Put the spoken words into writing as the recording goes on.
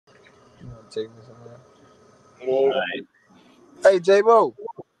Take me somewhere. Whoa. Right. Hey, J-Bo.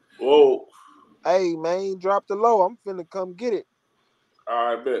 Whoa. Hey, man, drop the low. I'm finna come get it.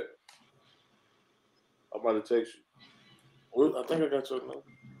 All right, bet. I'm about to text you. I think I got your number.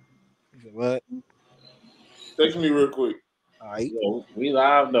 What? Text me real quick. All right. Yo, we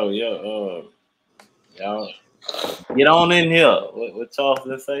live though, yo. Y'all get on in here. What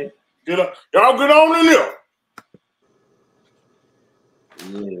Charleston say? Y'all get on in here.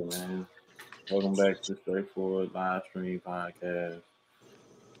 Yeah, man. Welcome back to Straightforward Live Stream Podcast.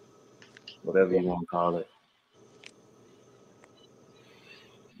 Whatever you want to call it.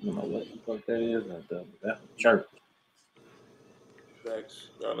 I don't know what the fuck that is. That's a church. Thanks.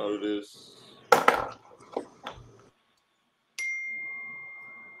 Y'all know what it is.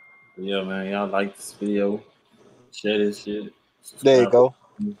 Yeah, man. Y'all like this video. Share this shit. There you go.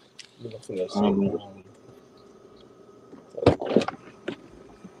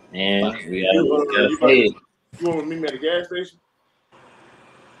 And we got you want to meet me at the gas station?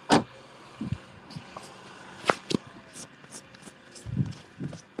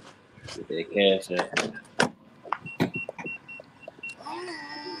 Get that cash out.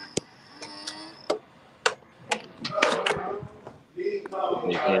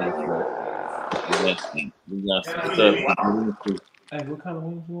 We got some stuff. Hey, what kind of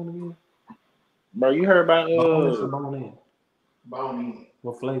wings you want to get? Bro, you heard about bone in.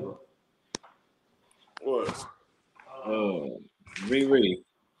 What flavor? What? Tr3way6k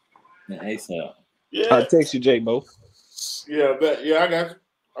and ASAP. Yeah. I'll text you, J-Bo. Yeah, bet. Yeah, I got you.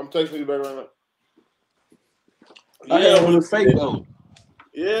 I'm texting you back right now. Yeah, it was fake though.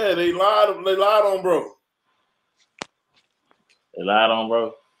 Yeah, they lied on bro. They lied on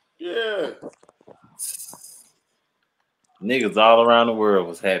bro? Yeah. Niggas all around the world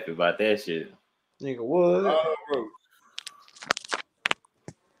was happy about that shit. Nigga, what? Bro.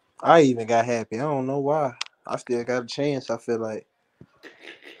 I even got happy. I don't know why. I still got a chance, I feel like.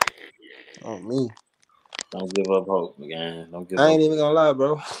 Oh, me. Don't give up hope, man. Don't give up. I ain't even gonna lie,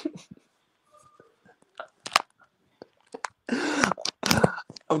 bro.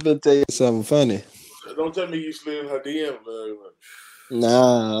 I'm gonna tell you something funny. Don't tell me you slid in her DM.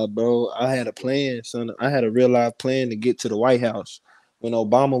 Nah, bro. I had a plan, son. I had a real life plan to get to the White House when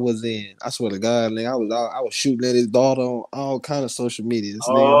Obama was in. I swear to God, nigga, I was shooting at his daughter on all kind of social media.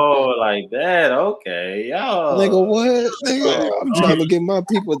 Oh, like that? Okay, y'all. Nigga, what? Nigga, I'm trying to get my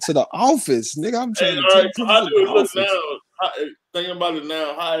people to the office. Nigga, I'm trying to take people how to do the it look office. now? Thinking about it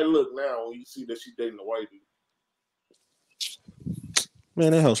now, how it look now when you see that she dating a white dude?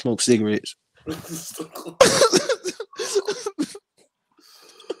 Man, that hoe smoke cigarettes.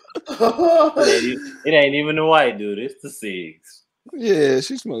 It ain't even the white dude. It's the cigs. Yeah,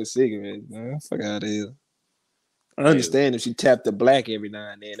 she smokes cigarettes, man. Fuck out of here. I understand if she tapped the black every now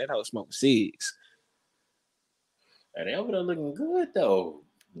and then. That hoe smoke cigs. Hey, they over there looking good though.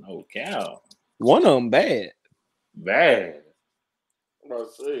 No cow. One of them bad. Bad. I'm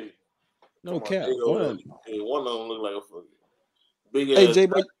about to say. No cow. One of them look like a fucking big ass. Hey,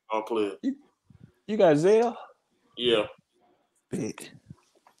 J-Boy, player. You got Zell? Yeah. Big.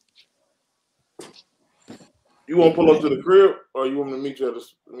 You want to pull up to the crib, or you want me to meet you at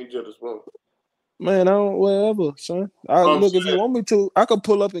the spot? Man, I don't whatever, son. Look, if you want me to, I could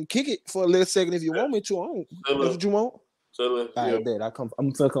pull up and kick it for a little second if you want me to. I don't. That's what you want? All right, bet.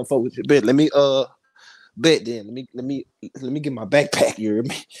 I'm gonna come forward with you. Bet. Let me bet then. Let me get my backpack. You hear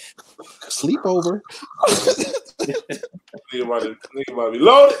me? Sleepover. Nigga might be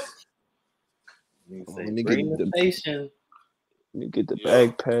loaded. Let me get the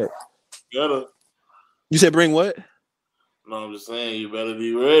backpack. You said bring what? No, I'm just saying you better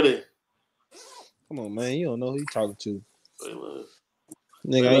be ready. Come on, man. You don't know who you talking to.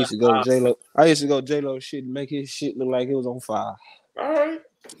 Nigga, I used to go to J-Lo. I used to go J-Lo shit and make his shit look like it was on fire. All right.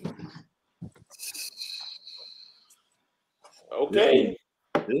 Okay.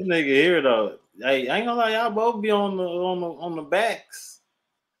 This nigga here though. Hey, I ain't gonna lie, y'all both be on the backs.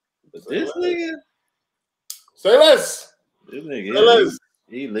 But this nigga. Say less. This nigga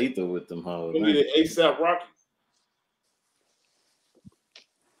he lethal with them hoes. Look at ASAP Rocky.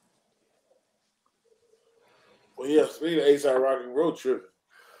 Well, yeah, speaking of ASAP Rocky road trip.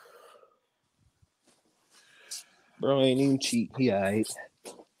 Bro ain't even cheap. He alright.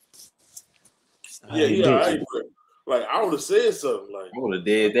 Yeah, alright. Like I would have said something. Like I would have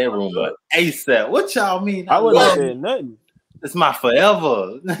did that room, but ASAP. What y'all mean? I wouldn't have said nothing. It's my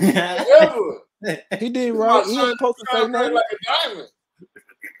forever. Forever. He did right. He ain't supposed to say nothing. Like a diamond.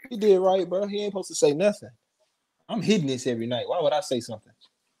 He did right, bro. He ain't supposed to say nothing. I'm hitting this every night. Why would I say something?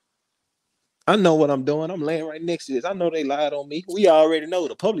 I know what I'm doing. I'm laying right next to this. I know they lied on me. We already know.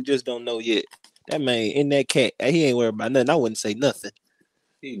 The public just don't know yet. That man in that cat, he ain't worried about nothing. I wouldn't say nothing.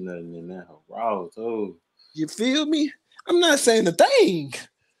 He nothing in that raw too. You feel me? I'm not saying a thing.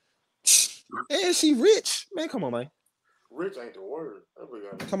 And she rich. Man, come on, man. Rich ain't the word.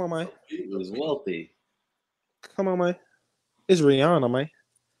 Come on, man. He was wealthy. Come on, man. It's Rihanna, man.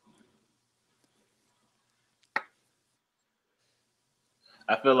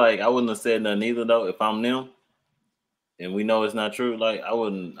 I feel like I wouldn't have said nothing either though if I'm them, and we know it's not true. Like I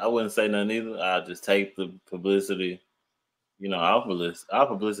wouldn't say nothing either. I'd just take the publicity. You know, our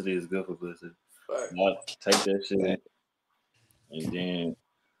publicity is good publicity. I'll take that shit, and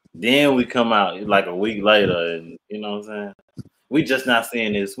then we come out like a week later, and you know what I'm saying? We just not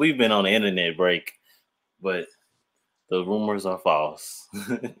seeing this. We've been on the internet break, but the rumors are false.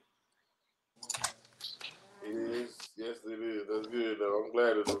 It is. Yes, it is. That's good though. I'm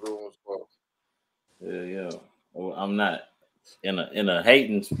glad that the rumors false. Yeah. Well, I'm not in a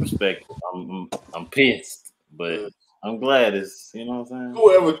hating perspective. I'm pissed, but I'm glad it's, you know what I'm saying?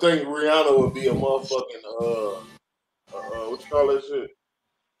 Whoever think Rihanna would be a motherfucking what you call that shit?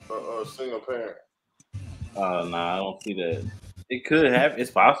 Single parent. Nah, I don't see that. It could have. It's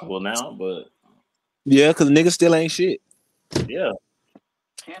possible now, but yeah, because niggas still ain't shit. Yeah.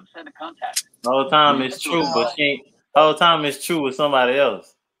 Cam sent a contact. The whole time it's true, but she ain't. The whole time it's true with somebody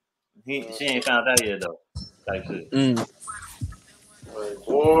else. She ain't found out yet though. Type shit. Like,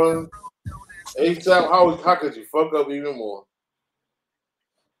 boy, ASAP, how could you fuck up even more?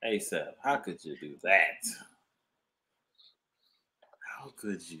 ASAP, how could you do that? How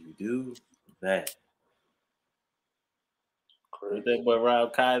could you do that? Crazy. What that boy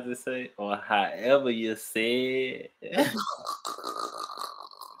Rob Kaiser say? Or however you said.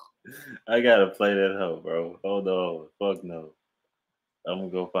 I gotta play that hoe, bro. Hold on. Fuck no. I'm gonna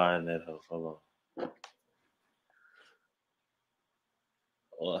go find that hoe. Hold on.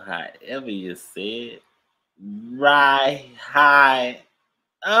 Or however you said. Right. High.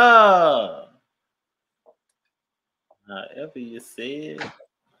 However you said.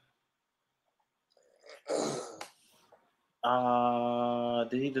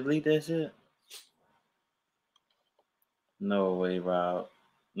 Did he delete that shit? No way, Rob.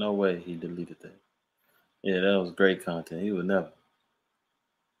 No way he deleted that. Yeah, that was great content. He would never.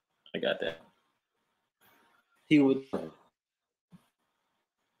 I got that. He would never.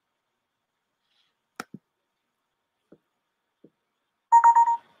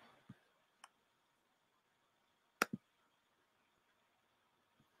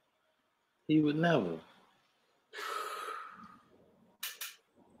 He would never.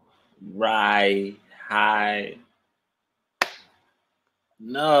 Right. High.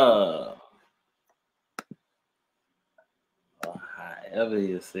 No. Or however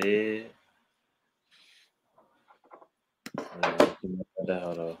you said.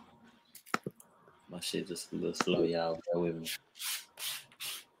 Hold on. My shit just a little slow, y'all. Bear with me.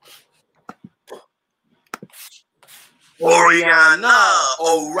 Rihanna,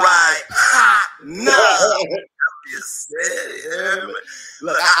 alright. No. You said it.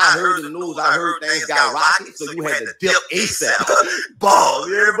 Look, I heard the news. I heard things got rocky, so you had to dip ASAP. Ball,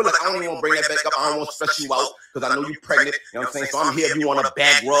 yeah, but look, I don't even want to bring that back up. I don't want to stress you out because I know you're pregnant. You know what I'm saying? So I'm here if you want a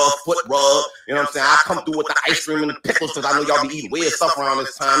back rub, foot rub. You know what I'm saying? I come through with the ice cream and the pickles because I know y'all be eating weird stuff around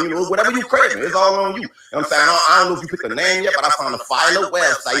this time. You know, whatever you craving, it's all on you. You know what I'm saying? I don't know if you picked a name yet, but I found a file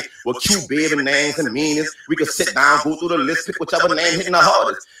website with cute baby names and meanings. We can sit down, go through the list, pick whichever name hitting the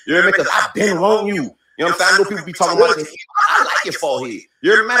hardest. You know what I mean? Because I've been wanting you. You know what I'm saying? I know people be talking about it. I like your forehead.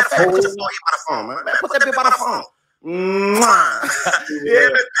 You're a matter of fact, put your forehead by the phone, man. Put that bit by the phone. Yeah,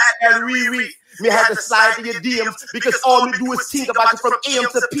 that re-read. Me had to slide to your DMs because all me do is think about you from AM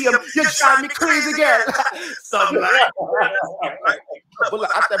to PM. You drive me crazy, girl. Something like that. But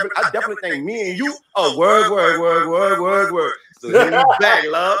look, I definitely think me and you are word. So hit me back,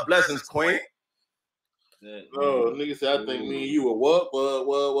 love. Blessings, queen. No, nigga said I think me and you were what?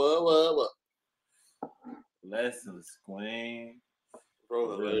 Lessons, queen.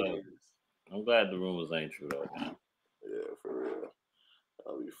 Bro, I'm glad the rumors ain't true though, man. Yeah, for real.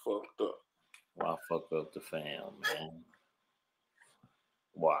 I'll be fucked up. Why fuck up the fam, man?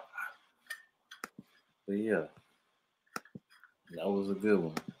 Why? But yeah, that was a good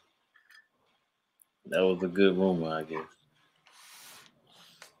one. That was a good rumor, I guess.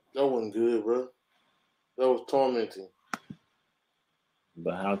 That wasn't good, bro. That was tormenting.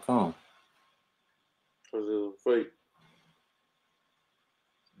 But how come? Because it was fake.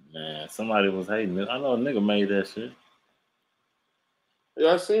 Man, somebody was hating it. I know a nigga made that shit.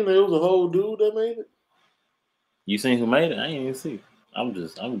 Yeah, I seen it. It was a whole dude that made it. You seen who made it? I ain't even see. I'm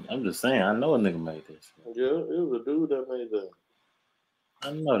just saying. I know a nigga made that shit. Yeah, it was a dude that made that.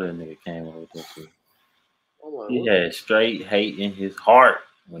 I know that nigga came up with that shit. Like, he had straight hate in his heart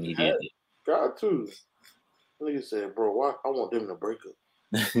when he did it. God too. Nigga said, "Bro, why? I want them to break up."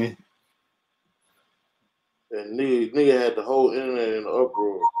 And nigga had the whole internet in the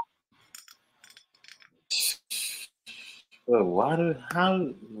uproar. Well,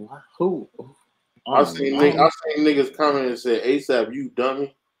 who? I seen niggas comment and said, "ASAP, you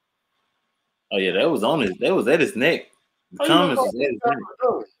dummy." Oh yeah, that was at his neck. The comments was at his neck.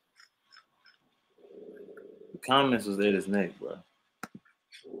 The comments was at his neck, bro.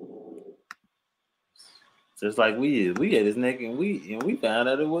 Just like we at his neck, and we found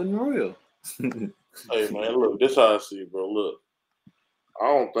out it wasn't real. Hey man, look, this how I see it, bro. Look, I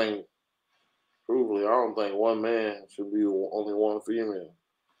don't think one man should be only one female.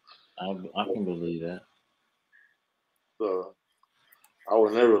 I can believe that. So I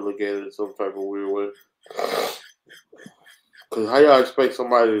would never look at it some type of weird way. Cause how y'all expect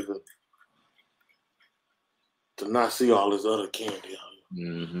somebody to not see all this other candy out here?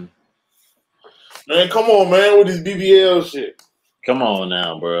 Mm-hmm. Man, come on, man, with this BBL shit. Come on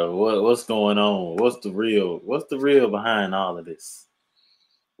now, bro. What's going on? What's the real behind all of this?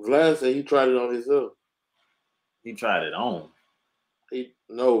 Vlad said he tried it on himself. He tried it on.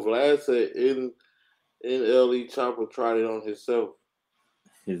 Vlad said NLE Choppa tried it on himself.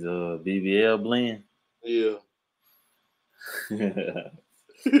 His BBL blend. Yeah.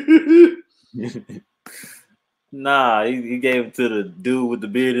 Nah, he gave it to the dude with the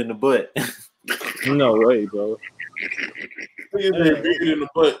beard in the butt. No way, bro. Beard in the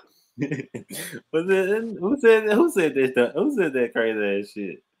butt. Who said this? Who said that crazy ass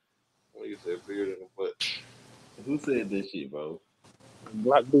shit? You said beard in the butt. Who said this shit, bro?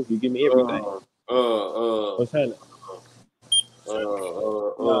 Black Goofy, give me everything. What's happening?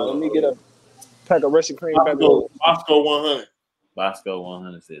 Let me get a pack of Russian cream back over. Bosco 100. Bosco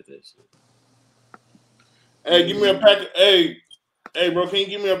 100 said that shit. Hey, give me a pack of hey, bro, can you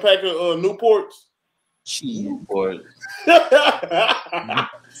give me a pack of Newports? Newport.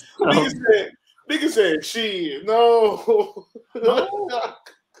 Nigga said shit. No.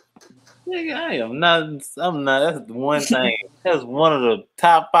 Nigga, I'm not. That's the one thing. That's one of the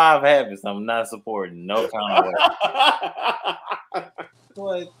top 5 habits I'm not supporting. No kind of way.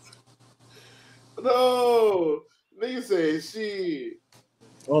 What? No. Nigga said shit.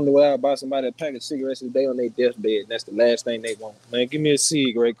 Only way I buy somebody a pack of cigarettes is they on their deathbed. That's the last thing they want. Man, give me a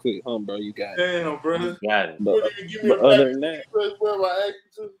cig right quick, bro. You got it. Damn, brother. You got it. But other than that,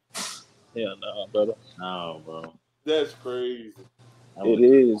 yeah, no, brother. No, bro. That's crazy. It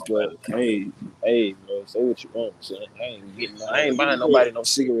is, but hey, bro, say what you want, son. I ain't buying nobody no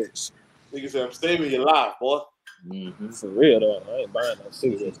cigarettes. Nigga said, I'm saving your life, boy. Mm-hmm. For real, though. I ain't buying no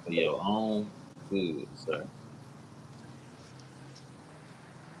cigarettes. For your own good, sir.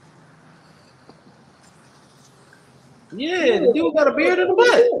 Yeah, the dude got a beard in the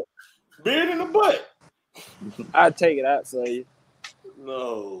butt. Beard in the butt. I take it out for you.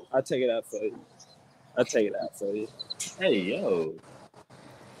 No. I take it out for you. Hey, yo.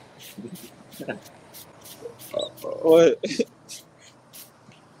 What?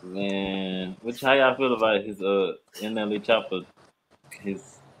 Man, how y'all feel about his NLE Choppa,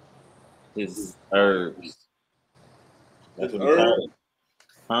 his herbs? His herbs?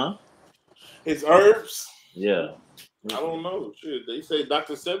 Huh? His herbs? Yeah. I don't know. Shit, they say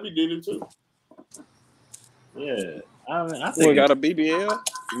Dr. Sebi did it too. Yeah. I mean, I think we got a BBL?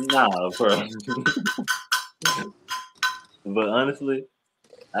 Nah, bro. But honestly,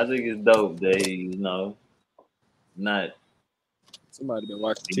 I think it's dope they, not somebody been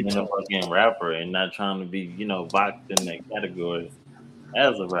watching being a fucking rapper and not trying to be, boxed in that category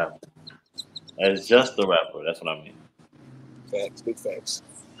as a rapper. As just a rapper. That's what I mean. Facts, big facts.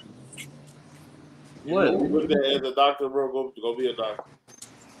 What? Look at as a doctor, bro. Go be a doctor.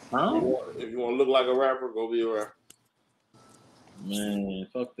 Huh? If you want to look like a rapper, go be a rapper. Man,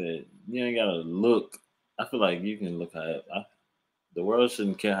 fuck that. You ain't gotta look. I feel like you can look how the world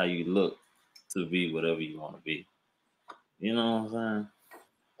shouldn't care how you look to be whatever you want to be. You know what I'm saying?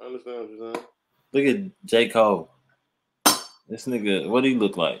 I understand what you're saying. Look at J. Cole. This nigga, what do he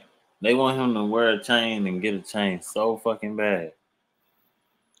look like? They want him to wear a chain and get a chain so fucking bad.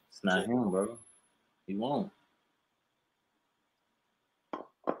 It's not him, bro. He won't.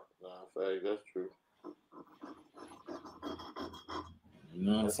 Nah, fact, that's true. You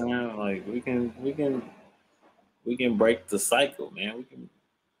know what I'm saying? Like we can break the cycle, man. We can.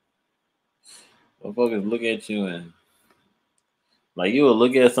 Motherfuckers look at you and like you will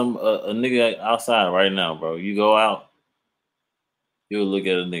look at a nigga outside right now, bro. You go out You would look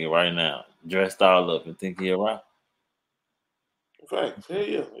at a nigga right now, dressed all up, and think he a rapper. In fact,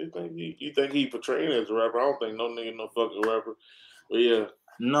 yeah. You think he portraying as a rapper? I don't think no nigga no fucking rapper. But yeah.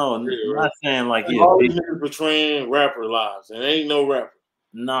 No, I'm not saying like he all these niggas portraying rapper lives, and ain't no rapper.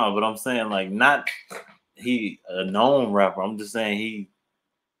 No, but I'm saying like not he a known rapper. I'm just saying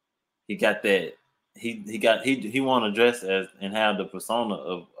he got that he want to dress as and have the persona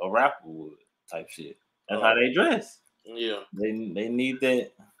of a rapper would type shit. That's how they dress. Yeah, they need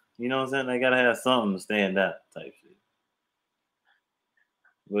that. You know what I'm saying? They gotta have something to stand out type shit.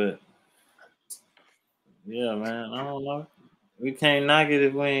 But yeah, man, I don't know. We can't knock it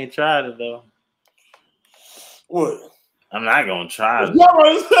if we ain't tried it though. What? I'm not gonna try it. Y'all about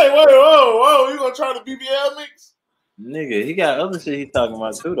to say, whoa, you gonna try the BBL mix? Nigga, he got other shit he talking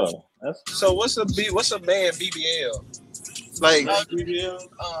about too though. So what's a band BBL? Like BBL?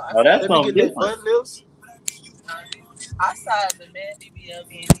 That's something different. I saw the man BBL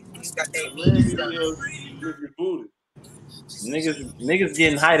being he's got that knees done. Niggas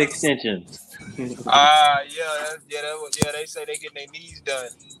getting height extensions. They say they getting their knees done.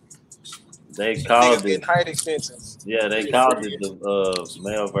 They called it height extensions. Yeah, they called it the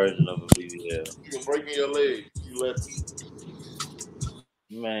male version of a BBL. You can break in your leg. You left.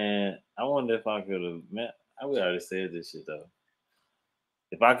 Man, I wonder if I could have. Man, I already said this shit though.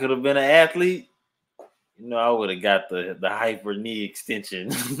 If I could have been an athlete, you know, I would have got the hyper knee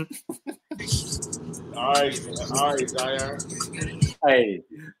extension. All right, Zion. Hey,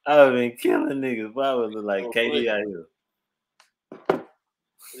 I would have been killing niggas, but I would look like KD out here.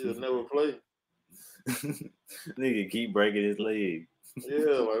 He'll never play. Nigga keep breaking his leg. Yeah,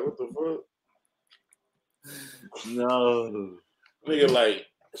 like what the fuck? No. Nigga like,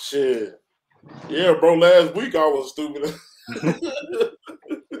 shit. Yeah, bro, last week I was stupid.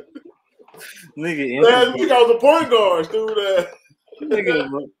 Nigga, last week I was a point guard, stupid ass.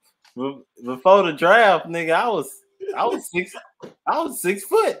 Nigga, before the draft, nigga, I was 6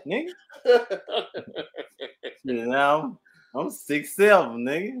 foot, nigga. Now I'm 6'7",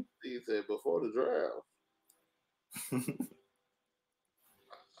 nigga. He said before the draft.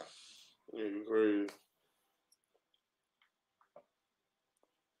 Nigga crazy.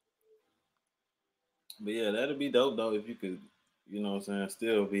 But yeah, that'd be dope though if you could, you know what I'm saying,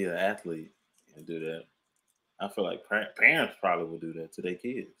 still be an athlete and do that. I feel like parents probably would do that to their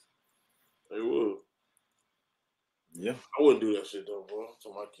kids. They would. Yeah. I wouldn't do that shit though, bro, to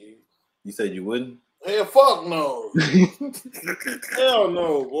my kids. You said you wouldn't? Hell, fuck no. Hell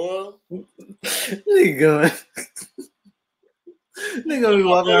no, boy. Nigga be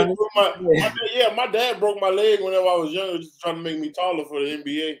walking around. My dad broke my leg whenever I was younger, just trying to make me taller for the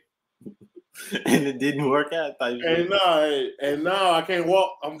NBA. And it didn't work out. And now I can't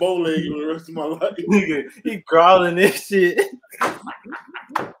walk. I'm bow-legged for the rest of my life. Nigga, he crawling this shit.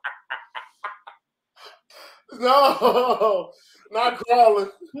 No, not crawling.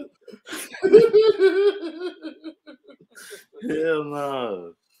 Hell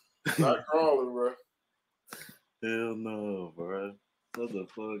no. Not crawling, bro. Hell no, bro. What the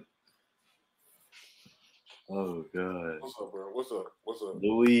fuck? Oh god. What's up, bro? What's up?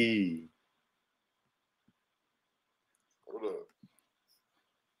 Louis. What up?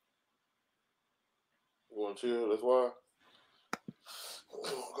 You want to chill? That's why.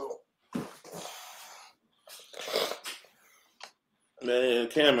 Go. Man,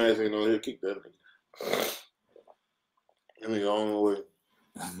 Cam ass ain't on here. Kick that nigga. That nigga on the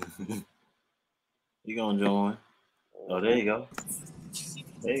way. You gonna join? Oh, there you go.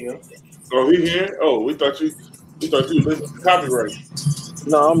 There you go. Oh, he here? Oh, we thought you listened to copyright.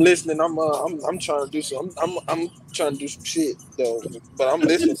 No, I'm listening. I'm trying to do some. I'm trying to do some shit though, but I'm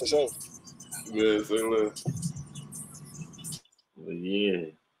listening for sure. Yeah, say less. Well,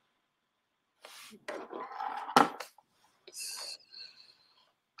 yeah.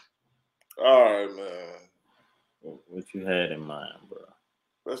 All right, man. What you had in mind, bro?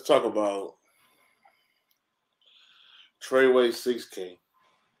 Let's talk about Tr3way6k.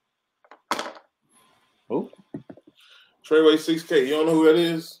 Who? Tr3way6k. You don't know who that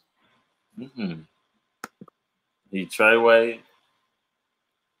is? Mm-hmm. He Tr3way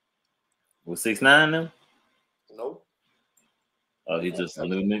with 6ix9ine them? Nope. Oh, he just a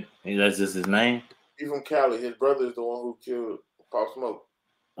new nigga. That's just his name. He's from Cali. His brother is the one who killed Pop Smoke.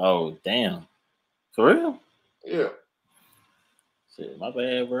 Oh, damn. For real? Yeah. Shit, my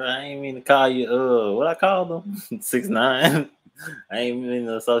bad, bro. I ain't mean to call you, what I called him? 6ix9ine. I ain't mean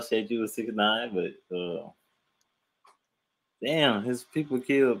to associate you with 6ix9ine, but, damn, his people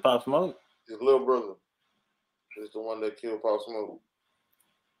killed Pop Smoke? His little brother is the one that killed Pop Smoke.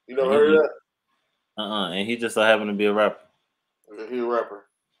 You never heard of that? And he just so happened to be a rapper. He a rapper.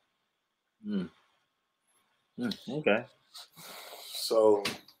 Okay. So,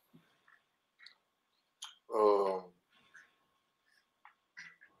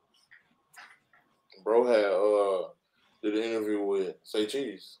 bro had did an interview with Say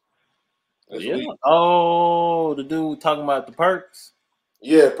Cheese. Yeah. Oh, the dude talking about the perks.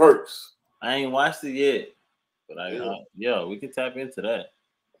 Yeah, perks. I ain't watched it yet, but we can tap into that.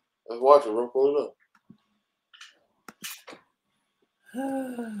 Let's watch it, bro. Pull it up.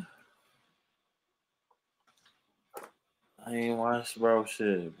 I ain't watched bro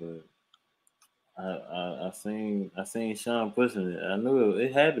shit, but I seen Sean pushing it. I knew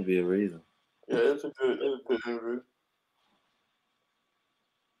it had to be a reason. Yeah, it's a good interview.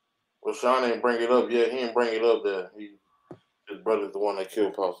 Well, Sean ain't bring it up yet. He ain't bring it up that his brother's the one that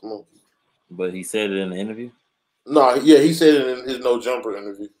killed Pop Smoke. But he said it in the interview? No, yeah, he said it in his No Jumper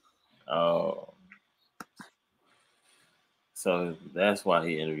interview. Oh. So that's why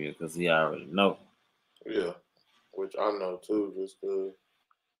he interviewed, because he already know. Yeah, which I know too, just because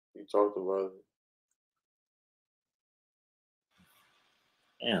he talked about it.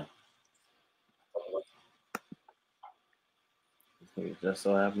 Yeah. He just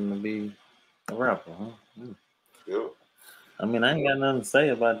so happened to be a rapper, huh? Yeah. I mean, I ain't got nothing to say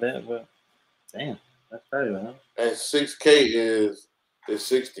about that, but damn, that's crazy, huh? And 6K is the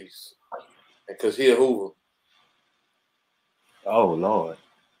 60s. Because he a Hoover. Oh, Lord.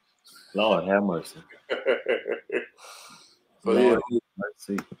 Lord have mercy. So yeah. Let's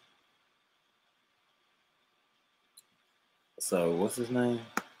see. So what's his name?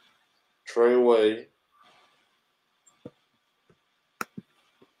 Tr3way.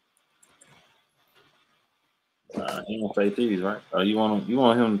 He gonna say these, right? Or you want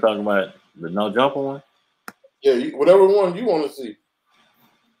him to talk about the No Jumper one? Yeah, whatever one you want to see.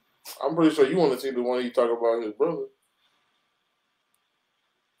 I'm pretty sure you want to see the one he talk about his brother.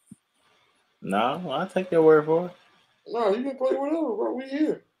 No, I'll take your word for it. No, you can play whatever, bro. We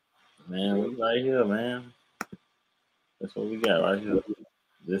here. Man, we right here, man. That's what we got right here.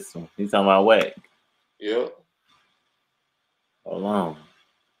 This one. He's talking about Wack. Yep. Hold on.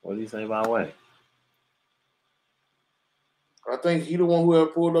 What did he say about Wack? I think he the one who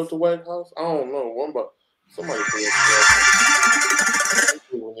had pulled up to White House. I don't know. Somebody pulled up to White House.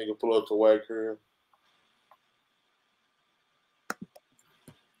 Nigga pull up to White Crib.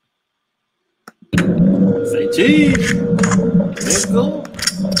 Say cheese. Let's go.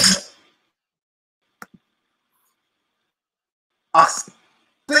 I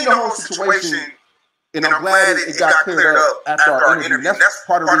seen the whole situation, and I'm glad it got cleared up after our interview. That's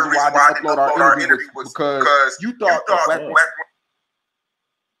part of the reason why I didn't upload our interview was because you thought Wack.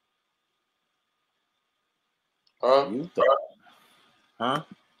 Huh? You thought? Huh?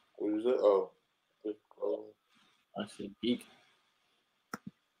 What is it? Oh. I should geek.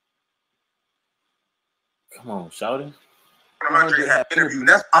 Come on, shout it. 100 had interview.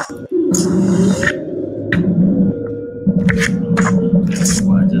 That's I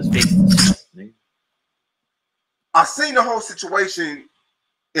just fixed this shit, I seen the whole situation,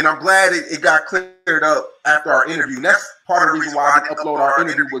 and I'm glad it got cleared up after our interview. And that's part of the reason why I didn't upload our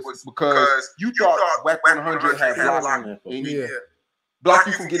interview was because you thought Wack 100 had blocked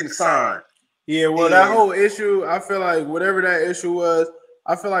you from getting signed. Yeah, well, that whole issue, I feel like whatever that issue was,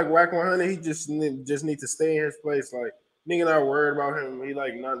 I feel like Wack 100, he just need to stay in his place. Like, nigga not worried about him. He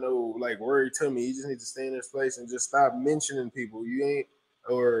worried to me. He just needs to stay in his place and just stop mentioning people. You ain't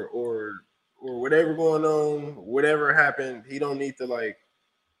or whatever going on, whatever happened, he don't need to like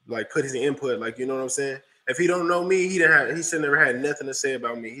put his input. Like, you know what I'm saying? If he don't know me, he should never had nothing to say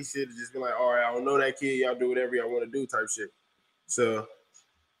about me. He should have just been like, all right, I don't know that kid. Y'all do whatever y'all want to do type shit. So,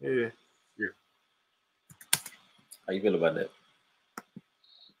 yeah. How you feel about that?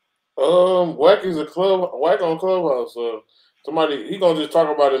 Wack is Wack on Clubhouse. So he gonna just talk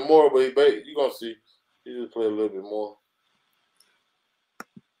about it more, but you gonna see he just play a little bit more.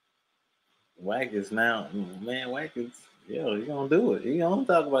 Wack is now, man. Wack is, he gonna do it. He gonna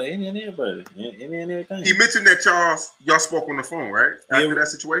talk about any and everybody, any and everything. He mentioned that y'all spoke on the phone, right? After that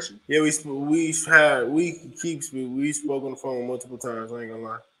situation. Yeah, we spoke on the phone multiple times. I ain't gonna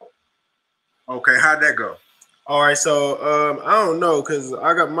lie. Okay, how'd that go? All right, so I don't know, because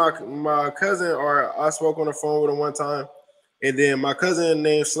I got my cousin, or I spoke on the phone with him one time, and then my cousin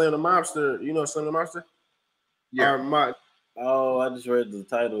named Slim the Mobster. You know Slim the Mobster? Yeah. I just read the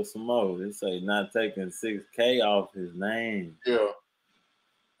title some more. It say not taking 6K off his name. Yeah.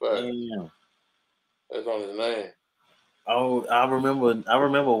 Damn. That's on his name. Oh, I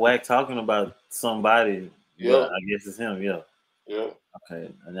remember Wack talking about somebody. Yeah, I guess it's him. Yeah. Yeah.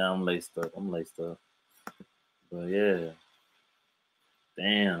 Okay, and now I'm laced up. But yeah.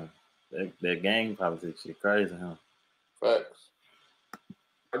 Damn. That gang politics shit crazy, huh? Facts.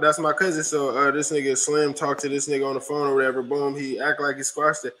 That's my cousin. So this nigga Slim talked to this nigga on the phone or whatever. Boom, he act like he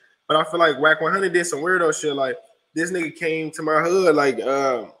squashed it. But I feel like Wack 100 did some weirdo shit. Like this nigga came to my hood. Like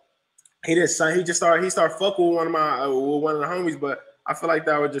he didn't sign. He started fucking with one of the homies. But I feel like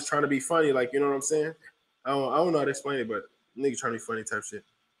that was just trying to be funny. Like you know what I'm saying? I don't know how to explain it, but nigga trying to be funny type shit.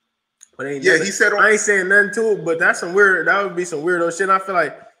 But he said I ain't saying nothing to it. But that's some weird. That would be some weirdo shit. And I feel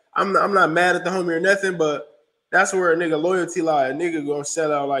like I'm not mad at the homie or nothing, but. That's where a nigga loyalty lie. A nigga gonna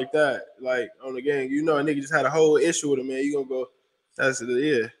sell out like that, like on the game. You know, a nigga just had a whole issue with him, man. You gonna go?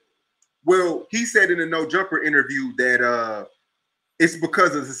 Yeah. Well, he said in a No Jumper interview that it's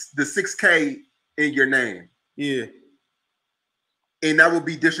because of the 6K in your name. Yeah. And that would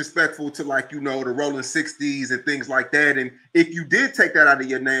be disrespectful to the Rolling 60s and things like that. And if you did take that out of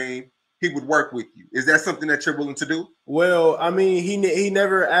your name, he would work with you. Is that something that you're willing to do? Well, I mean, he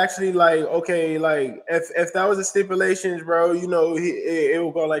never actually if that was the stipulations, bro, it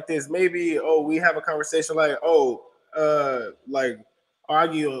will go like this. Maybe we have a conversation I'll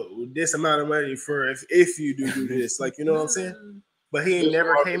give you this amount of money for if you do this, like you know what I'm saying. But he ain't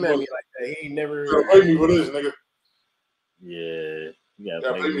never came at me like that. He ain't never pay me for this, nigga. Yeah, you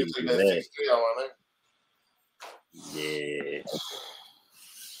gotta pay me for that. Yeah.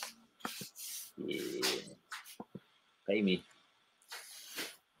 Yeah. Pay me.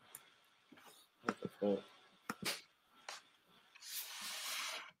 What the fuck?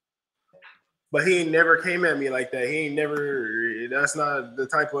 But he ain't never came at me like that. He ain't never. That's not the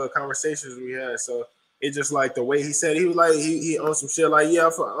type of conversations we had. So it's just like the way he said. He was like he on some shit like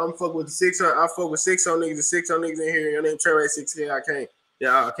I'm fuck with the 6. I fuck with 6 on niggas. The 6 on niggas in here. Your name Tr3way6k. I can't.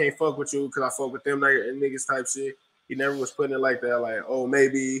 Yeah, I can't fuck with you because I fuck with them niggas type shit. He never was putting it like that. Like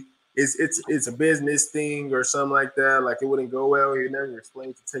maybe. It's a business thing or something like that. Like it wouldn't go well. He never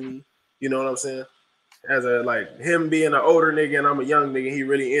explained it to me. You know what I'm saying? As him being an older nigga and I'm a young nigga, he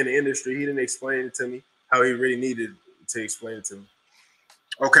really in the industry. He didn't explain it to me how he really needed to explain it to me.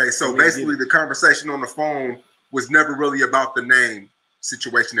 Okay, so basically the conversation on the phone was never really about the name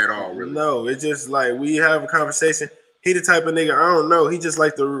situation at all, really. No, it's just like we have a conversation. He the type of nigga, I don't know. He just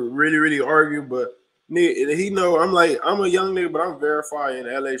like to really, really argue, but he know I'm a young nigga, but I'm verified in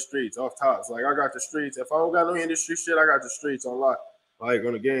LA streets off tops. Like I got the streets. If I don't got no industry shit, I got the streets on lock. Like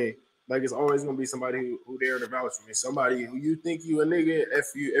on the game. Like it's always gonna be somebody who there to vouch for me. Somebody who you think you a nigga, if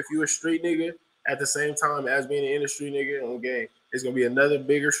you a street nigga at the same time as being an industry nigga on game, it's gonna be another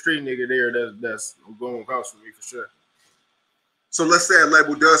bigger street nigga there that's going to vouch for me for sure. So let's say a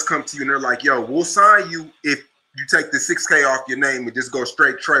label does come to you and they're like, yo, we'll sign you if you take the 6K off your name and just go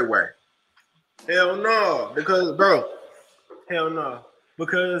straight Tr3way. Hell no, because bro,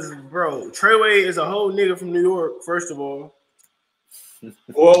 Tr3way is a whole nigga from New York. First of all,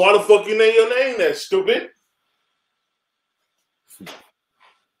 well, why the fuck you name your name that stupid?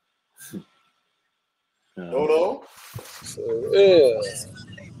 No. So, yeah.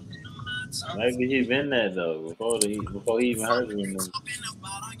 Maybe he been there though before he even heard of him. But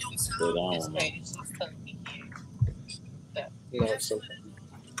I don't know. No, so.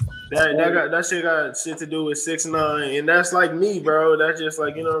 That shit got shit to do with 6ix9ine, and that's like me, bro. That's just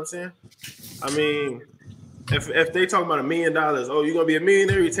like, you know what I'm saying. I mean, if they talk about $1 million, you gonna be a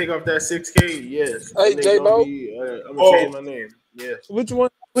millionaire? You take off that 6K, yes. Hey, J-Bo, I'm gonna change my name. Yes. Which one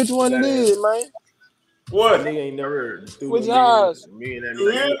it is, man? What? Nigga ain't never threw which no house?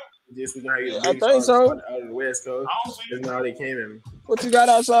 Millionaire. Just we gonna get I think so. Out of the West Coast. That's how they came at me. What you got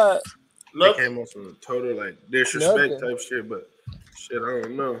outside? They came on some total disrespect type shit, but shit, I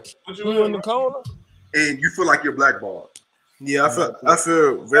don't know. You in the corner? And you feel like you're blackballed. Yeah, I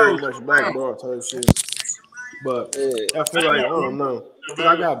feel very much blackballed type shit. But I feel like I don't know.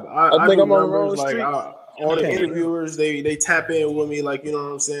 I think I'm on the wrong street. All the interviewers they tap in with me, like you know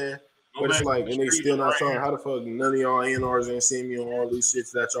what I'm saying. But it's like, and they still not trying. How the fuck none of y'all NRs ain't seen me on all these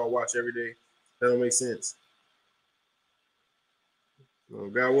shits that y'all watch every day? That don't make sense. Oh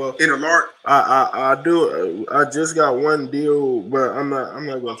God, well, in a large, I do. I just got one deal, but I'm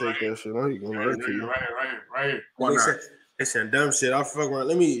not gonna take that shit. I'm gonna right here. Why not? They said dumb shit. I fuck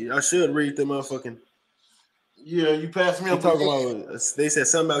around. I should read the motherfucking. Yeah, you passed me up. Talking about. They said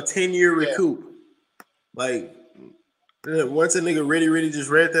something about 10-year recoup. Like once a nigga really just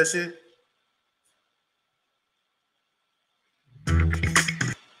read that shit.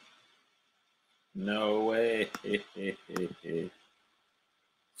 No way.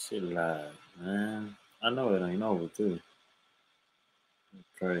 Shit live, man. I know it ain't over too. It's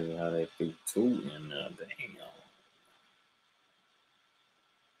crazy how they put 2 in there.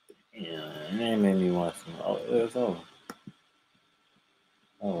 Damn, it ain't made me watch them. Oh, it's over.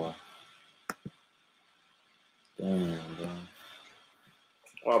 Oh. Damn, bro.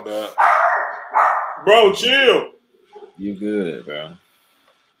 My bad. Bro, chill. You good, bro.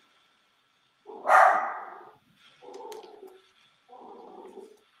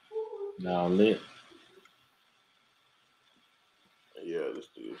 Now lit. Yeah, let's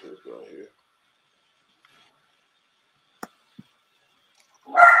do this. Let's go here.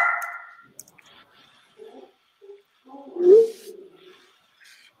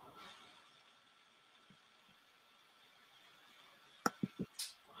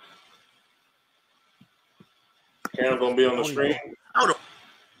 Cam gonna be on the screen.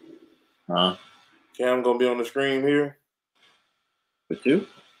 Huh? Cam gonna be on the screen here. With you?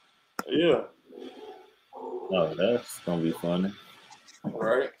 Yeah. Oh, that's gonna be funny.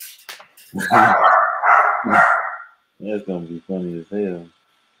 Right. That's gonna be funny as hell.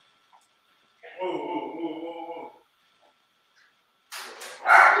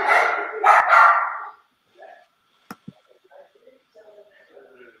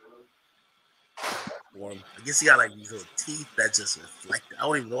 I guess he got like these little teeth that just reflect. I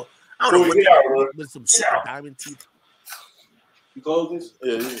don't even know. I don't know what they are, with some super diamond teeth. You close this?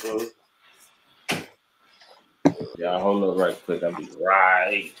 Yeah, you can close. Yeah, hold up right quick. I'll be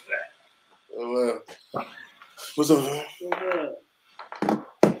right back. What's up, man?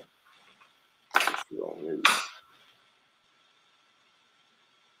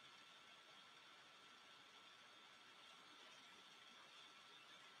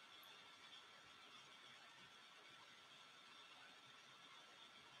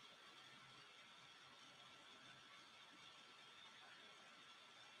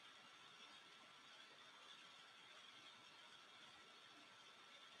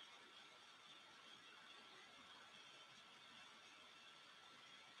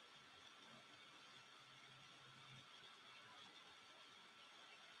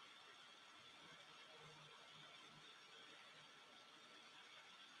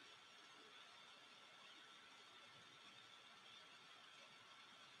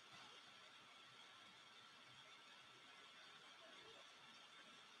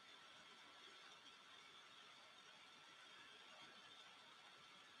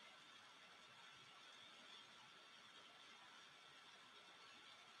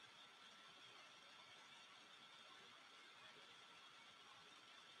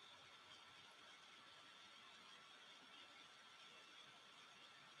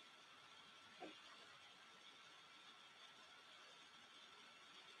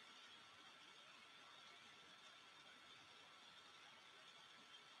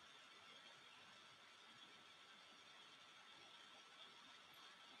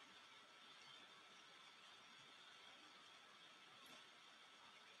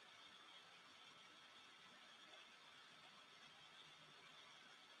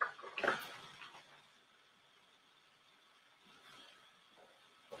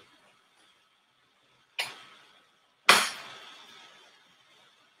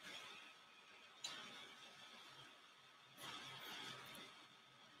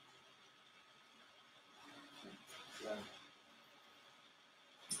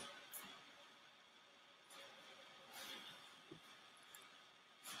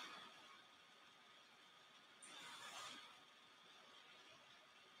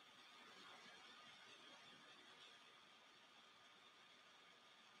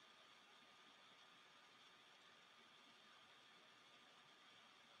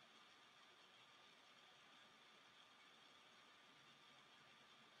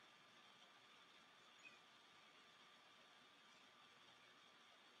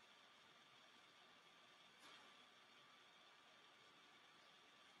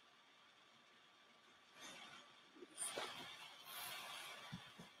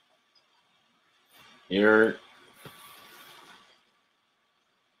 You're.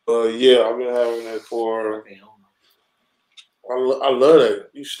 Yeah, I've been having that for. I love that.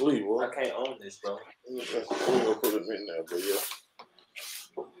 You sleep, bro. I can't own this, bro. We're gonna put it in there, but yeah.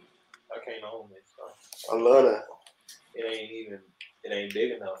 I can't own this, bro. I love that. It ain't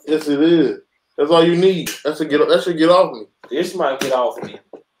big enough. Yes, it is. That's all you need. That should get off me. This might get off me.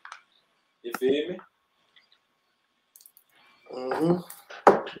 You feel me?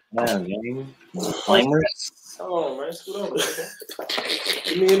 Man, game. Flamers. Hold on, man. Scoot over.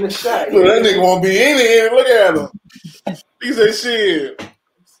 Give me in the shot. Look, that nigga won't be in here. Look at him. He said shit.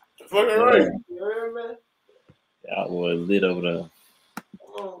 Fucking right. You heard me? Y'all boy lit over there.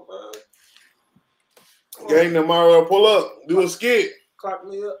 Come on, man. Gang tomorrow, pull up. Do a skit. Clock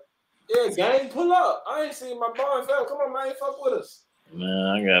me up. Yeah, gang, pull up. I ain't seen my boy and fella. Come on, man. Fuck with us. Man,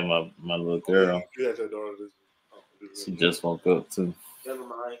 I got my little girl. You got your daughter. She just woke up too. Never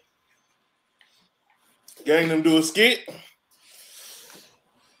mind. Gang them do a skit.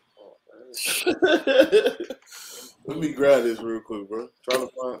 Let me grab this real quick, bro. Try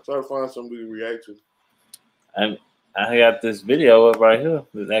to find something we can react to. I got this video up right here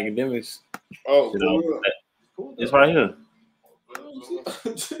with Akademiks. Oh, cool. It's right here.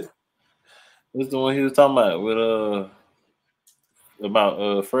 What's the one he was talking about with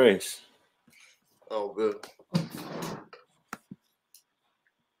about Fresh? Oh, good.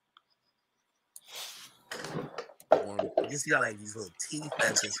 I guess he got like these little teeth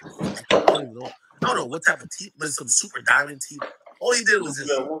that just I don't know what type of teeth, but it's some super diamond teeth. All he did was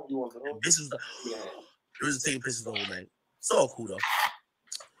just it was just taking pictures the whole night. It's all cool though.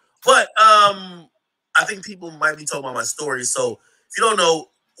 But I think people might be talking about my story. So if you don't know,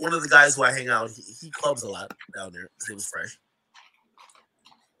 one of the guys who I hang out, he clubs a lot down there. His name is Fresh.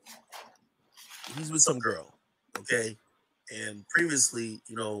 He's with some girl, okay? And previously,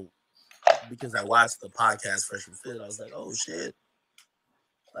 you know, because I watched the podcast Fresh and Fit, I was like, oh shit.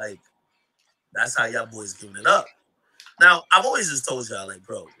 Like, that's how y'all boys giving it up. Now, I've always just told y'all, like,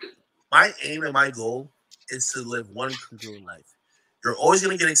 bro, my aim and my goal is to live one congruent life. You're always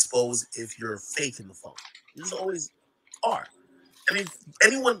going to get exposed if you're faking the phone. You just always are. I mean, if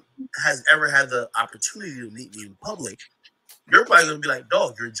anyone has ever had the opportunity to meet me in public, you're probably going to be like,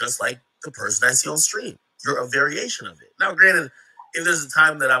 dog, you're just like the person I see on stream. You're a variation of it. Now, granted, if there's a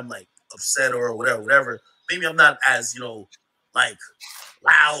time that I'm like upset or whatever, maybe I'm not as, you know, like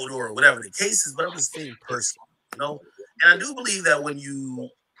loud or whatever the case is, but I'm the same person, you know? And I do believe that when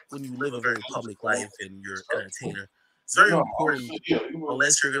you live a very public life and you're an entertainer, it's very important,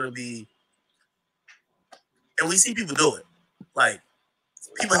 unless you're going to be, and we see people do it. Like,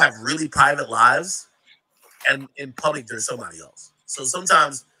 people have really private lives, and in public, there's somebody else. So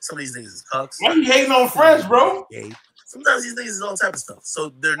sometimes some of these niggas is cucks. Why you hating on Fresh, bro? Sometimes these niggas is all type of stuff.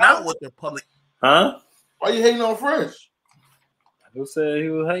 So they're not what they're public. Huh? Why you hating on Fresh? Who said he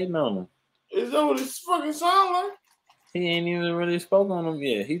was hating on him? Is that what it fucking sound like? He ain't even really spoke on him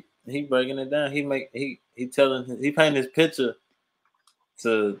yet. He breaking it down. He painting his picture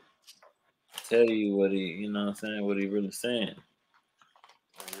to tell you what he, you know what I'm saying, what he really saying.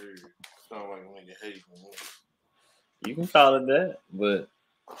 Sound like a nigga hating. You can call it that, but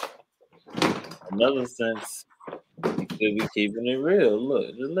another sense, you could be keeping it real.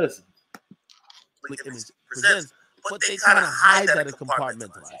 Look, just listen. Presents, but they kind of hide that and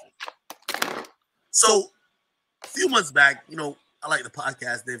compartmentalize it. So a few months back, you know, I like the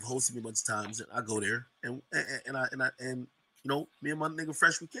podcast. They've hosted me a bunch of times, and I go there, and you know, me and my nigga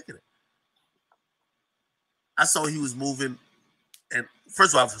Fresh, we kicking it. I saw he was moving, and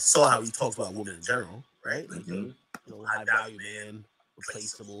first of all, I saw how he talks about women in general, right? Like, you know, high value man,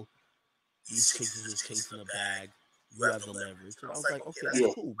 replaceable. These chicks are just chasing a bag. You have the leverage. And I was like, okay,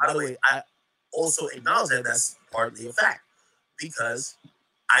 that's cool. By the way, I also acknowledge that that's partly a fact because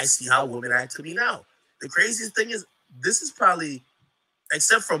I see how women act to me now. The craziest thing is, this is probably,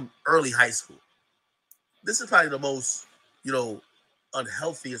 except from early high school, this is probably the most, you know,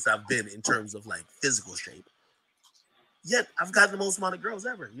 unhealthiest I've been in terms of like physical shape. Yet I've gotten the most amount of girls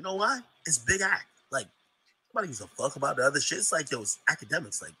ever. You know why? It's big act. Like, nobody gives a fuck about the other shit. It's like, yo, it's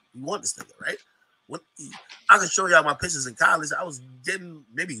Akademiks. Like, we want this nigga, right? I can show y'all my pictures in college. I was getting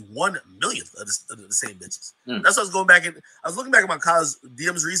maybe 1 millionth of the same bitches. That's what I was going back in. I was looking back at my college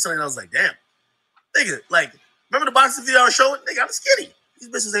DMs recently, and I was like, damn, nigga, like, remember the boxing video I was showing? Nigga, I'm skinny. These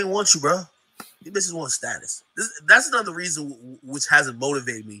bitches ain't want you, bro. These bitches want status. That's another reason which hasn't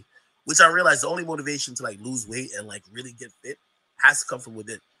motivated me, which I realized the only motivation to like lose weight and like really get fit has to come from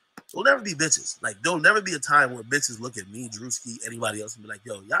within. There'll never be bitches. Like, there'll never be a time where bitches look at me, Drewski, anybody else, and be like,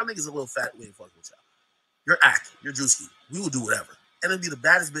 yo, y'all niggas a little fat. We ain't fucking with y'all. You're Ak. You're Drewski. We will do whatever. And it'll be the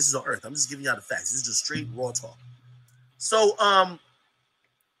baddest bitches on earth. I'm just giving y'all the facts. This is just straight raw talk. So, how'd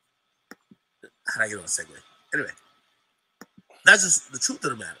I get on a segue? Anyway, that's just the truth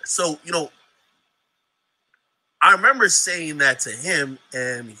of the matter. So, you know, I remember saying that to him,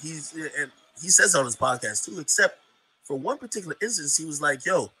 and he says on his podcast too, except for one particular instance, he was like,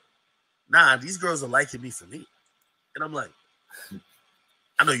 yo, nah, these girls are liking me for me. And I'm like,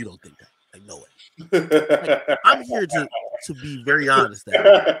 I know you don't think that. Like, no way. Like, I'm here to be very honest.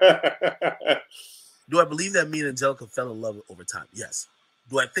 Do I believe that me and Angelica fell in love over time? Yes.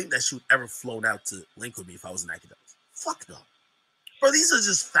 Do I think that she would ever flown out to link with me if I was an Akademiks? Fuck no. Bro, these are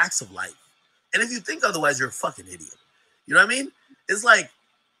just facts of life. And if you think otherwise, you're a fucking idiot. You know what I mean? It's like,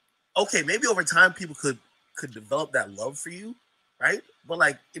 okay, maybe over time people could develop that love for you, right? But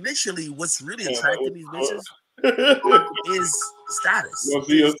like initially, what's really attracting these bitches is status.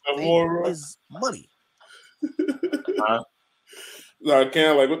 Is money. No, I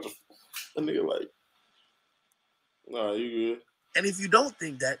can't. Like, what the? A nigga like, nah, you good. And if you don't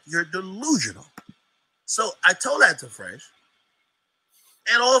think that, you're delusional. So I told that to Fresh.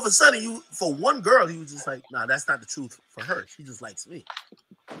 And all of a sudden, for one girl, he was just like, nah, that's not the truth for her. She just likes me.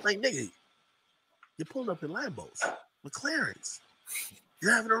 Like, nigga, you're pulling up in Lambos, McLarens.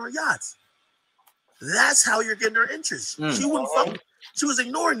 You're having her on yachts. That's how you're getting her interest. She wouldn't fuck. She was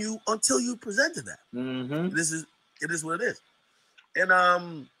ignoring you until you presented that. Mm-hmm. It is what it is.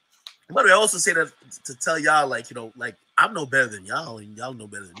 And but I also say that to tell y'all, like, you know, like, I'm no better than y'all, and y'all no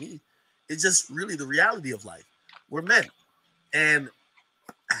better than me. It's just really the reality of life. We're men, and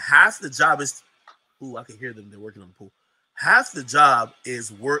half the job is, I can hear them. They're working on the pool. Half the job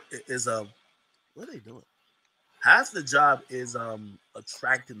is what are they doing? Half the job is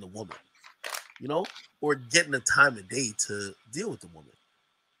attracting the woman, you know, or getting the time of day to deal with the woman.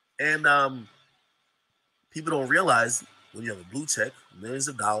 And people don't realize when you have a blue check, millions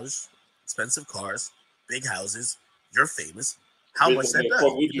of dollars, expensive cars, big houses, you're famous, how much that does.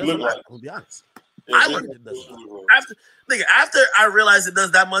 It doesn't matter. I'm gonna be honest. I learned it doesn't matter. After I realized it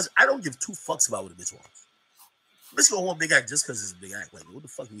does that much, I don't give two fucks about what a bitch wants. Bitch gonna want big act just because it's a big act. Like, what the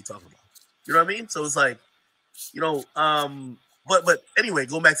fuck are we talking about? You know what I mean? So it's like, you know, but anyway,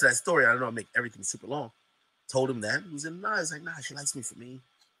 going back to that story, I don't know, I make everything super long. Told him that. He was in nah, he's like, nah, she likes me for me.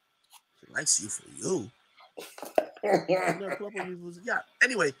 She likes you for you. Yeah.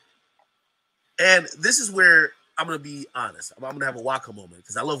 Anyway, and this is where I'm gonna be honest. I'm gonna have a Waka moment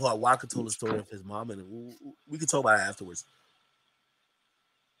because I love how Waka told the story of his mom, and we can talk about it afterwards.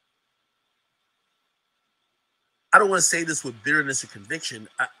 I don't want to say this with bitterness or conviction.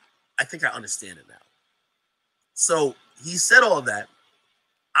 I think I understand it now. So he said all that.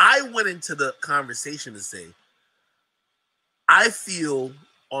 I went into the conversation to say, I feel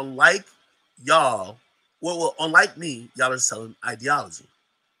unlike y'all, well, unlike me, y'all are selling ideology.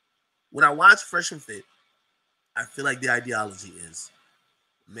 When I watch Fresh and Fit, I feel like the ideology is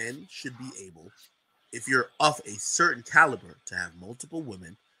men should be able, if you're of a certain caliber, to have multiple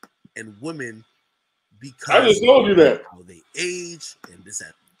women, and women, because I just told you that. How they age and this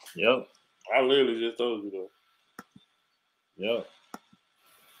that. Yep. I literally just told you that. Yep.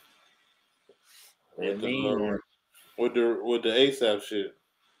 With the ASAP shit.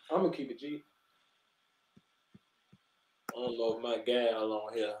 I'm gonna keep it G. I don't know if my gal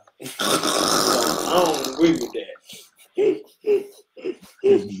on here. I don't agree with that.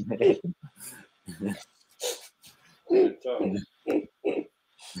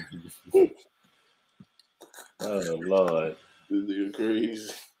 Oh Lord, this is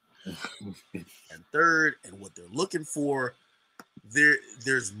crazy. And third, and what they're looking for,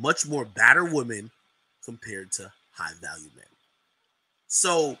 there's much more badder women compared to high value men.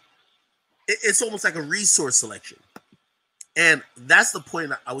 So it's almost like a resource selection. And that's the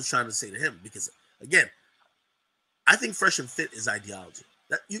point I was trying to say to him, because again, I think Fresh and Fit is ideology.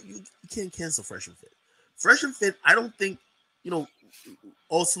 That you can't cancel Fresh and Fit. Fresh and Fit, I don't think, you know,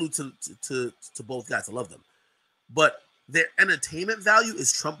 all salute to both guys. I love them. But their entertainment value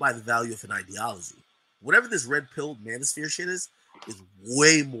is trumped by the value of an ideology. Whatever this red pill manosphere shit is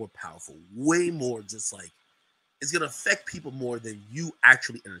way more powerful, way more just like, it's going to affect people more than you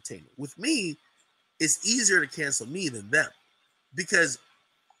actually entertain. With me, it's easier to cancel me than them, because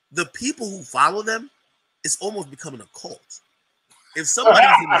the people who follow them, it's almost becoming a cult. If somebody's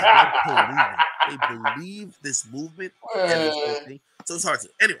in this red pill movement, they believe this movement and this whole thing. So it's hard to.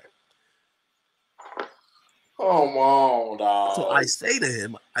 Anyway. Come on, dog. So I say to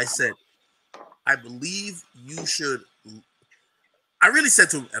him, I said, I believe you should. I really said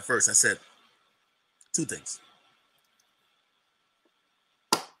to him at first, I said two things.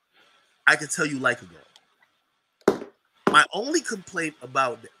 I can tell you like a girl. My only complaint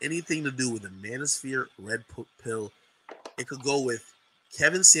about anything to do with the manosphere, red pill, it could go with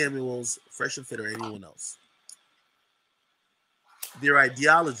Kevin Samuels, Fresh and Fit, or anyone else. Their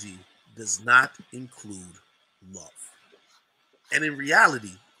ideology does not include love. And in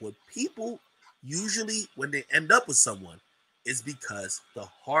reality, what people usually, when they end up with someone, is because the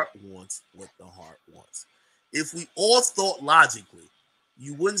heart wants what the heart wants. If we all thought logically,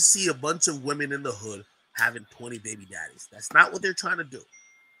 you wouldn't see a bunch of women in the hood having 20 baby daddies. That's not what they're trying to do.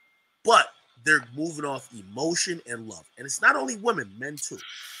 But they're moving off emotion and love. And it's not only women, men too.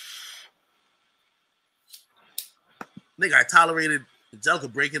 Nigga, I tolerated Angelica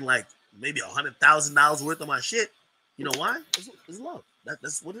breaking like maybe $100,000 worth of my shit. You know why? It's love.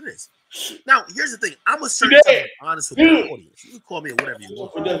 That's what it is. Now, here's the thing. I'm a certain type of honest with my audience. You can call me whatever you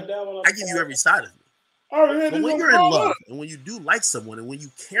want. I give you every side of me. But when you're in love and when you do like someone and when you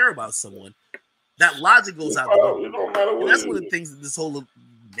care about someone, That logic goes out the window. It don't matter what. And that's one of the things that this whole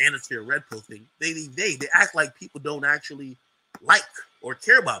mandatory red pill thing. They act like people don't actually like or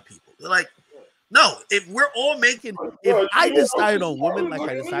care about people. They're like, no, if we're all making, if I decided on women like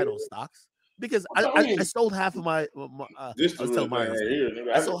I decided on stocks, because I sold half of my I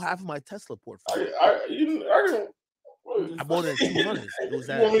sold half of my Tesla portfolio. I bought it at 200. It was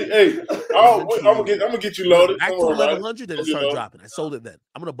at. I'm gonna get you loaded. Back to 1100, then it started dropping. I sold it then.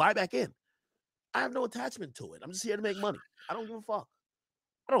 I'm gonna buy back in. I have no attachment to it. I'm just here to make money. I don't give a fuck.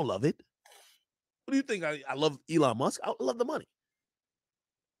 I don't love it. What do you think? I love Elon Musk. I love the money.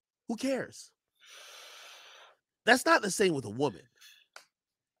 Who cares? That's not the same with a woman.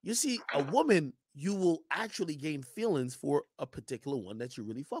 You see, a woman, you will actually gain feelings for a particular one that you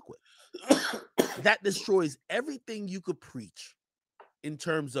really fuck with. That destroys everything you could preach in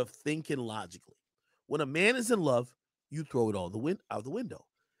terms of thinking logically. When a man is in love, you throw it out the window.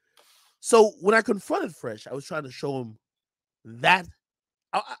 So when I confronted Fresh, I was trying to show him that.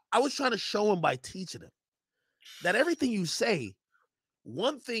 I was trying to show him by teaching him that everything you say,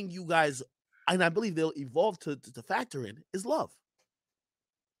 one thing you guys, and I believe they'll evolve to factor in, is love.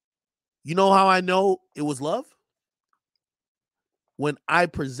 You know how I know it was love? When I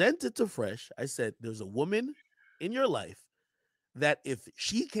presented to Fresh, I said, there's a woman in your life that if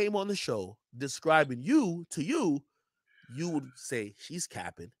she came on the show describing you to you, you would say she's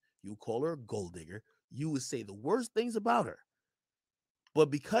capping. You call her a gold digger. You would say the worst things about her. But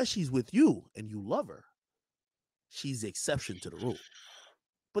because she's with you and you love her, she's the exception to the rule.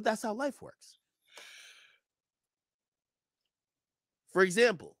 But that's how life works. For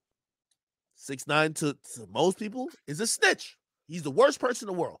example, 6ix9ine to most people is a snitch. He's the worst person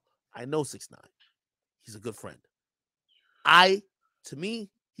in the world. I know 6ix9ine. He's a good friend. To me,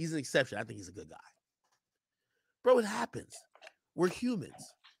 he's an exception. I think he's a good guy. Bro, it happens. We're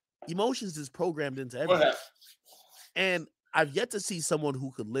humans. Emotions is programmed into everything. And I've yet to see someone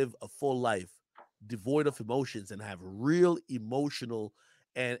who could live a full life devoid of emotions and have real emotional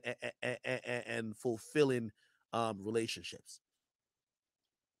and fulfilling relationships.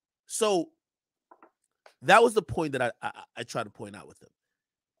 So that was the point that I tried to point out with them.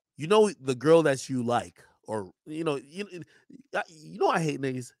 You know, the girl that you like, or you know, I hate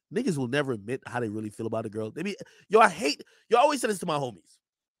niggas. Niggas will never admit how they really feel about a girl. They be, yo, always say this to my homies.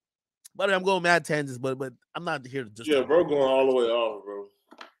 But I'm going mad tangents, but I'm not here to just. Yeah, bro, going all the way off, bro.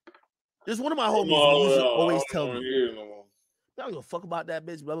 There's one of my homies who used to always tell me, I don't give a fuck about that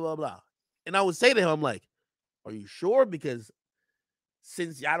bitch, blah, blah, blah. And I would say to him, I'm like, are you sure? Because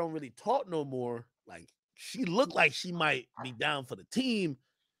since y'all don't really talk no more, like, she looked like she might be down for the team.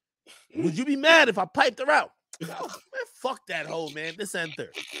 Would you be mad if I piped her out? Oh, man, fuck that hoe, man. This and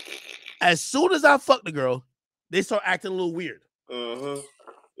third. As soon as I fuck the girl, they start acting a little weird.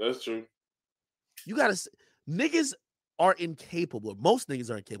 That's true. You gotta, niggas are incapable. Most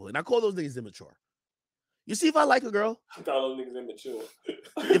niggas are incapable. And I call those niggas immature. You see, if I like a girl, I call those niggas immature.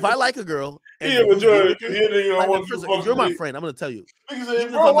 If I like a girl, and if you're my friend, I'm gonna tell you. Even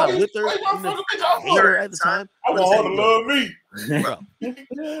if I'm not with her, even if I hate her at the time, I want her to love me. Bro.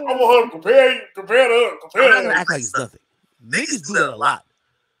 I want her to compare to her. I'm not gonna act like it's nothing. Niggas do that a lot.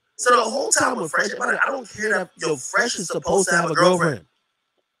 So the whole time with Fresh, I don't care that your Fresh is supposed to have a girlfriend.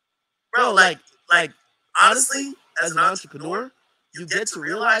 Bro, like honestly, as an entrepreneur, you get to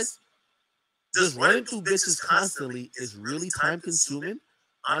realize just running through bitches constantly is really time consuming.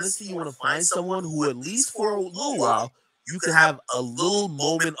 Honestly, you want to find someone who, at least for a little while, you can have a little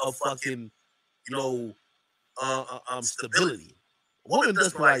moment of fucking, stability. A woman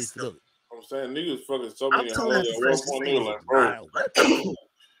does provide stability. I'm saying niggas fucking so many hoes at one point. Like, bro,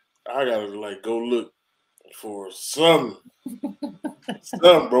 I gotta like go look for something,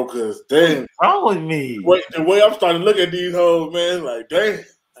 bro. Cause damn, what's wrong with me? The way I'm starting to look at these hoes, man, like damn,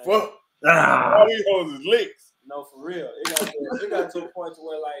 fuck. All these hoes is licks. No, for real. It got to a point to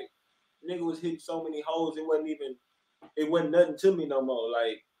where like nigga was hitting so many hoes, it wasn't nothing to me no more.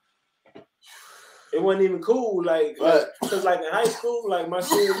 Like it wasn't even cool. Like cause like in high school, like my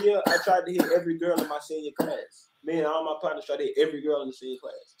senior year, I tried to hit every girl in my senior class. Me and all my partners tried to hit every girl in the senior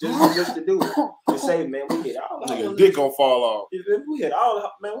class. Just to do it. To say, man, we hit all the nigga dick gonna fall off. We hit all the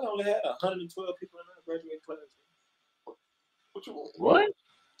man, we only had 112 people in our graduating class. What?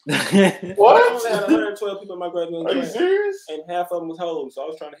 What? I only had 112 people in my graduating class. Are you serious? And half of them was hoes, so I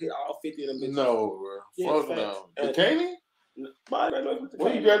was trying to hit all 50 of them bitches. No, bro. Yeah, fuck no. Decaney?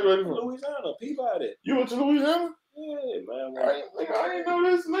 Where you graduated from? Louisiana, Peabody. You went to Louisiana? Yeah, man. I didn't know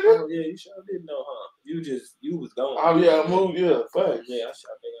this, nigga. Oh, yeah, you sure didn't know, huh? You was gone. Oh, yeah, I moved, yeah, thanks. Yeah, I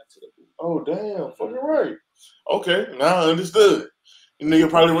shot back out to the booth. Oh, damn, fucking right. Okay, now I understood. The nigga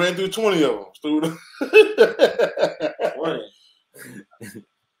probably ran through 20 of them. 20.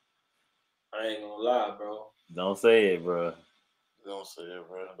 I ain't gonna lie, bro. Don't say it, bro. Don't say it,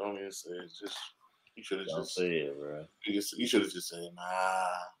 bro. Don't even say it. Just you should have just say it, bro. You should have just said,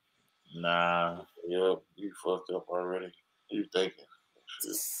 nah. Yep, you fucked up already. You thinking?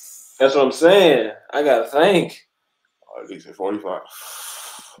 Shit. That's what I'm saying. I gotta think. At least at 45.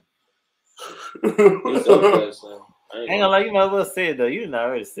 I ain't gonna lie, you might as well say it though. You done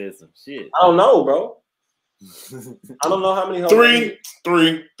already said some shit. I don't know, bro. I don't know how many hoes. Three.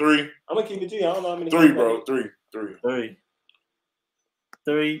 I'm gonna keep it to you. I don't know how many. 3, bro. 3.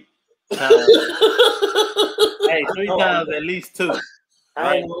 3 times. Hey, 3 times at least 2.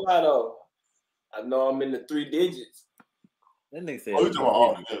 I ain't gonna lie though. I know I'm in the 3 digits. That nigga said. Oh, you talking about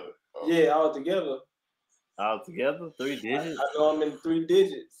all together? Oh. Yeah, all together. All together, 3 digits. I know I'm in 3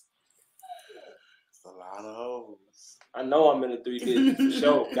 digits. It's a lot of hoes. I know I'm in the 3 digits for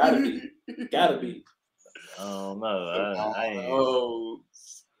sure. Gotta be. I don't know. I ain't.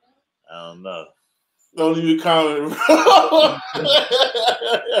 I don't know. Don't even comment.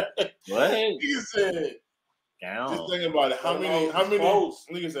 What? He said. Count. Just think about it. How many?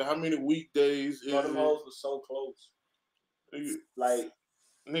 Nigga said how many weekdays? One of them hoes was so close.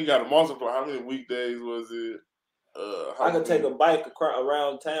 Nigga got to multiply. How many weekdays was it? I could take a bike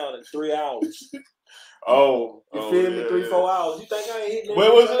around town in 3 hours. You feel me? 3-4 hours. You think I ain't hitting?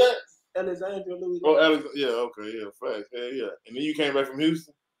 Where was it at? Alexandria, Louisiana. Oh, yeah, okay, yeah, facts, yeah. And then you came back from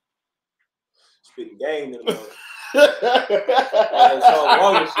Houston. Spitting game in the mother. That's all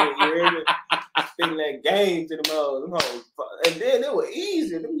wrong with shit. You hear me? Spitting that game to the mother. And then it was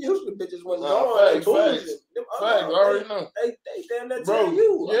easy. Them Houston bitches wasn't going. Facts. I already know. They damn that tell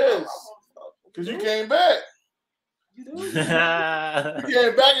you. Yes. Because you came back. You do? You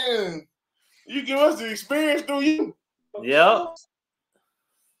came back and you give us the experience through you. Yep.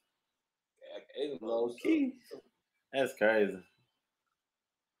 That's crazy.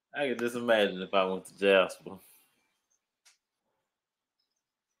 I can just imagine if I went to Jasper.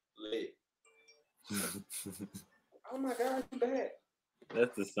 Oh my God, you back.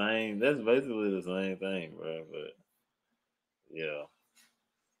 That's the same. That's basically the same thing, bro. But yeah,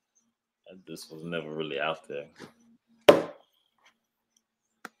 I just was never really out there.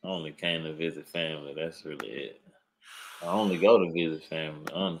 I only came to visit family. That's really it. I only go to visit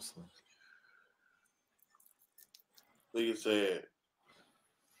family, honestly. Nigga said,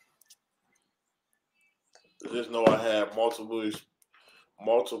 just know I had multiple.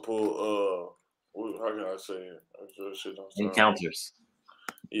 How can I say it? Encounters.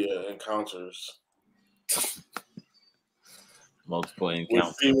 Yeah, encounters. Multiple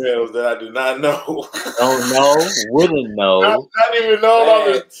encounters. With females that I did not know. Don't know, wouldn't know. Not even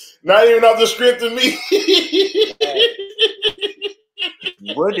know not even off the script of me.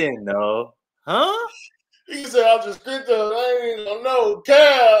 Wouldn't know. Huh? He said off the script of I ain't gonna know.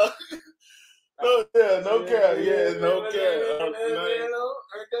 Cal. No care. Yeah, no care. Heard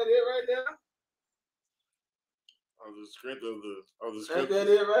that it right there? On the script of the Heard that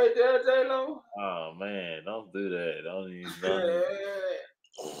it right there, J-Lo? Oh man, don't do that. Don't even.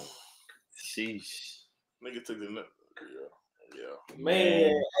 Sheesh. Nigga took the nut. Yeah.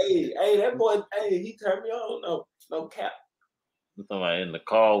 Man, hey, that boy, he turned me on. No cap. I'm talking about in the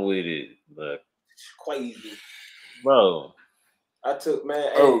car with it, but crazy, bro. I took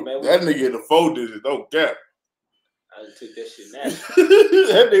man. That nigga in the 4 digits, no cap. I took that shit now.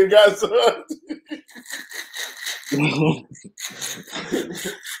 That nigga got some.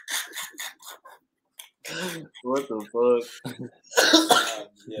 What the fuck?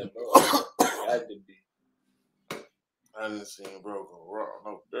 Yeah, bro. Had to be. I didn't see him, bro. Go wrong.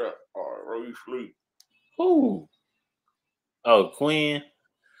 No cap. All right, bro, you sleep. Who? Oh, Quinn.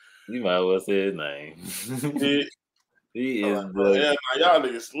 You might as well say his name. He is the. Yeah, now y'all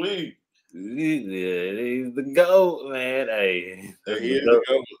niggas sleep. He's the GOAT, man. Hey, he is the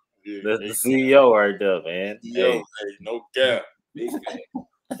GOAT. Yeah, that's the CEO right there, man. Hey, no cap. Big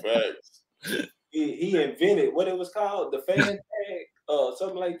Facts. He invented what it was called, the fan tag,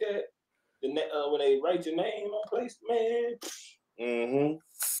 something like that. When they write your name on place, man.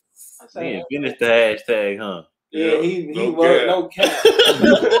 Mm-hmm. He invented the hashtag, huh? Yeah, he was no cap.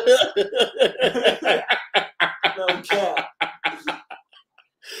 No cap.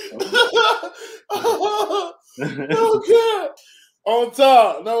 No cap. On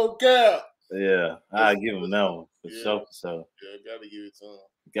top, no cap. Yeah, I'll give him that one for sure. Yeah, gotta give it to him.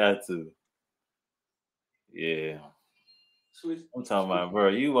 Got to. Yeah. I'm talking about, bro,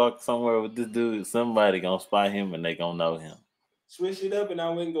 you walk somewhere with this dude, somebody gonna spot him and they gonna know him. Switch it up and I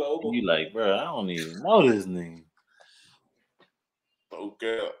went global. You like, bro, I don't even know this nigga.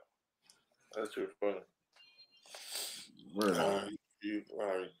 Okay. That's too funny. Right. All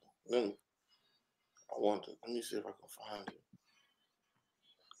right. Let me see if I can find it.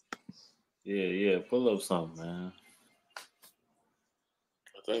 Yeah. Pull up something, man.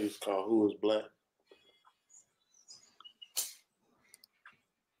 I think it's called Who is Black?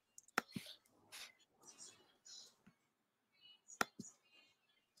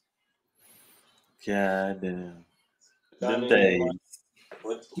 God damn. Them days.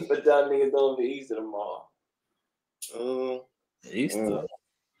 What y'all niggas doing for Easter tomorrow? Easter.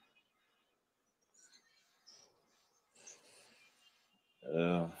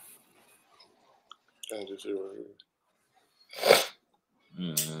 Can't just see right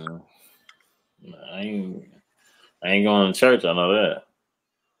here. I ain't going to church. I know that.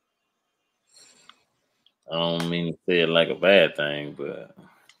 I don't mean to say it like a bad thing, but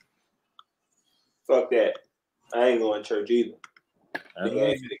fuck that. I ain't going to church either. Nigga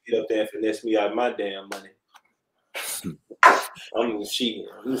ain't finna get up there and finesse me out of my damn money. I'm cheating.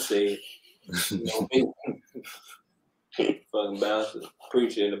 I'm saying, you know me. Fucking bouncer,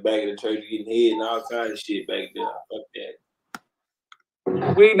 preacher in the back of the church getting head and all kinds of shit back there. Fuck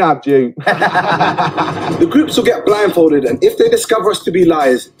that. We nabbed you. The groups will get blindfolded, and if they discover us to be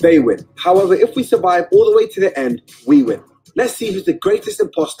liars, they win. However, if we survive all the way to the end, we win. Let's see who's the greatest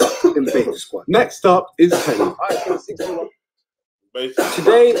imposter in Beta Squad. Next up is Penny.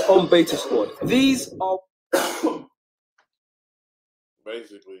 Today on Beta Squad, these are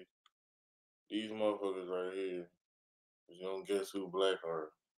basically these motherfuckers right here. You don't guess who black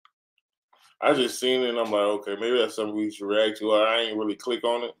are. I just seen it and I'm like, okay, maybe that's something we should react to. I ain't really click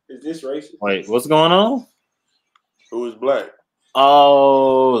on it. Is this racist? Wait, what's going on? Who is black?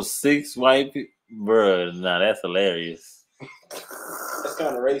 Oh, 6 white people. Bruh, nah, that's hilarious. That's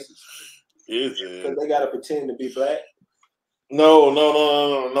kind of racist. Is it? Because they got to pretend to be black. No.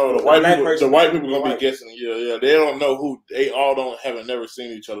 The white people gonna be guessing. Yeah. They don't know who. They all haven't never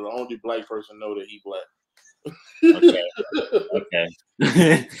seen each other. The only black person know that he black. Okay.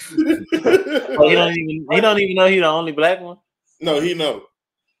 Oh, he don't even know he the only black one. No, he know.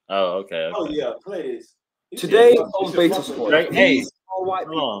 Oh, okay. Oh yeah, play this. Today on Beta Squad. Hey, white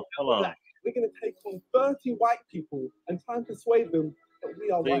hold on. We're gonna take on 30 white people and try and persuade them that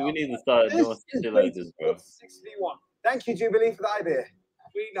we are white. We need to start doing shit like this, bro. 61. Thank you, Jubilee, for the idea.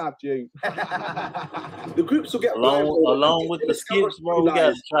 We nabbed you. The groups will get along with the skits, bro. We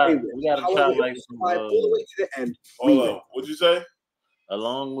gotta try like some. All the way to the end. Hold on. What'd you say?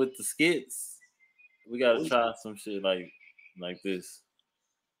 Along with the skits, we gotta try some shit like this.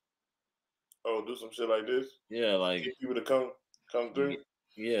 Oh, do some shit like this? Yeah, like get people to come through.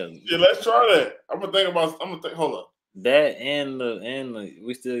 Yeah. Yeah, let's try that. I'm gonna think. Hold on. That and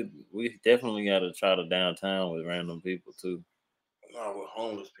we definitely gotta try the downtown with random people too. No, with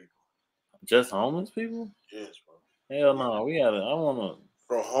homeless people. Just homeless people? Yes, bro. Hell no, I wanna.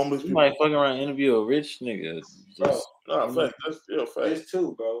 Bro, homeless people. You might fucking around interview a rich nigga. Fact. That's still fact. This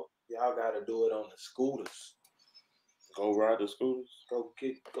too, bro. Y'all gotta do it on the scooters. Go ride the scooters. Go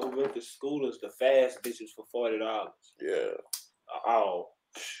rent the scooters, the fast bitches for $40. Yeah.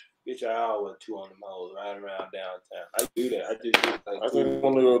 Bitch, I always two on the hoes riding around downtown. I do that. I just do it like I think I'm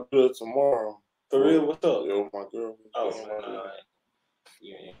gonna go do it tomorrow. For real? What's up? Yo, my girl. Oh,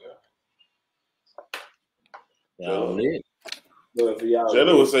 you and your girl. Y'all lit. But if y'all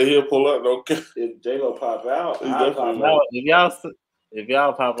Jada would say he'll pull up. Okay. If J-Lo pop out, I'll pop out. If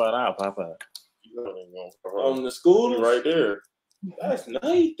y'all pop out, I'll pop out. On the school, right there. That's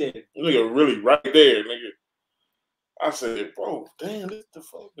nice then. You nigga really right there, nigga. I said, bro, damn, this the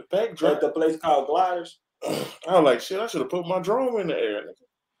fuck the backdrop. At the place called Gliders. I was like, shit, I should have put my drone in the air, nigga.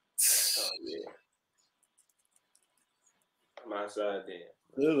 Oh yeah. I'm outside then.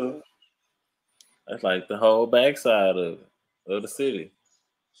 Yeah. That's like the whole backside of the city.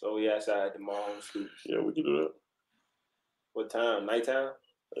 So we outside tomorrow on the street. Yeah, we can do that. What time? Nighttime?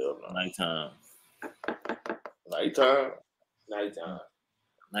 Hell no. Nighttime. Nighttime. Nighttime.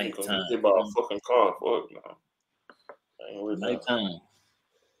 Get by a fucking car. Fuck no. Nighttime.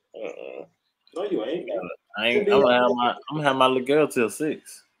 No, you ain't. I'm gonna have my little girl till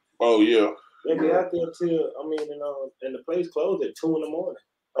 6. Oh yeah. They be out there till and the place closed at 2 in the morning.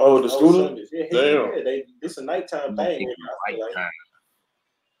 Oh, the school? Yeah, damn. Yeah, it's a nighttime thing.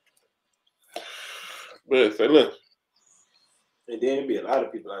 But say look. And then there'd be a lot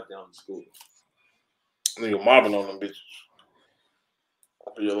of people out there on the school. Nigga mobbing on them bitches.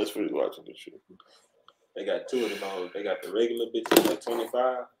 Yeah, let's finish watching this shit. They got 2 of them all. They got the regular bitches at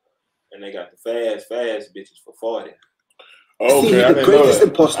 25, and they got the fast bitches for 40. See who the greatest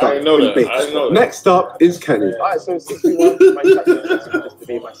imposter will be. Next up is Kenny. Alright, so 61. My tactic is to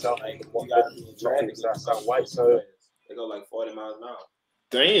be myself. Not things that sound white, so they go like 40 miles an hour.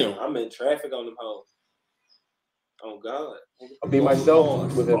 Damn. I'm in traffic on them hoes. Oh God. I'll be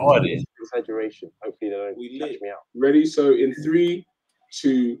myself with an exaggeration. Hopefully they don't catch me out. Ready? So in 3,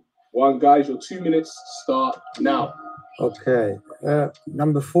 2, 1, guys, your 2 minutes start now. Okay.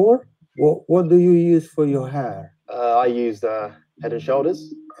 Number 4. What do you use for your hair? I use Head and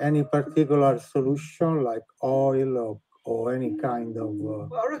Shoulders. Any particular solution like oil or any kind of? Well,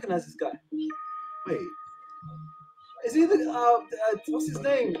 I recognize this guy. Wait. Is he the what's his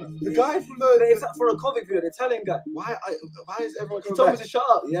name? The guy from a convict video, the Italian guy. Why is everyone coming back? To shut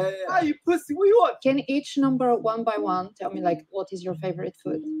up? Yeah. Ah, you pussy. What do you want? Can each number one by one tell me like what is your favorite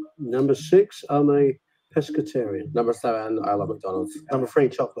food? Number 6, I'm a pescatarian. Number 7, I love McDonald's. Number 3,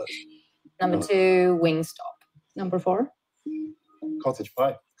 chocolate. Number 2, Wingstop. Number 4, Cottage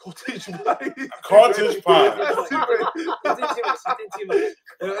pie. Cottage pie. Cottage pie.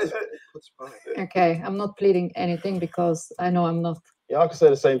 Okay, I'm not pleading anything because I know I'm not. Yeah, I could say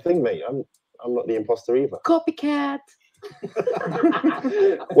the same thing, mate. I'm not the imposter either. Copycat.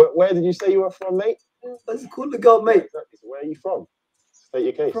 Where did you say you were from, mate? That's cool to go, mate. Where are you from? State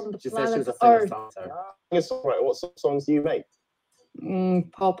your case. From the planet Earth. What songs do you make?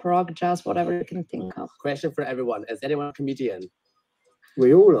 Pop, rock, jazz, whatever you can think of. Question for everyone: is anyone a comedian?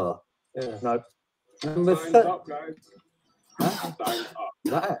 We all are. Yeah. No. Number 3.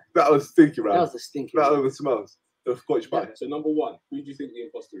 That was stinky, right? That was a stinky. That over smells. The Scotch pie. So number 1, who do you think the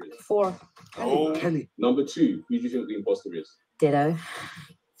imposter is? 4. Kenny. Number 2, who do you think the imposter is? Ditto.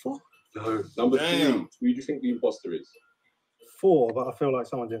 4. No. Number 3, who do you think the imposter is? 4, but I feel like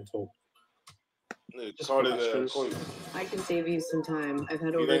someone didn't talk. I can save you some time. I've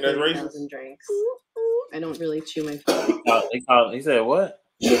had You over think that's 30,000 drinks. I don't really chew my food. He said what?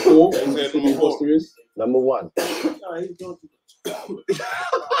 Number 4, who do you think the imposter is? Number 1. No, he's going to. I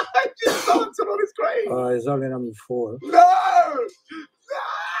just answered on his grave. It's only number 4. No! No!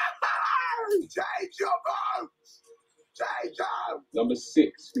 Change your votes! Change them! Number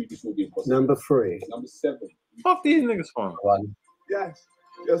 6, who do you think the imposter is? Number 3. Number 7. Fuck these niggas from. 1. Yes,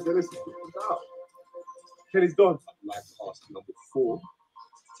 they listen. Kenny's gone. I'd like to ask number 4 to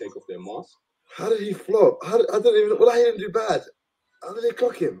take off their mask. How did he flop? I don't even. Well, I didn't do bad. How did they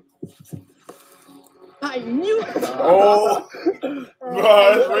clock him? I knew it. Oh,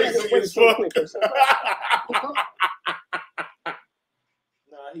 God, racing as fuck.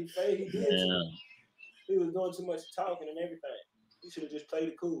 Nah, he did. Yeah. He was doing too much talking and everything. He should have just played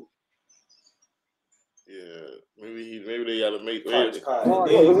it cool. Yeah, maybe they gotta make Black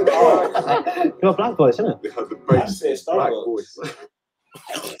voice, isn't it? They have the best black voice.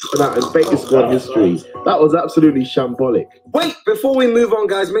 That is Bacon Squad history. That was absolutely shambolic. Wait, before we move on,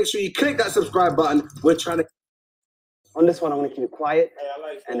 guys, make sure you click that subscribe button. We're trying to. On this one, I'm gonna keep it quiet,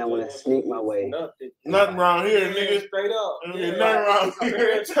 and I'm gonna sneak my way. Nothing around here, nigga. Straight up. Nothing around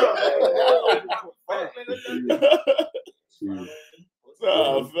here.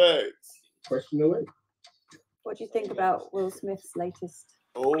 Nah, facts. Question away. What do you think about Will Smith's latest?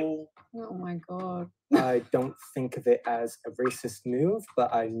 Oh my God. I don't think of it as a racist move,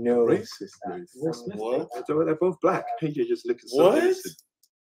 but I know. Racist move? What? They're both black. AJ just looking so what? innocent.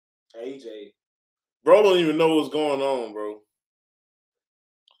 AJ. Bro don't even know what's going on, bro.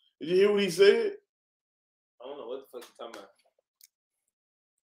 Did you hear what he said? I don't know what the fuck you talking about.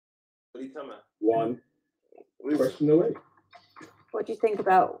 What are you talking about? 1. Question away. What do you think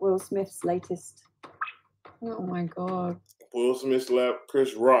about Will Smith's latest? Oh my God. Will Smith slapped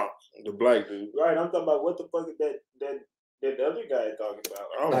Chris Rock, the black dude. Right, I'm talking about what the fuck is that the other guy talking about.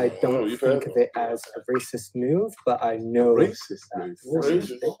 I don't think of it as a racist move, but I know. Racist move?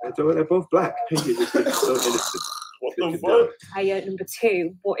 They're both black. AJ just looking so innocent. What the fuck? Number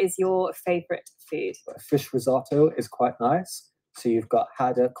 2, what is your favourite food? Fish risotto is quite nice. So you've got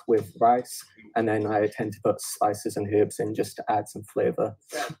haddock with rice, and then I tend to put spices and herbs in just to add some flavour.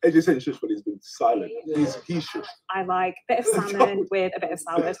 AJ said shush, but he's been silent. He's shush. I like a bit of salmon with a bit of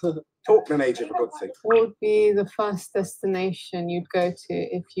salad. Talk then, AJ, for God's sake. What would be the first destination you'd go to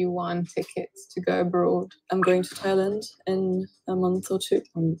if you won tickets to go abroad? I'm going to Thailand in a month or 2.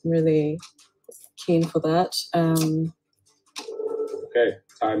 I'm really keen for that. Okay,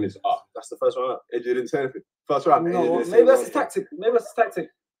 time is up. That's the first one up. AJ didn't say anything. First round. No, maybe that's his tactic.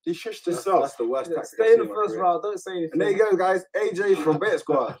 He shushed himself. That's the worst tactic. Stay in the first round. Don't say anything. And there you go, guys. AJ from Beta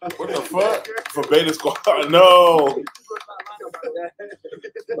Squad. What the fuck? For Beta Squad? No. I'm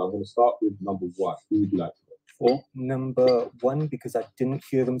going to start with number 1. Who would you like to for number 1 because I didn't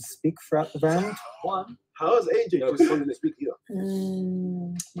hear them speak throughout the round. 1. How is AJ just wanting to speak either?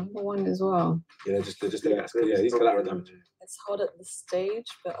 Number 1 as well. Yeah, just he's collateral damage. It's hard at the stage,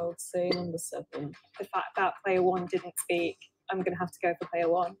 but I would say number 7. The fact that player 1 didn't speak, I'm going to have to go for player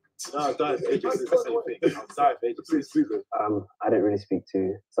 1. No, guys, AJ says the same thing. I'm sorry, AJ. I didn't really speak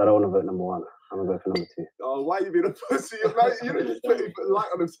to, so I don't want to vote number 1. I'm gonna go for number 2. Oh, why you being a pussy? You know, just put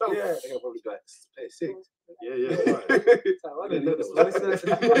light on himself. Yeah, I think I'll probably go play 6.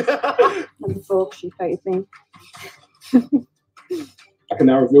 She me. I can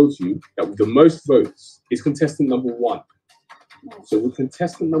now reveal to you that with the most votes is contestant number 1. So with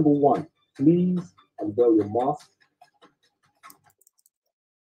contestant number 1, please unveil your mask.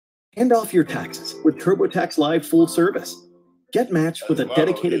 Hand off your taxes with TurboTax Live full service. Get matched with a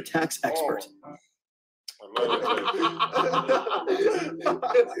dedicated tax expert. If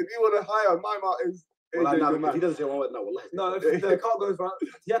you want to hire my is if he doesn't say one word, no, we'll no, if the car goes round,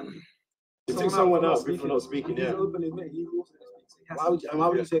 yeah. You take someone else before not speaking, yeah. Why would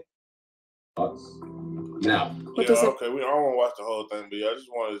you say? Now. Yeah, okay. I don't want to watch the whole thing, but yeah, I just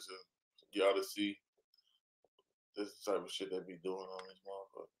wanted to y'all to see this type of shit they be doing on this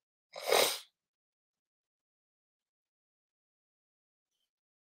motherfucker.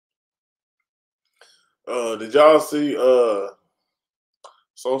 Did y'all see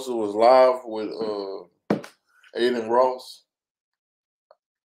Sosa was live with Aiden Ross?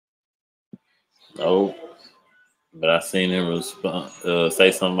 No, but I seen him respond,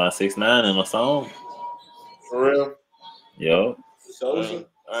 say something about 6ix9ine in a song. For real? Yo. Sosa?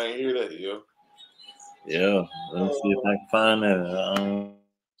 I ain't hear that, yo. Yeah, let me see if I can find that.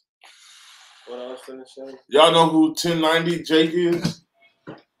 What else in the show? Y'all know who 1090 Jake is?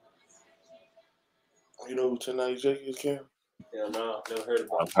 You know who 1090 Jake is, Cam? Yeah, no, I've never heard of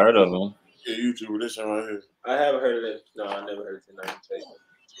him. I've heard of him. Yeah, YouTuber, this one right here. I haven't heard of it. No, I never heard of 1090 Jake.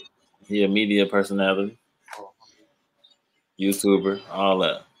 He a media personality, YouTuber, all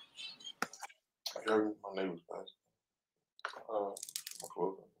that. I heard my neighbor's back. My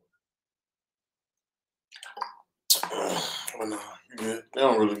clothes. But no, you good. They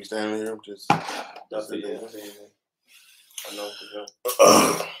don't really be standing here. I'm just. That's it. I know for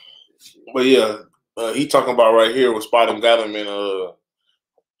sure. But yeah, he talking about right here with Spot and got him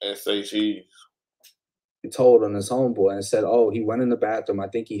and say cheese. He told on his homeboy and said, "Oh, he went in the bathroom. I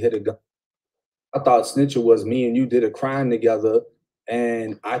think he hit a gun. I thought snitching was me and you did a crime together,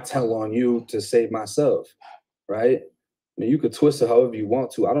 and I tell on you to save myself, right?" I mean, you could twist it however you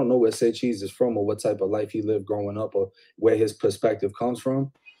want to. I don't know where Say Cheese is from or what type of life he lived growing up or where his perspective comes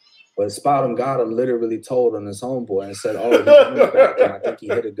from. But Spot him got him literally told on his homeboy and said, "Oh, he went in the bathroom. I think he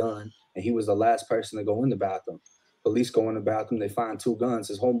hit a gun, and he was the last person to go in the bathroom." Police go in the bathroom. They find 2 guns.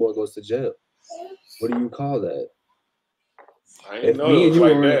 His homeboy goes to jail. What do you call that? If me and you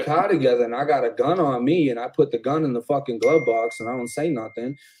were in the car together and I got a gun on me and I put the gun in the fucking glove box and I don't say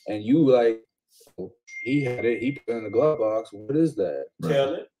nothing and you like, he had it, he put it in the glove box, what is that?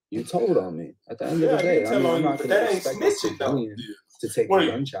 Tell it. You told on me. At the end of the day, I mean, I'm not going to expect snitching, though. To take the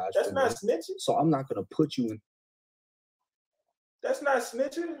gun charge. That's not snitching. So I'm not going to put you in. That's not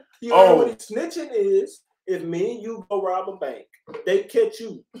snitching. You know what snitching is? If me and you go rob a bank, they catch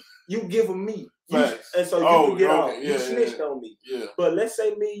you. You give them me. And so you can get off. You snitched on me. Yeah. But let's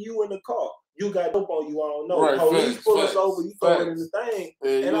say me and you in the car. You got dope on you, I don't know. Police pull us over, you throw it in the thing.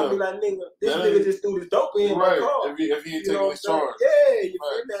 And I'll be like, nigga, this nigga just threw this dope in my car. If he ain't taking his charge. Yeah, you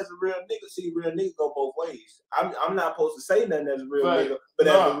feel me? As a real nigga, see, real nigga go both ways. I'm not supposed to say nothing as a real nigga, but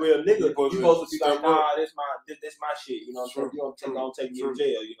as a real nigga, you supposed to be like, nah, this my shit. You know what I'm saying? You don't take me to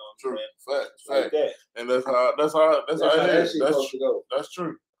jail, you know what I'm saying? Facts. Like that. And that's how that shit supposed to go. That's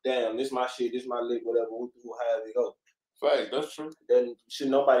true. Damn, this my shit, this my lick, whatever, however it go. Fact, that's true. Then should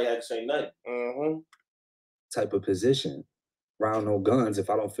nobody have to say nothing. Mm-hmm. Type of position. Round no guns if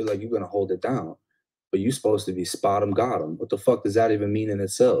I don't feel like you're going to hold it down. But you supposed to be spot 'em, got 'em. What the fuck does that even mean in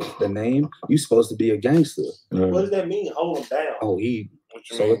itself? The name? You supposed to be a gangster. What does that mean, hold him down? Oh, he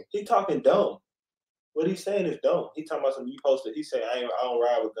talking dumb. What he's saying is dumb. He talking about something you posted. He said, I don't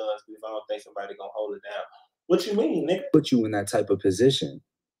ride with guns because I don't think somebody gonna hold it down. What you mean, nigga? Put you in that type of position.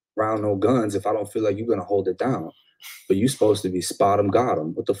 Round no guns if I don't feel like you're going to hold it down. But you supposed to be spot 'em, got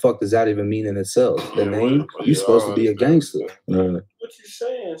 'em. What the fuck does that even mean in itself? The name? You supposed to be a gangster. What you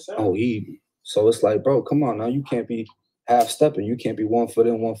saying, son? Oh, so it's like, bro, come on now. You can't be half-stepping. You can't be 1 foot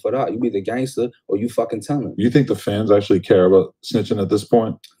in, 1 foot out. You be the gangster or you fucking telling. You think the fans actually care about snitching at this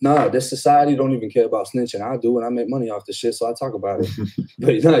point? Nah, this society don't even care about snitching. I do, and I make money off the shit, so I talk about it.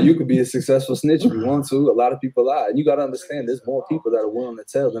 But nah, you could be a successful snitch if you want to. A lot of people are. And you got to understand there's more people that are willing to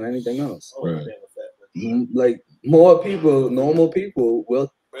tell than anything else. Right. like more people, normal people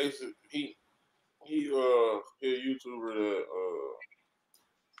will. Basically, he a YouTuber that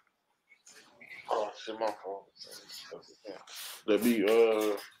oh shit, my fault. That be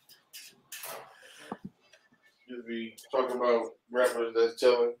just be talking about rappers that's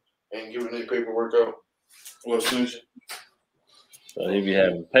telling and giving their paperwork out. Well, snitching. So he be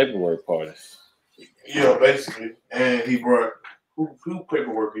having paperwork parties. Yeah, basically. And he brought who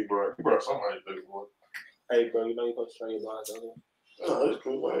paperwork he brought? He brought somebody's paperwork. Hey, bro, you know you're supposed to train your blinds, don't you? No, that's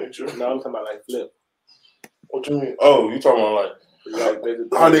cool. I ain't true. No, I'm talking about like flip. What you mean? Oh, you talking about like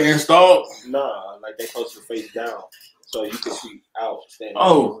how they installed? Nah, like they supposed to face down, so you can see out standing.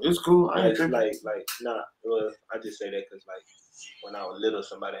 Oh, it's cool. I ain't like nah. Well, I just say that because like when I was little,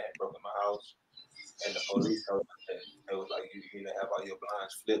 somebody had broken my house, and the police told me that they was like, you need to have all your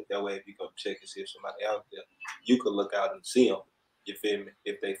blinds flipped. That way, if you go check and see if somebody out there, you could look out and see them. You feel me?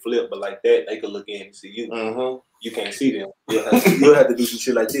 If they flip, but like that, they could look in and see you. Mm-hmm. You can't see them. You'll have to do some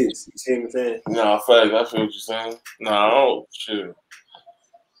shit like this. You see what I'm saying? No, fact. I feel what you're saying. No, I don't. Shit.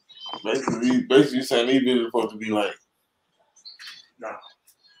 Basically, you saying these videos supposed to be like.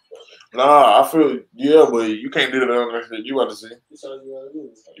 Nah, I feel yeah, but you can't do that unless you about to see. You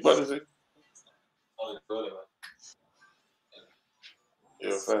about to see?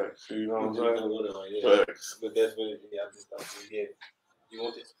 Yeah, facts. You know what I'm saying? Facts. But that's what I just thought you get. You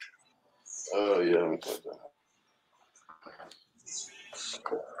want this? Yeah, let me take that.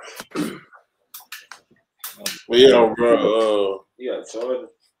 But yeah, bro. You got Jordan?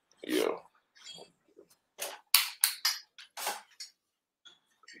 Yeah.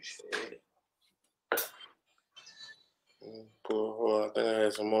 Cool. I think I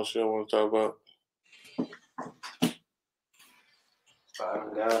had some more shit I want to talk about.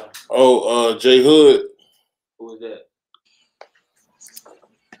 Oh, J Hood. Who was that?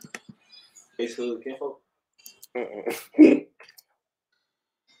 Ace Hood, Kinfolk? You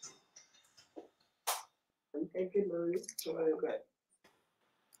can't get no somebody back.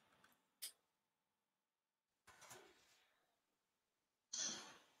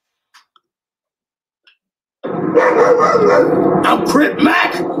 I'm Crip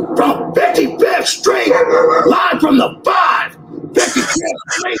Mac from 55th Street, live from the 5. 55th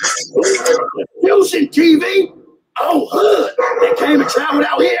Street, Fusion TV on Hood. They came and traveled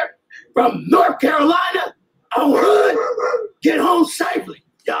out here from North Carolina on Hood. Get home safely.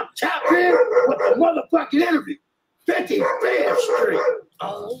 Y'all tap in with the motherfucking interview. 55th Street.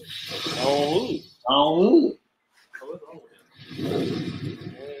 On Hood. On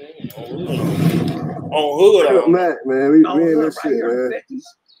Hood. Mac, man. We in this shit, man.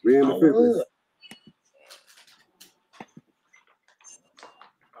 We in the 50s.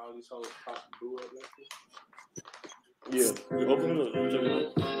 All these hoes pop blew up like this. Yeah. Open it up. Check it out.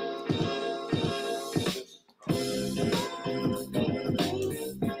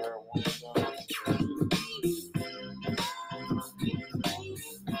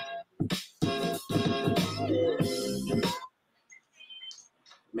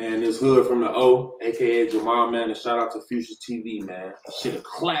 Man, this Hood from the O, aka Jamal, man, and shout out to Fusion TV, man. Shit, a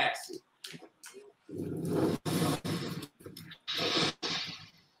classic.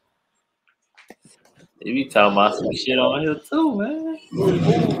 You be talking about some shit on here too, man.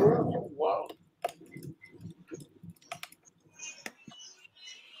 Wow.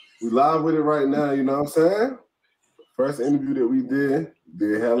 We live with it right now, you know what I'm saying? First interview that we did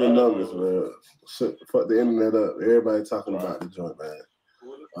hella numbers, man. Fuck the internet up. Everybody talking about the joint, man.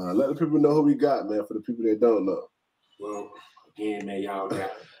 Let the people know who we got, man, for the people that don't know. Well, again, man, y'all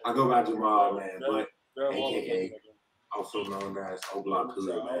got, I go by Jamal, man, but AKA, also known as O Block Hood,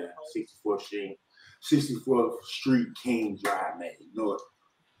 man. 64th Street King Drive, man. You know it.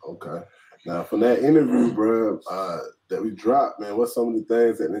 Okay. Now, from that interview, bro, that we dropped, man, what's some of the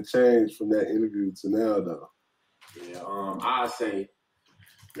things that have changed from that interview to now, though? Yeah, I say,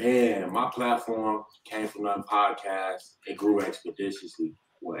 man, my platform came from that podcast. It grew expeditiously.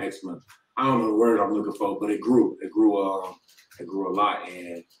 Well, excellent. I don't know the word I'm looking for, but it grew. It grew a lot,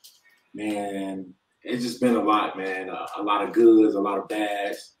 and man, it's just been a lot, man. A lot of goods, a lot of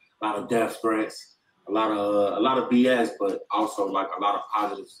bads, a lot of death threats, a lot of BS, but also like a lot of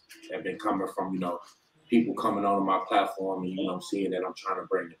positives that have been coming from, you know, people coming on my platform and, you know, seeing that I'm trying to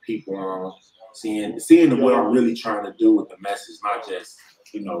bring the people on, seeing what I'm really trying to do with the message, not just,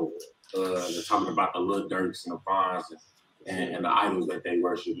 you know, they're talking about the Lil Durks and the Fonz and the idols that they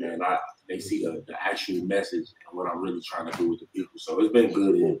worship, man. They see the actual message and what I'm really trying to do with the people. So it's been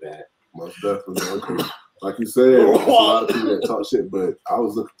good and bad. Most definitely. Okay. Like you said, there's a lot of people that talk shit, but I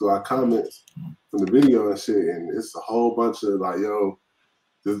was looking through our comments from the video and shit, and it's a whole bunch of like, yo,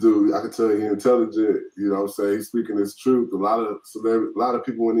 this dude, I can tell he's intelligent, you know what I'm saying? He's speaking his truth. A lot of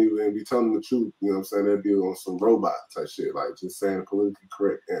people wouldn't even be telling the truth, you know what I'm saying? They'd be on some robot type shit, like just saying a politically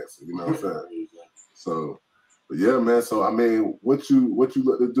correct answer, you know what I'm saying? So, but yeah, man. So I mean, what you look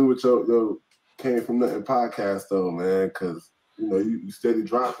to do with your Came From Nothing podcast though, man? Because you know you steady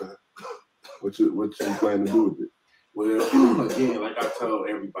dropping. What you plan to do with it? Well, again, like I tell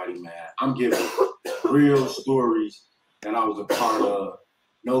everybody, man, I'm giving real stories that I was a part of.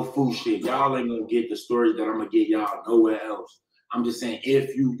 No fool shit. Y'all ain't gonna get the stories that I'm gonna get y'all nowhere else. I'm just saying,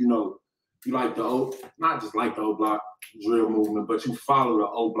 if you like the old, not just like the old block drill movement, but you follow the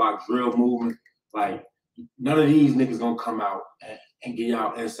old block drill movement, like none of these niggas gonna come out and get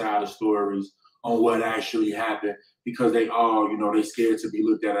y'all insider stories on what actually happened because they all, they scared to be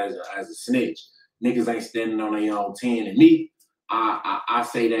looked at as a snitch. Niggas ain't standing on their own 10. And me, I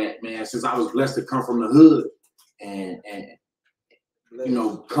say that, man, since I was blessed to come from the hood and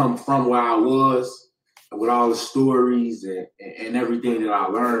come from where I was with all the stories and everything that I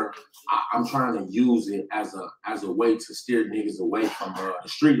learned, I'm trying to use it as a way to steer niggas away from the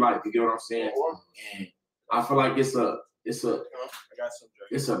street life. You get what I'm saying? And I feel like it's a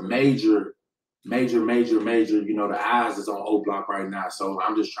major, the eyes is on O Block right now. So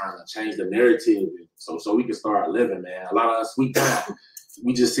I'm just trying to change the narrative so we can start living, man. A lot of us, we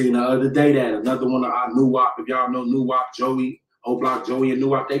just seen the other day that another one of our New Wop, if y'all know New Wop, Joey, O Block, Joey and New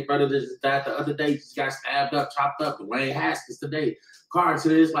Wop, they brother just died the other day, just got stabbed up, chopped up, Dwayne Haskins today. Car to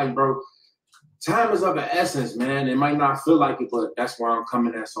this, like, bro, time is of the essence, man. It might not feel like it, but that's where I'm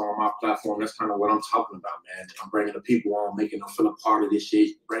coming at. So on my platform, that's kind of what I'm talking about, man. I'm bringing the people on, making them feel a part of this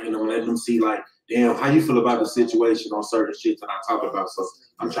shit, bringing them, letting them see, like, damn, how you feel about the situation on certain shit that I talk about. So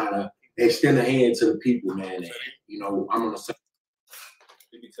I'm trying to extend a hand to the people, man. And, I'm on the same.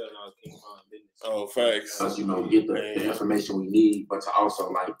 Oh, facts. Us, get the information we need, but to also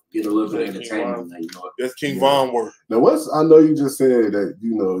like get a little bit of entertainment. That's King Von work. Now, I know you just said that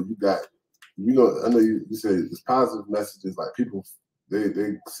you got. I know you said it's positive messages, like people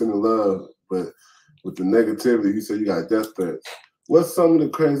they sending love, but with the negativity, you said you got death threats. What's some of the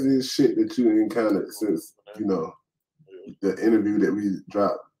craziest shit that you encountered since the interview that we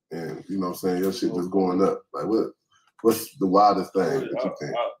dropped, and what I'm saying, your shit just going up? Like what's the wildest thing that you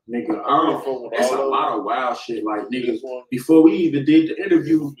think? Nigga, it's a lot of wild shit. Like niggas, before we even did the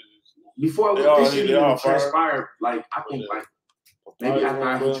interview, before this shit even transpired, like I think like. Maybe after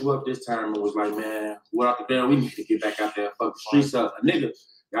I hit you up this time, it was like, man, we're out there. We need to get back out there and fuck the streets up. A nigga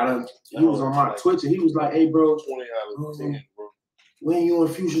he was on my Twitch and he was like, hey, bro, when you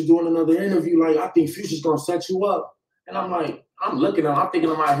and Future's doing another interview, like, I think Future's gonna set you up. And I'm like, I'm looking at him, I'm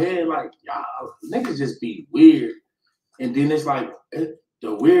thinking in my head, like, y'all niggas just be weird. And then it's like, the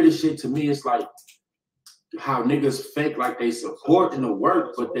weirdest shit to me is like, how niggas fake like they supporting the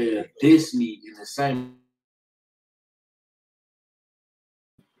work, but they're diss me in the same.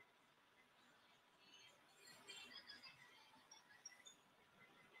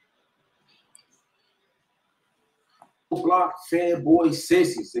 Block fanboy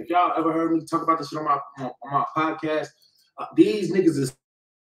sissies. If y'all ever heard me talk about this shit on my podcast, these niggas is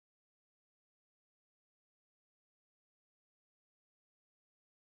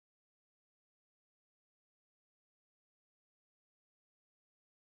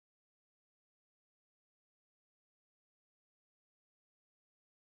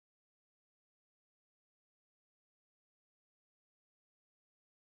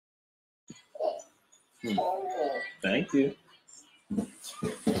Thank you.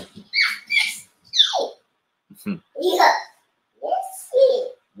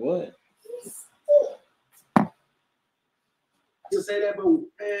 What? To say that, but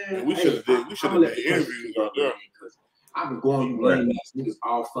man, we should have did interviews out there. I've been going you lame ass niggas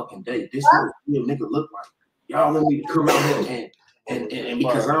all fucking day. This is what real nigga look like. Y'all want me to come out here and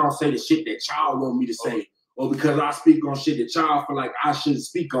because I don't say the shit that y'all want me to say, or because I speak on shit that y'all feel like I shouldn't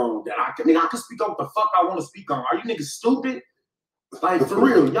speak on, that I can speak on what the fuck I want to speak on. Are you niggas stupid? Like, for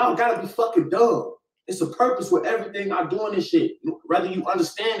real, y'all gotta be fucking dumb. It's a purpose with everything I do in this shit, whether you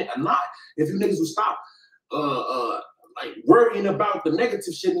understand it or not. If you niggas would stop like worrying about the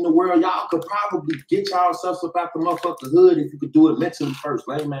negative shit in the world, y'all could probably get yourselves up out the motherfucking hood if you could do it mentally first,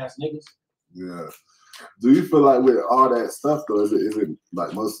 lame ass niggas. Yeah. Do you feel like with all that stuff though, is it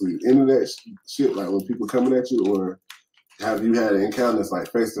like mostly internet shit, like when people coming at you, or have you had encounters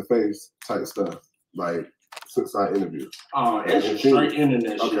like face-to-face type stuff, like since our interview? Oh, it's straight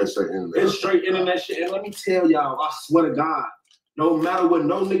internet shit. Okay, straight internet. It's straight internet shit. And let me tell y'all, I swear to God, no matter what,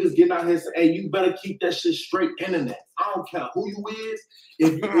 no niggas getting out here and say, hey, you better keep that shit straight internet. I don't care who you is.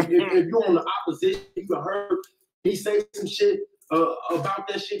 If you're on the opposition, you heard he say some shit about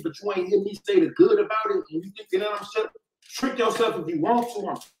that shit, but you ain't hear me say the good about it, and you thinking that I'm shut. Trick yourself if you want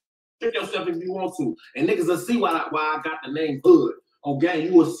to. Trick yourself if you want to. And niggas will see why I got the name Hood. Okay,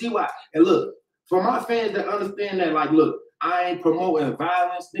 you will see why. And look, for my fans that understand that, like, look, I ain't promoting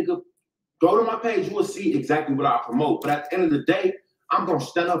violence, nigga. Go to my page, you will see exactly what I promote. But at the end of the day, I'm gonna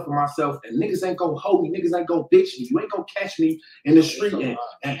stand up for myself, and niggas ain't gonna hold me, niggas ain't gonna ditch me. You ain't gonna catch me in the street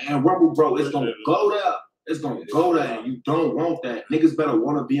and rumble, bro. It's gonna go there. It's gonna go there, and you don't want that. Niggas better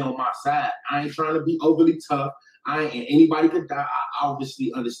wanna be on my side. I ain't trying to be overly tough. And anybody could die. I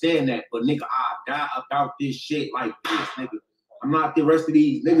obviously understand that, but nigga, I die about this shit like this, nigga. I'm not the rest of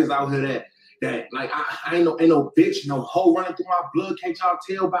these niggas out here that like I ain't no bitch, no hoe running through my blood. Can't y'all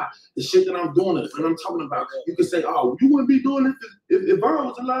tell by the shit that I'm doing and I'm talking about? You can say, oh, you wouldn't be doing this if Vaughn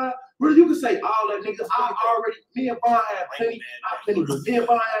was alive. Well, you can say all that, nigga. Me and Vaughn had plenty, but me and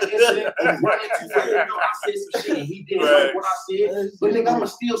Vaughn had an incident running into where, I said some shit and he didn't like what I said. But nigga, I'ma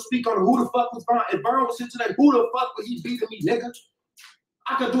still speak on who the fuck was Vaughn. If Vaughn was here today, who the fuck would he beating me, nigga?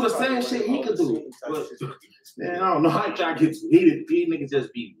 I could do the same shit he could do. But, man, I don't know. I ain't trying to get too heated. These niggas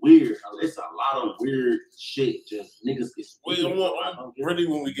just be weird. It's a lot of weird shit. Just niggas get weird. I'm ready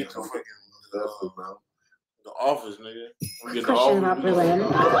when we get to fucking the office, nigga. We get Question about Berlin. No,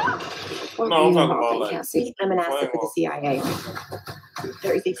 I'm talking about like Cassie. I'm an asset for the CIA.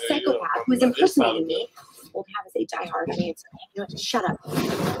 There is a psychopath who is impersonating me. Old Travis a diehard. I mean, you know, just shut up.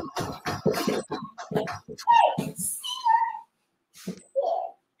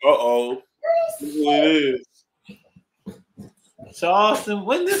 Uh-oh. This is what it is. Charleston,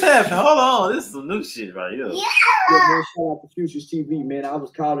 when this happened? Hold on, this is some new shit right here. Yeah, man, shout out to Futures TV, man. I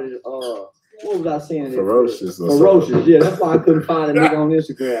was calling it, what was I saying? Ferocious. Ferocious, yeah. That's why I couldn't find a nigga on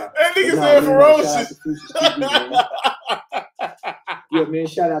Instagram. That nigga said ferocious. Yeah, man,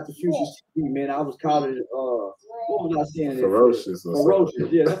 shout out to Futures TV, man. I was calling it, what was I saying? Ferocious.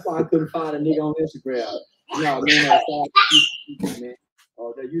 Ferocious, yeah. That's why I couldn't find a nigga on Instagram. No, man, shout out to Futures TV, man.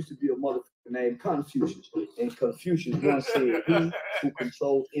 There used to be a motherfucker named Confucius, and Confucius once said, "He who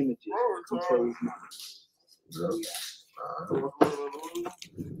controls images controls minds."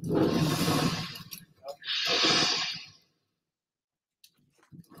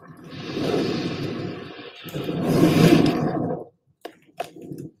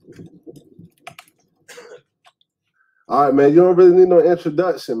 All right, man. You don't really need no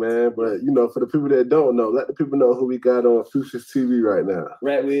introduction, man. But you know, for the people that don't know, let the people know who we got on Futures TV right now.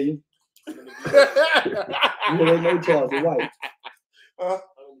 Rat William. You know, no Charles White. I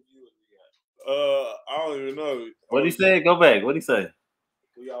don't even know. What he said? Go back. What he say?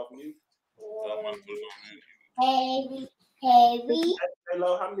 We off mute. Hey,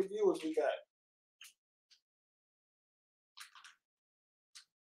 Hello, how many viewers we got?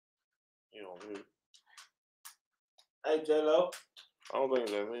 You know, mute. Hey, J-Lo. I don't think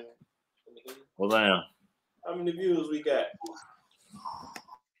that many. Well, damn. How many viewers we got?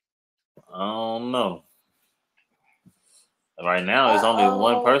 I don't know. Right now, it's only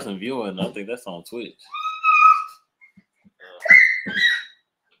one person viewing. I think that's on Twitch.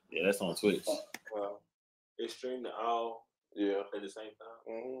 Yeah, that's on Twitch. Well, it's streamed to all at the same time.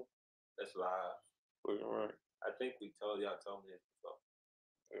 Mm-hmm. That's live. Looking right. I think y'all told me that before.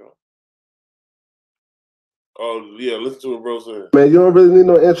 Yeah. Oh, yeah, listen to what bro said. Man, you don't really need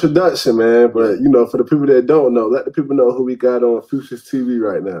no introduction, man. But, you know, for the people that don't know, let the people know who we got on Futures TV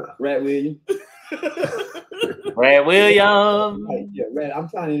right now. Rat William. Rat William. Yeah, Rat. I'm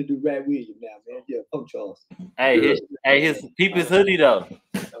trying to do Rat William now, man. Yeah, fuck Charles. Hey, his peep hoodie, though.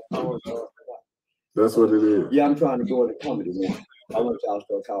 That's what it is. Yeah, I'm trying to go into comedy, man. I want y'all to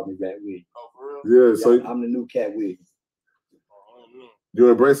start calling me Rat William. Yeah, so I'm the new Cat William. You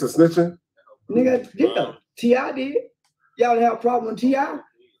embracing snitching? Nigga, yeah. T.I. did. Y'all have a problem with T.I.?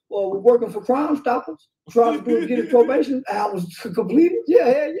 Well, we're working for Crime Stoppers. Trying to get his probation hours completed.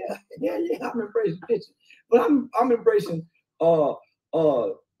 Yeah. I'm embracing bitches. But I'm embracing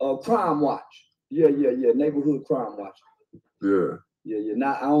Crime Watch. Yeah. Neighborhood Crime Watch. Yeah.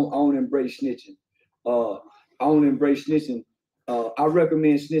 Now I don't embrace snitching. I don't embrace snitching. I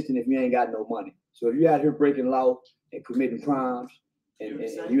recommend snitching if you ain't got no money. So if you're out here breaking law and committing crimes and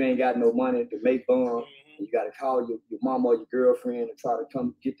you ain't got no money to make bond, and you got to call your mama or your girlfriend and try to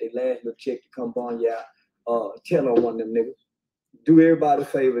come get their last little check to come bond you out, tell on one of them niggas. Do everybody a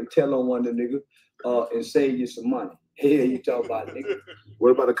favor and tell on one of them niggas and save you some money. Hell, you talk about it, nigga.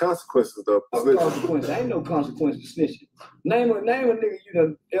 What about the consequences, though? Consequences. Ain't no consequences for snitching. Name a nigga you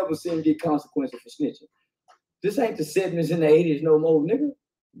done ever seen get consequences for snitching. This ain't the 70s and the 80s no more, nigga.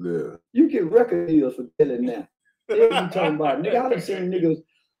 Yeah. You get record deals for telling now. What you talking about? Nigga,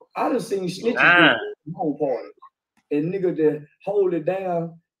 I done seen snitches home party. and nigga to hold it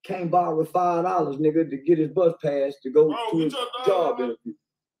down came by with $5, nigga, to get his bus pass to go to his job interview.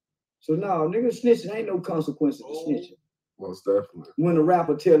 So now, nigga, snitching ain't no consequences to snitching. Most definitely. When a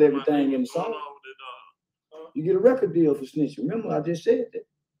rapper tell everything in the song, you get a record deal for snitching. Remember, I just said that.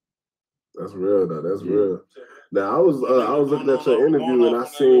 That's real though. That's real. Now I was looking at your interview and I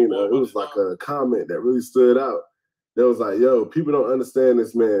seen it was like a comment that really stood out. That was like, yo, people don't understand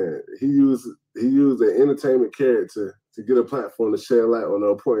this man. He used an entertainment character to get a platform to shed light on the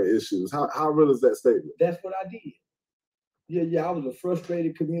important issues. How real is that statement? That's what I did. Yeah, I was a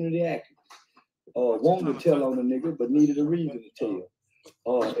frustrated community activist. Wanted to tell on a nigga, but needed a reason to tell.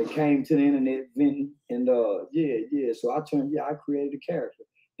 It came to the internet venting, and so I created a character.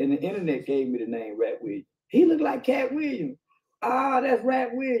 And the internet gave me the name Rat Williams. He looked like Cat Williams. Ah, that's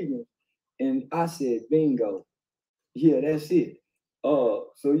Rat Williams. And I said, bingo. Yeah, that's it.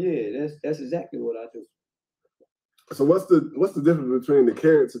 That's exactly what I do. So what's the difference between the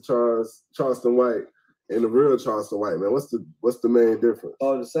character Charleston White and the real Charleston White, man? What's the main difference?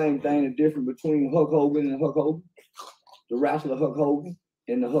 The same thing, the difference between Hulk Hogan and Hulk Hogan. The wrestler Hulk Hogan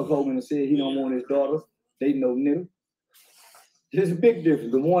and the Hulk Hogan that said he don't want his daughter. They know nigga. There's a big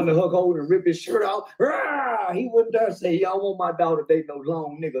difference. The one that Hulk Hogan rip his shirt off, he wouldn't dare say, I don't want my daughter dating no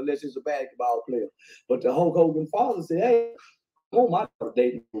long nigga unless it's a basketball player. But the Hulk Hogan father said, hey, I want my daughter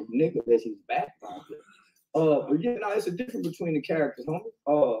dating no nigga unless he's a basketball player. But yeah, it's a difference between the characters, homie.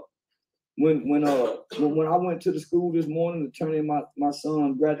 When I went to the school this morning to turn in my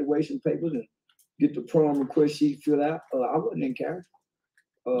son's graduation papers and get the prom request sheet filled out, I wasn't in character.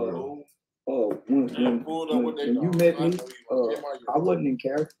 When you met me, I wasn't in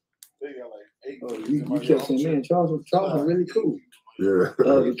character. You kept saying, man, Charleston really cool. Yeah.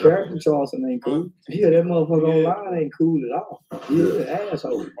 The character Charleston ain't cool. Yeah, that motherfucker online ain't cool at all. He's an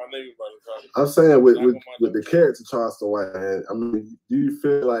asshole. I'm saying with the character Charleston White, man, I mean, do you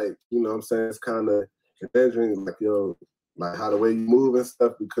feel like, you know what I'm saying, it's kind of endangering, like, like how the way you move and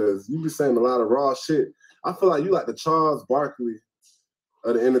stuff, because you be saying a lot of raw shit. I feel like you like the Charles Barkley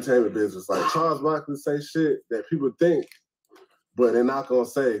of the entertainment business. Like Charles Barkley say shit that people think, but they're not gonna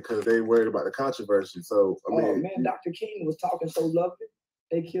say because they worried about the controversy. So I mean, man, Dr. King was talking so lovely,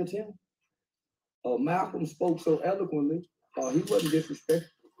 they killed him. Malcolm spoke so eloquently, he wasn't disrespectful.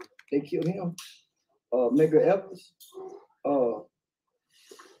 They killed him. Medgar Evers,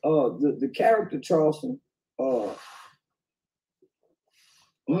 the character Charleston.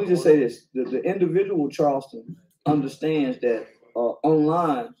 Let me just say this: the individual Charleston understands that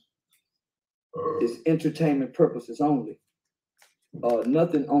online is entertainment purposes only.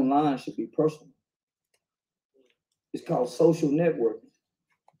 Nothing online should be personal. It's called social networking.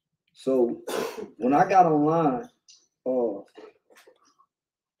 So when I got online,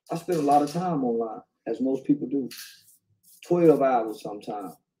 I spent a lot of time online, as most people do. 12 hours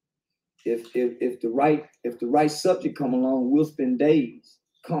sometimes. If the right subject come along, we'll spend days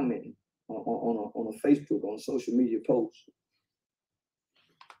commenting on a Facebook, on a social media post.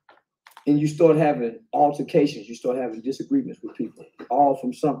 And you start having altercations, you start having disagreements with people, all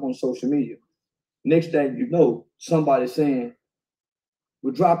from something on social media. Next thing you know, somebody's saying,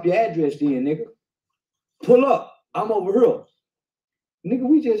 well, drop your address then, nigga. Pull up, I'm over here. Nigga,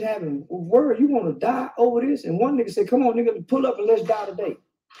 we just having a word, you want to die over this? And one nigga said, come on, nigga, pull up and let's die today.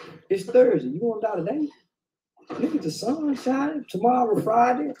 It's Thursday, you want to die today? Nigga, the sun shining, tomorrow,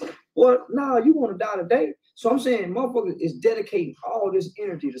 Friday. Well, no, you want to die today. So I'm saying, motherfucker is dedicating all this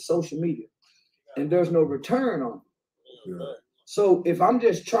energy to social media, and there's no return on it. Yeah. So if I'm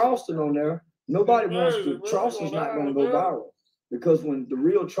just Charleston on there, nobody wants to. Charleston's not going to go viral, because when the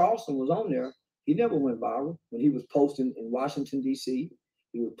real Charleston was on there, he never went viral. When he was posting in Washington, D.C.,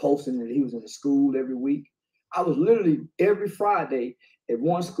 he was posting that he was in the school every week. I was literally every Friday at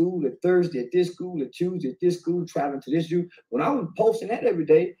one school, at Thursday at this school, at Tuesday at this school, traveling to this youth. When I was posting that every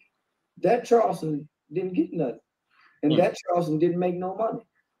day, that Charleston didn't get nothing. And that Charleston didn't make no money.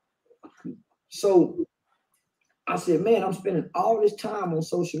 So I said, man, I'm spending all this time on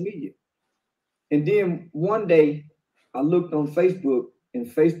social media. And then one day I looked on Facebook, and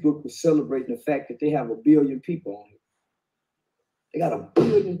Facebook was celebrating the fact that they have 1 billion people on it. They got 1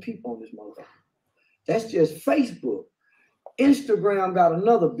 billion people on this motherfucker. That's just Facebook. Instagram got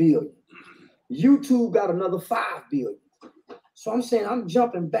another 1 billion. YouTube got another 5 billion. So I'm saying I'm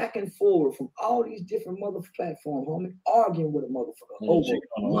jumping back and forward from all these different mother platforms, homie, arguing with a motherfucker over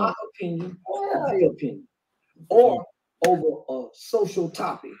my opinion or their opinion, or over a social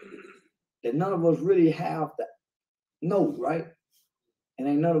topic that none of us really have to know, right? And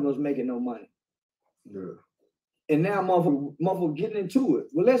ain't none of us making no money. Yeah. And now motherfucker getting into it.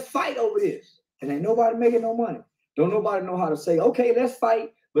 Well, let's fight over this. And ain't nobody making no money. Don't nobody know how to say, okay, let's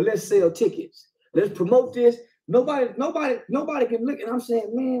fight, but let's sell tickets. Let's promote this. Nobody can look. And I'm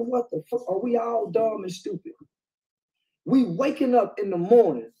saying, man, what the fuck? Are we all dumb and stupid? We waking up in the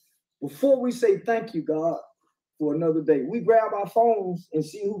morning before we say thank you, God, for another day. We grab our phones and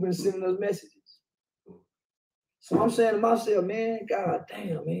see who's been sending us messages. So I'm saying to myself, man, God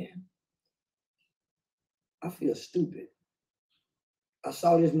damn, man. I feel stupid. I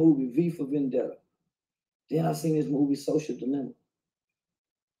saw this movie, V for Vendetta. Then I seen this movie, Social Dilemma.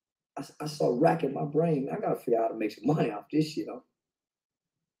 I saw racking my brain. I gotta figure out how to make some money off this shit.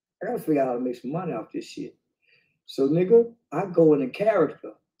 I gotta figure out how to make some money off this shit. So, nigga, I go in a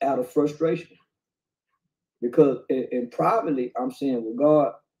character out of frustration. Because, and privately, I'm saying, well,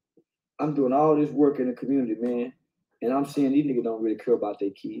 God, I'm doing all this work in the community, man. And I'm saying these niggas don't really care about their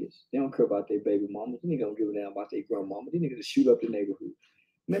kids. They don't care about their baby mamas. These niggas don't give a damn about their grandmama. These niggas just shoot up the neighborhood.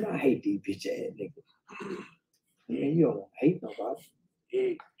 Man, I hate these bitch ass niggas. Man, you don't hate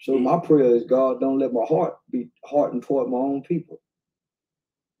nobody. So my prayer is, God, don't let my heart be hardened toward my own people.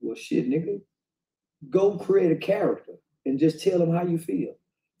 Well, shit, nigga. Go create a character and just tell them how you feel.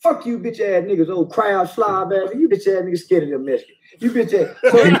 Fuck you, bitch ass niggas, old crowd slob ass. You bitch ass niggas scared of them message. You bitch ass.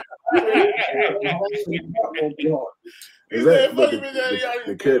 Is that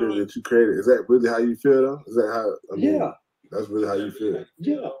the character that you created? Is that really how you feel though? Is that how? I mean, yeah, that's really how you feel.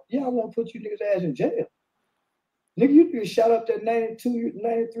 Yeah. I want to put you niggas ass in jail. Nigga, you could shot up that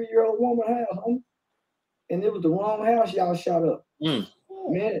 93-year-old woman house, homie. And it was the wrong house y'all shot up.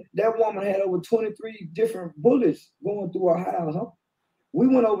 Man, that woman had over 23 different bullets going through her house, huh? We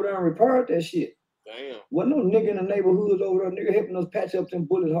went over there and repaired that shit. Damn. Wasn't no nigga in the neighborhoods over there, nigga helping us patch up them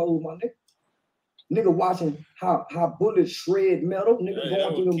bullet holes, my nigga. Nigga watching how bullets shred metal, nigga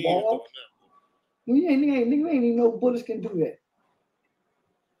going through them balls. Nigga ain't even know bullets can do that.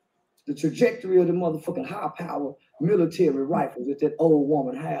 The trajectory of the motherfucking high power military rifles at that old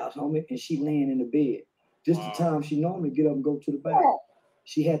woman house, homie, and she laying in the bed. Just the time she normally get up and go to the bathroom.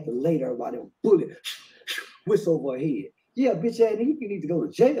 She had to lay there while them bullet whistle over her head. Yeah, bitch ass nigga, you need to go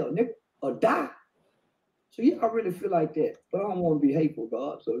to jail, nigga, or die. So yeah, I really feel like that. But I don't want to be hateful,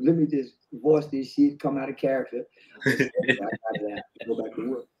 God. So let me just voice this shit, come out of character. Go back to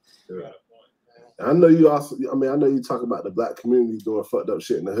work. Yeah. I know you also, I know you talk about the black community doing fucked up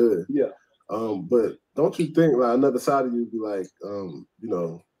shit in the hood. Yeah. But don't you think like another side of you be like, you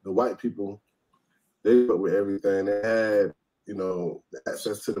know, the white people, they put with everything. They had, you know,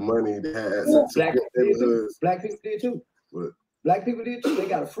 access to the money. They had access to neighborhoods. Black people did too. What? Black people did too. They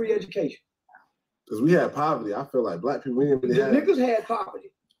got a free education. Because we had poverty. I feel like black people, we didn't really have. The niggas had poverty.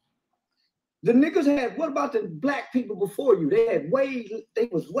 The niggas had, what about the black people before you? They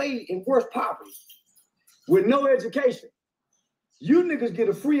was way in worse poverty with no education. You niggas get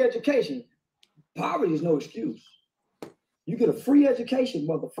a free education. Poverty is no excuse. You get a free education,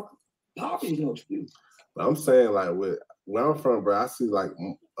 motherfucker. Poverty is no excuse. But I'm saying, like, where I'm from, bro, I see like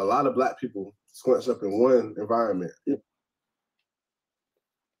a lot of black people squinch up in one environment. Yeah.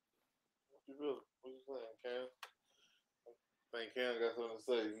 What you saying, Cam? I think Cam got something to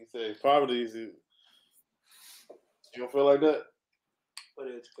say. He said poverty is. You don't feel like that? What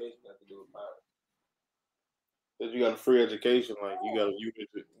education got to do with poverty? That you got a free education, like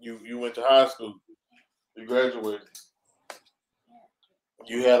you went to high school, you graduated,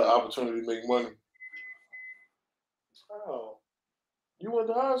 you had an opportunity to make money. Oh, you went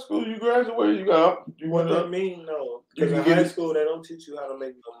to high school, you graduated, you went What up. that mean, though? You Because in can high get school, they don't teach you how to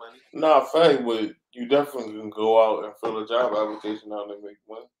make no money. Nah, fact, but you definitely can go out and fill a job application out and make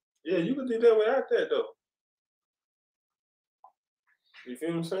money. Yeah, you can do that without that, though. You feel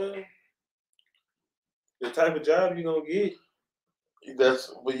what I'm saying? The type of job you're gonna get.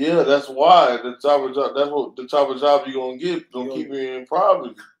 That's why the type of job you're gonna get gonna keep you in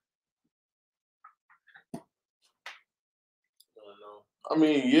poverty. I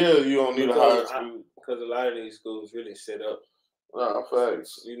mean, yeah, you don't need a high school. Because a lot of these schools really set up. Nah,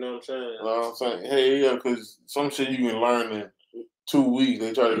 facts. You know what I'm saying? You know what I'm saying? Hey, yeah, because some shit you can learn in 2 weeks.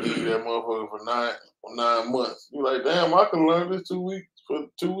 They try to give you that motherfucker for 9 months. You're like, damn, I can learn this 2 weeks for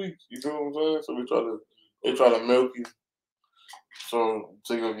 2 weeks. You know what I'm saying? So they try to milk you. So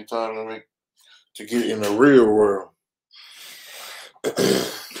take up your time to get in the real world. They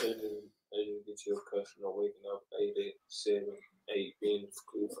just get you accustomed to waking up 8, 7, 8, being in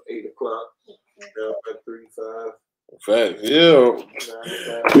school for 8 o'clock. At 3, 5. Fact, yeah.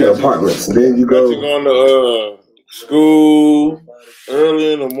 Yeah, apartments. Then you go. You're going to school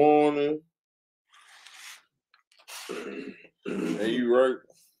early in the morning. And you right.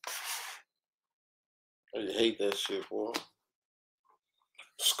 I hate that shit, boy.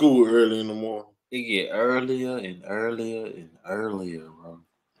 School early in the morning. It get earlier and earlier and earlier, bro.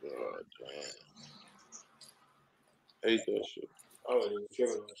 God damn. Hate that shit. I wasn't even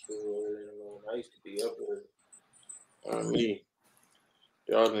tripping on school early in the morning. I used to be up early. Me.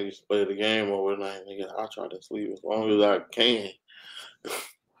 Y'all niggas play the game overnight, nigga. I'll try to sleep as long as I can.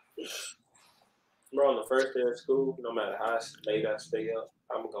 Bro, on the first day of school, no matter how late I stay up,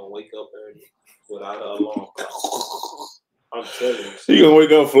 I'm gonna wake up early without an alarm clock. I'm telling you. You gonna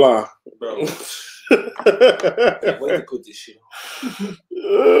wake up fly. Bro. Can't wait to put this shit on.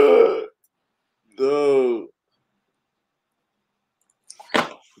 Dude.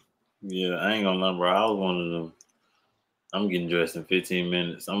 Yeah, I ain't gonna lie, bro. I was one of them. I'm getting dressed in 15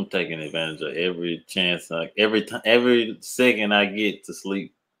 minutes. I'm taking advantage of every chance, like every second I get to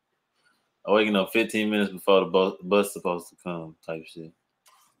sleep. I'm waking up 15 minutes before the bus supposed to come, type shit.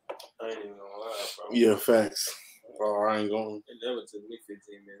 I ain't even gonna lie, bro. Yeah, facts. Bro, I ain't going. It never took me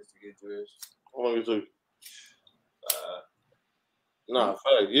 15 minutes to get dressed. How long it took? Nah,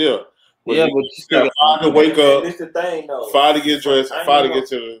 fact, yeah. But yeah, you but you still got 5 to wake up. This the thing though. 5 to get dressed, and 5 to get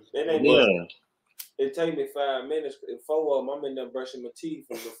to the. It take me 5 minutes. If 4 of them, I'm in there brushing my teeth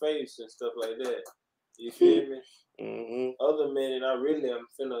and my face and stuff like that. You feel me? Mm-hmm. Other minute, I'm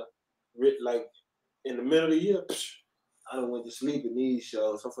finna like in the middle of the year. I done went to sleep in these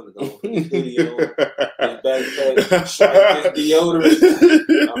shows. I'm finna go put this hoodie on, this backpack, this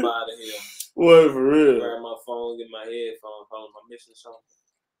deodorant. I'm out of here. What, for real? Grab my phone, get my headphones. Am I missing something?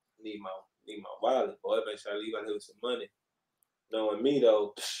 Need my wallet. Boy, make sure I leave out here with some money. Knowing me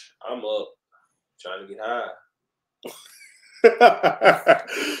though, I'm up trying to get high.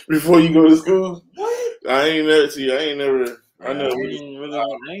 Before you go to school? What? I ain't I ain't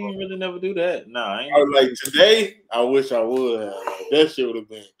really never do that. No, I ain't. I was like, today, I wish I would have. Like, that shit would have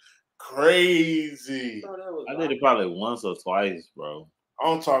been crazy. I did it probably once or twice, bro.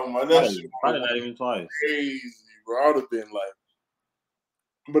 I'm talking about that shit. Probably not even twice. Crazy, bro. I would have been like,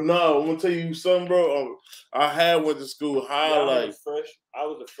 but no, I'm gonna tell you something, bro. I had went to school high, I was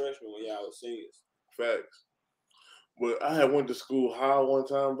a freshman when y'all was seniors. Facts. But I had went to school high one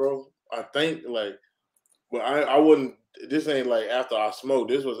time, bro. I think like, but I wouldn't. This ain't like after I smoked.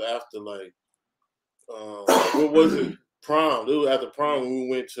 This was after like, what was it? Prom. It was after prom when we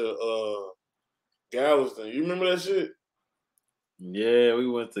went to Galveston. You remember that shit? Yeah, we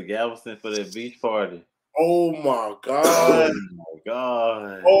went to Galveston for that beach party. Oh my god! Oh my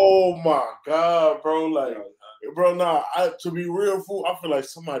god! Oh my god, bro! Like, bro, nah. To be real, fool, I feel like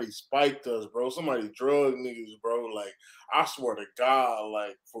somebody spiked us, bro. Somebody drugged niggas, bro. Like, I swear to God,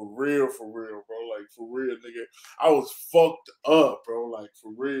 like for real, bro. Like for real, nigga. I was fucked up, bro. Like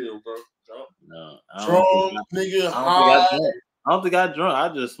for real, bro. No, drunk, nigga, high. I don't think I drunk. I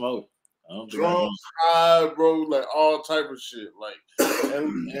just smoked. Drunk, high, bro. Like all type of shit. Like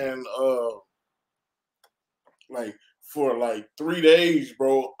and like for like 3 days,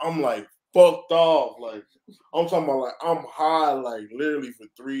 bro, I'm like fucked off. Like I'm talking about like I'm high like literally for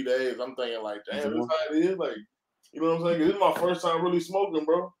 3 days. I'm thinking like, damn, this how it is. Like, you know what I'm saying? This is my first time really smoking,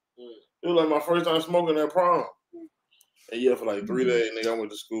 bro. It was like my first time smoking at prom. And yeah, for like 3 days, nigga, I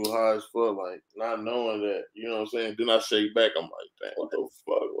went to school high as fuck, like not knowing that, you know what I'm saying? Then I shake back, I'm like, damn, what the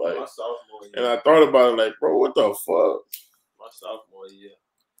fuck? Like, My sophomore year. and I thought about it, like, bro, what the fuck? My sophomore year.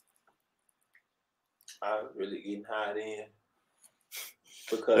 I was really getting high then.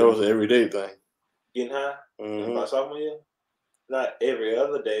 Because That was an everyday thing. Getting high? Mm-hmm. My sophomore year? Not every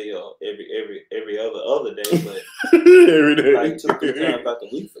other day or every other day, but every day. Like 2 or 3 times out the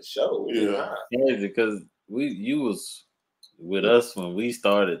week for sure. Yeah, because you was with us when we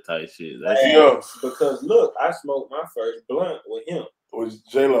started type shit. Because look, I smoked my first blunt with him. It was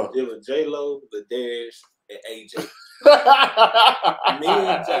J-Lo. It was J-Lo, Ladarius, and AJ. Me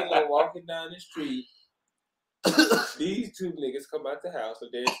and J-Lo walking down the street. These 2 niggas come out the house,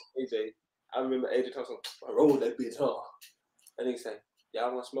 Ladarius and AJ. I remember AJ talking, I rolled that bitch off. And he say,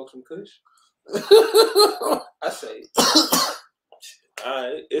 y'all want to smoke some kush? I say,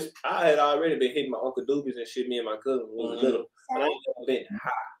 I had already been hitting my Uncle Doobies and shit, me and my cousin when we were little. But I ain't never been high.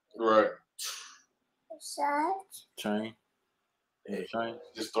 Right. Train. Yeah. Train.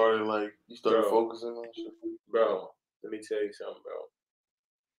 Just started like, you started focusing on shit. Bro, let me tell you something, bro.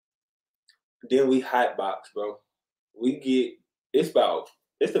 Then we hotbox, bro.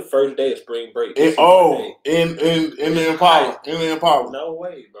 It's the first day of spring break. In the Impala. In the Impala. No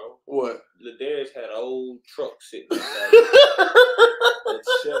way, bro. What? Ladarius had an old truck sitting inside. A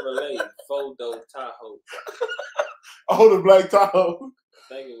Chevrolet 4-door Tahoe. Oh, the black Tahoe.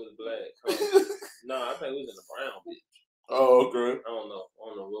 I think it was black. No, I think it was in the brown bitch. Oh, okay. I don't know.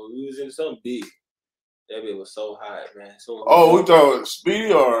 Well, we was in something big. That bitch was so hot, man. So Oh, we thought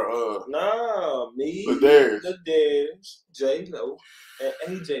Speedy or nah, me, Ladarius. Ladarius, J-Lo, and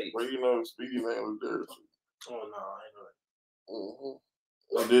AJ. Well, you know Speedy name Ladarius. Oh no, I ain't know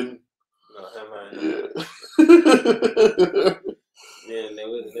that. I didn't. No, him I ain't know Yeah. that. Yeah, they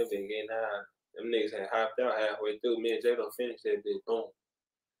been getting high. Them niggas had hopped out halfway through. Me and J-Lo finished that bitch. Boom.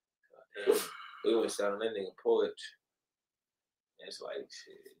 And we went selling that nigga porch. And it's like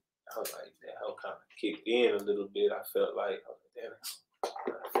shit. I was like, that hoe kind of kicked in a little bit. I felt like, oh, damn,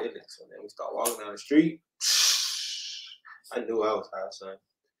 I feel it. So then we start walking down the street. I knew I was high, son.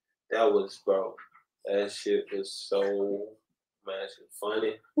 That was, bro. That shit was so, man, that shit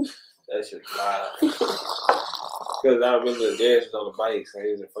funny. That shit was live. Because I remember the dad was on the bike, so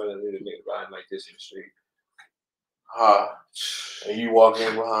he was in front of the nigga riding like this in the street. And you walk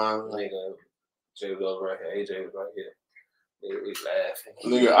in behind. Nigga, J was right here, AJ was right here. Nigga, we laughing.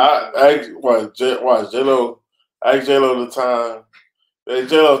 Nigga, I asked, watch J-Lo. I asked J-Lo the time. Hey,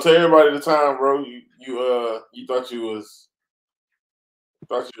 J-Lo, tell everybody the time, bro. You thought you was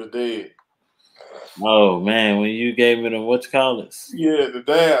dead. Oh man, when you gave me the what you call it? Yeah, the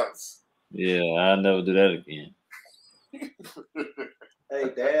dance. Yeah, I'll never do that again. Hey,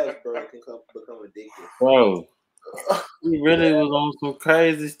 dabs, bro, can become addictive. Bro, he really was on some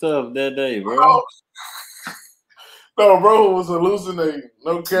crazy stuff that day, bro. No, bro was hallucinating.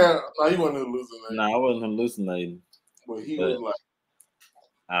 No cap. No, he wasn't hallucinating. Nah, I wasn't hallucinating. But he was like,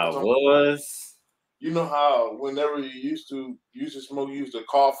 I was. You know how whenever you used to smoke, you used to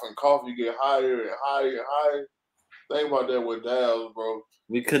cough, you get higher and higher and higher. Think about that with dabs, bro.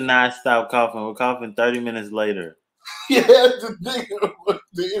 We could not stop coughing. We're coughing 30 minutes later. Yeah, the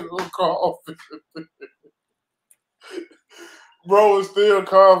nigga was coughing. Bro was still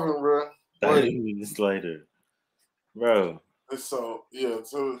coughing, bro. 30 minutes later. Bro. So, yeah,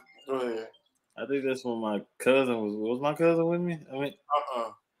 so go ahead. I think that's when my cousin was my cousin with me? I mean,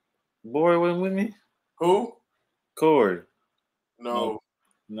 Boy wasn't with me? Who? Corey. No.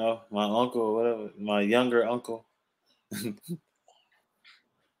 No, my uncle or whatever. My younger uncle.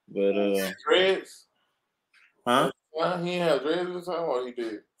 But dreads? Huh? He didn't have dreads at the time, or he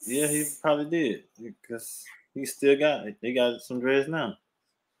did? Yeah, he probably did. Because he still got it. They got some dreads now.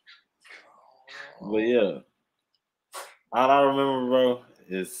 But yeah. All I remember, bro,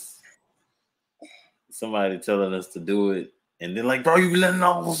 is somebody telling us to do it. And then like, bro, you letting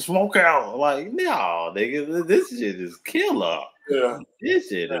all the smoke out. Like, no, nigga, this shit is killer. Yeah. This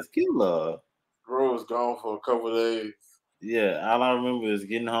shit is killer. Bro was gone for a couple of days. Yeah, all I remember is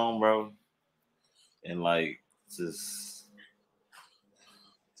getting home, bro, and like just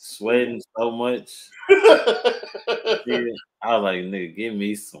sweating so much. Yeah, I was like, nigga, give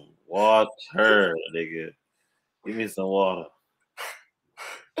me some water, nigga. Give me some water.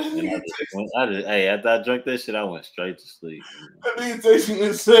 And after I drank that shit, I went straight to sleep. That nigga texted me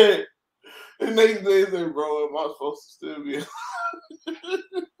and said, the next day, he said, bro, am I supposed to still be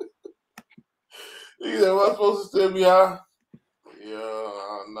He said, am I supposed to still be out?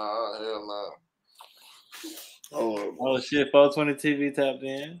 Yeah, nah, hell nah. Oh shit, 420 TV tapped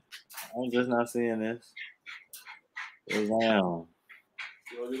in. I'm just not seeing this. It was down.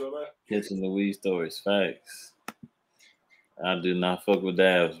 Catching the weed stories. Facts. I do not fuck with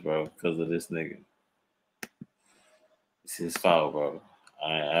dabs, bro, because of this nigga. It's his fault, bro.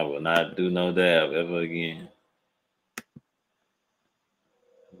 I will not do no dab ever again.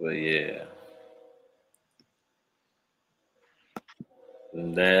 But yeah.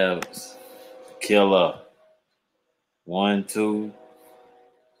 Them dabs. Killer. 1, 2.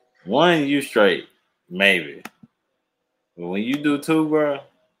 1, you straight. Maybe. But when you do 2, bro,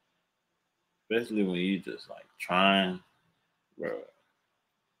 especially when you just like trying, bro.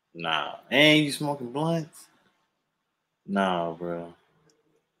 Nah. And you smoking blunts? Nah, bro.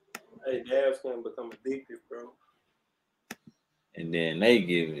 Hey, dabs can become addictive, bro. And then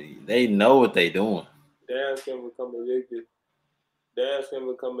they know what they doing. Dabs can become addictive. Dabs can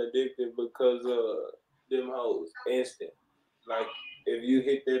become addictive because of them hoes. Instant. Like, if you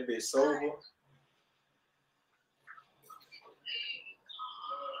hit that bitch sober,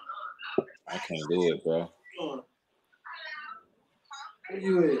 I can't do it, bro. where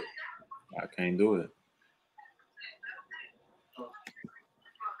you at? I can't do it.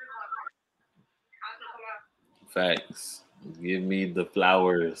 Facts. Give me the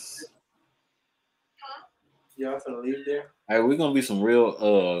flowers. Y'all finna leave there? Hey, we're gonna be some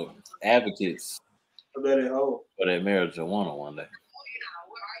real advocates I bet it hold. for that marijuana one day.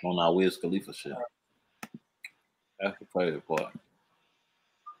 On our Wiz Khalifa shit. That's the crazy part.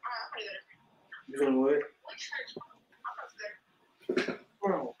 You finna what? What's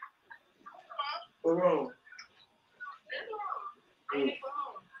wrong? What's wrong?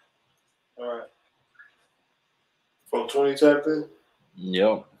 All right. 420 tapped in?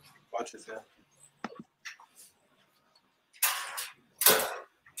 Yep. Watch yourself.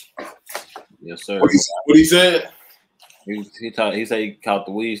 Yes, sir. What he said? He said he caught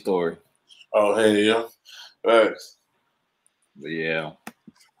the weed story. Oh, hey, yeah. Thanks. But yeah,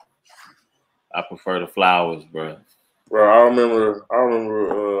 I prefer the flowers, bro. Bro, I remember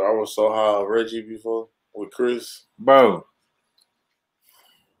I was so high on Reggie before with Chris. Bro.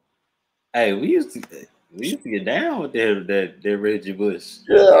 Hey, we used to get down with that Reggie Bush.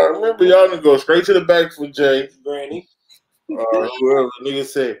 Yeah, I remember y'all to go straight to the back for Jay. Granny. Whoever nigga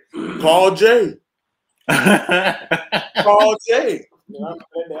said, call Jay. Call Jay.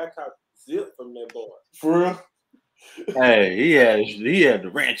 I caught zip from that boy. For real? Hey, he had the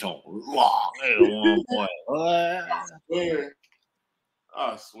ranch on lock at one point.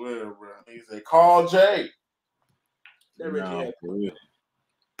 I swear, bro. He said, call Jay. That Reggie No, had. for real.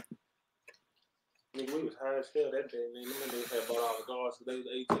 Nigga, we was high as hell that day. Nigga, they had bought all the guards when they was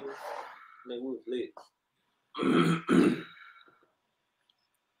 18. Nigga, we was lit.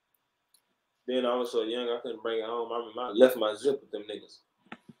 Then I was so young, I couldn't bring it home. I remember I left my zip with them niggas.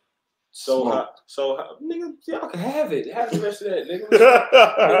 So hot. Nigga, y'all can have it. Have the rest of that, nigga.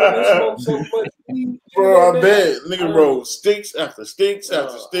 Nigga, we smoked so much weed. Bro, I bet. Nigga rolled sticks after sticks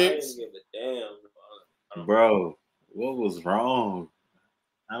after sticks. I didn't give a damn. Bro, what was wrong?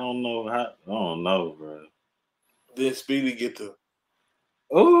 I don't know, bro. Then Speedy get the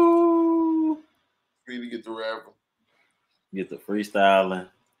Speedy get the rapper. Get the freestyling.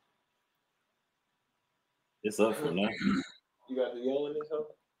 It's up for now. You got the yell in this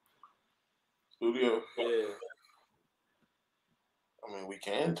house? Studio. Yeah. I mean, we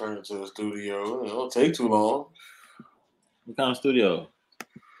can turn it to a studio. It don't take too long. What kind of studio?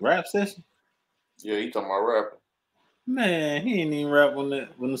 Rap session? Yeah, he talking about rapping. Man, he ain't even rap when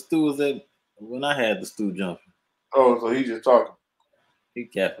the stew was when I had the stew jumping. Oh, so he just talking. He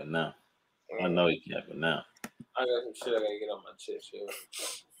capping now. I know he capping now. I got some shit I gotta get on my chest, yo.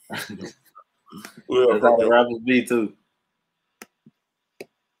 That's how the rappers be too.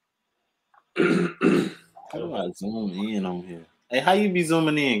 How do I zoom in on here? Hey, how you be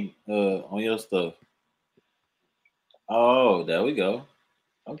zooming in on your stuff? Oh, there we go.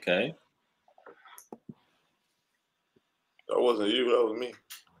 Okay. That wasn't you, that was me.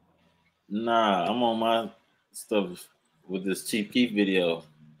 Nah, I'm on my stuff with this Chief Keef video.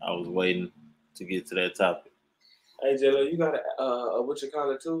 I was waiting to get to that topic. Hey, Jello, you got a what you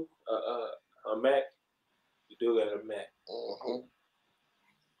call it too? A Mac? You do got a Mac.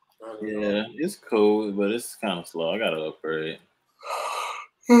 Yeah, it's cool, but it's kind of slow. I gotta upgrade.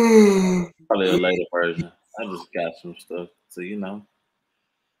 Probably a later version. I just got some stuff, so you know.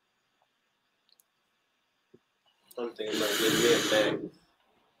 I'm thinking about getting me a Mac.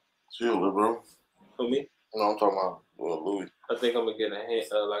 Chill, bro. For me? No, I'm talking about Louis. I think I'm gonna get a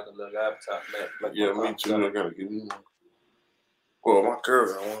like a little laptop Mac. Like Yeah, me too. I gotta get me one. Well, my girl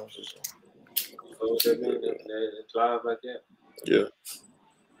got one. So what that mean? That drive like that? Yeah.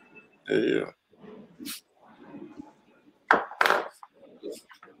 Yeah.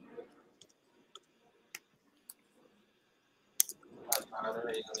 That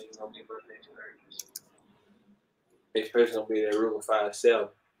ain't gonna be birthday tonight. Next person gonna be in that room with 5'7".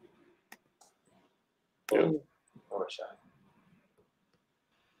 Yeah. Or a shot.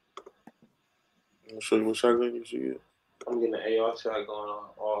 I'm gonna show you what shotgun you should get. I'm getting an AR shot going on.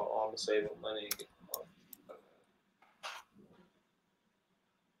 All I'm saving money and get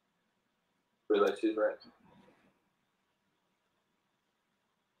realize she's right.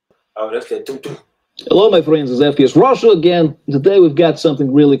 Oh, that's that doo-doo. Hello, my friends. It's FPS Russia again. Today we've got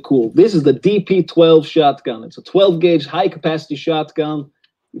something really cool. This is the DP12 shotgun. It's a 12-gauge high-capacity shotgun.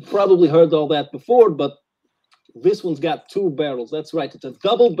 You've probably heard all that before, but this one's got two barrels. That's right. It's a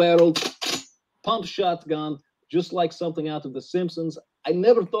double-barreled pump shotgun, just like something out of The Simpsons. I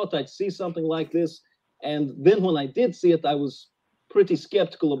never thought I'd see something like this, and then when I did see it, I was pretty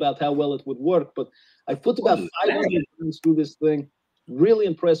skeptical about how well it would work, but I put about 500 rounds through this thing. Really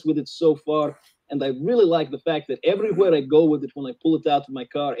impressed with it so far. And I really like the fact that everywhere I go with it, when I pull it out of my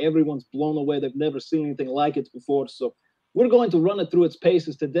car, everyone's blown away. They've never seen anything like it before. So we're going to run it through its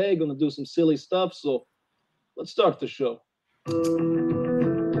paces today. Going to do some silly stuff. So let's start the show.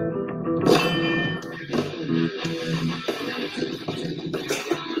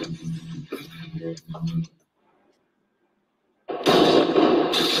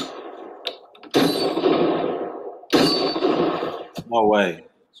 No way.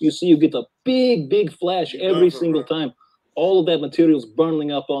 So you see, you get a big flash every single time. All of that material's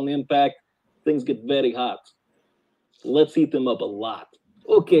burning up on impact. Things get very hot. Let's heat them up a lot.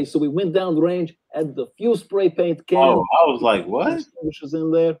 Okay, so we went down the range, added a few spray paint cans. Oh, I was like, what? Extinguishers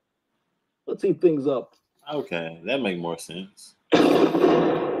in there. Let's heat things up. Okay, that make more sense.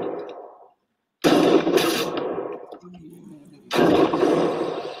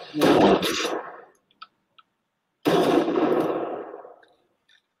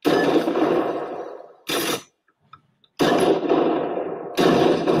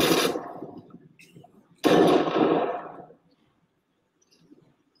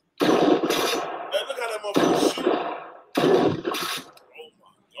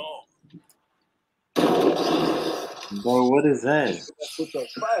 Bro, what is that?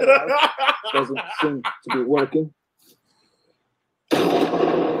 Doesn't seem to be working.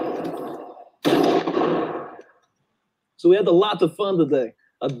 So we had a lot of fun today.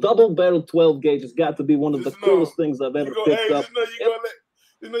 A double-barrel 12 gauge has got to be one of the coolest things I've ever picked up.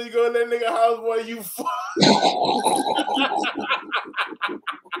 You know you go in that nigga house, boy, you fuck.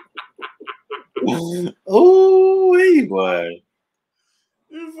 Oh, hey, boy.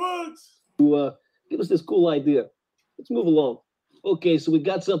 You fucked. To give us this cool idea. Let's move along. Okay, so we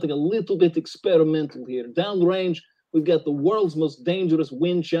got something a little bit experimental here. Down the range, we've got the world's most dangerous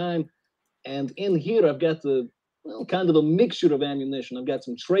wind chime. And in here, I've got kind of a mixture of ammunition. I've got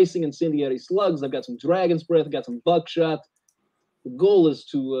some tracing incendiary slugs. I've got some dragon's breath. I've got some buckshot. The goal is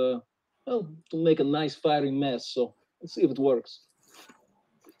to make a nice fiery mess. So let's see if it works.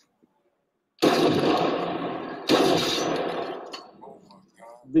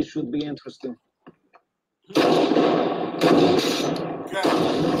 This should be interesting.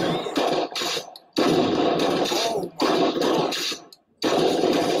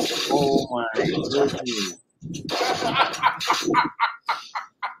 Oh my goodness.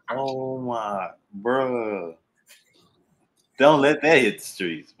 Oh my, bruh. Don't let that hit the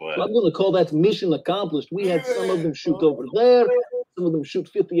streets, boy. So I'm going to call that mission accomplished. We had some of them shoot over there, some of them shoot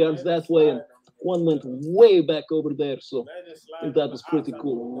 50 yards that way, and one went way back over there. So I think that was pretty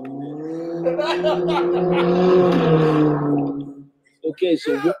cool. Okay,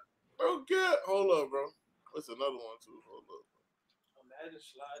 so Okay, hold up, bro. What's another one too? Hold up. Imagine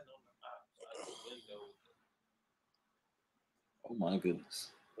sliding on the window. Oh my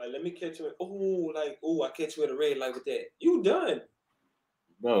goodness. Like, let me catch you at, I catch you at a red light with that. You done.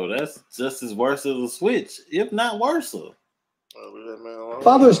 Bro, that's just as worse as a switch, if not worse.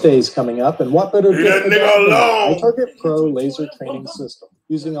 Father's Day is coming up, and what better gift than alone. Tr3way6k laser training system.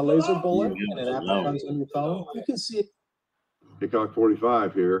 Using a laser bullet and an app that runs on your phone, you can see it. Hickok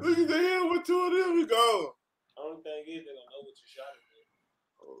 45 here. Look at the hell with two of them. We go. Only thing is, they're gonna know what you shot at.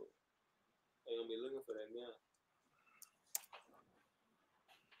 They're gonna be looking for that now.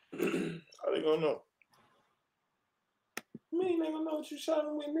 How they gonna know? Man, they gonna know what you shot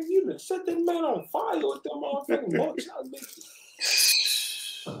him with, nigga. You done set that man on fire with them motherfucking buckshot bitches.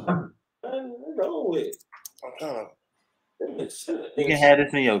 Man, it's over with. You can have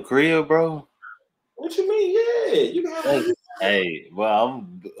this in your crib, bro. What you mean? Yeah, you can have it. Hey, well,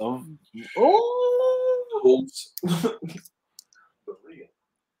 I'm Oops.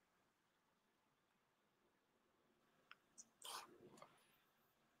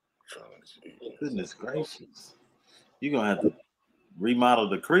 Goodness gracious. You're gonna have to remodel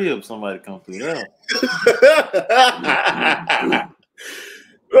the crib. Somebody come through there.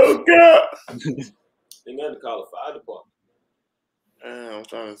 Oh God. They got to call the fire department. Man, I'm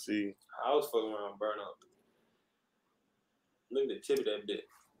trying to see. I was fucking around and burn up. Look at the tip of that bit.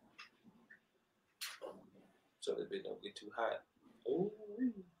 So that bit don't get too hot. Ooh.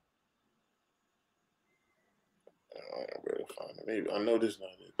 I better find it. Maybe I know this not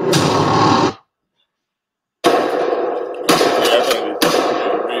it.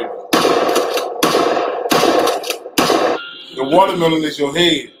 The watermelon is your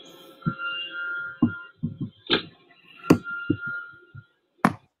head.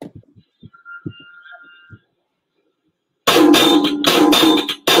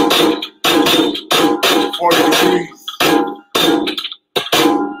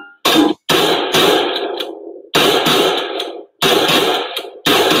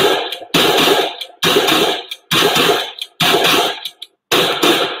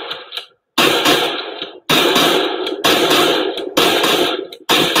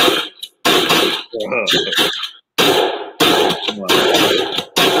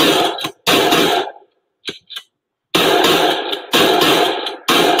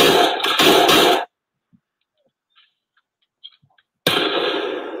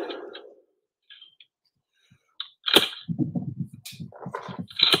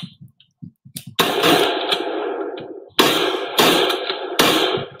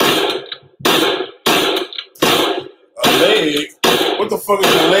 What the fuck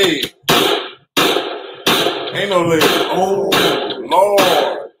is the leg? Ain't no leg. Oh,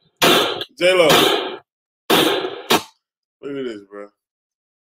 Lord. J-Lo. Look at this, bro.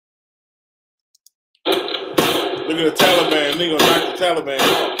 Look at the Taliban. Nigga knock the Taliban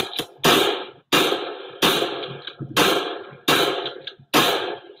off.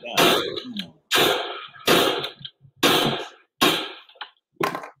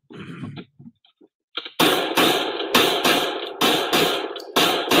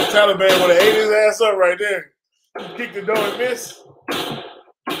 The Taliban would have ate his ass up right there. Kick the door and miss.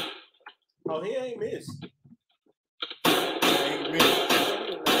 Oh, he ain't missed. He ain't missed.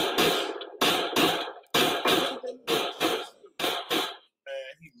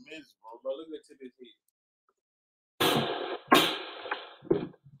 Man, he missed, bro. Bro, look at this heat.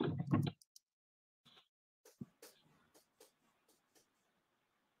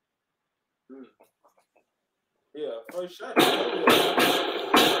 Yeah, first shot.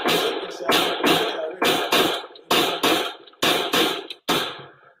 Second shot.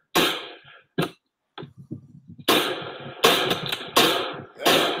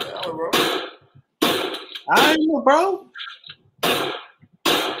 I know, bro.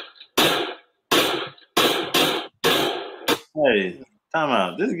 Hey, time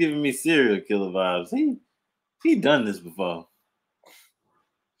out. This is giving me serial killer vibes. He done this before.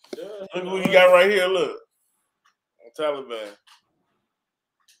 Look who you got right here. Look, Taliban.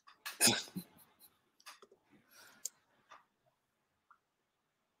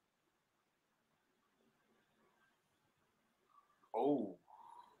 Oh,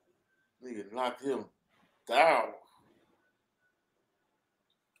 nigga knocked him down.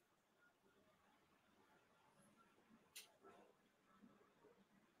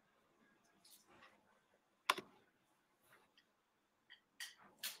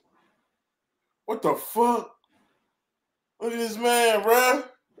 What the fuck? Look at this man, bruh.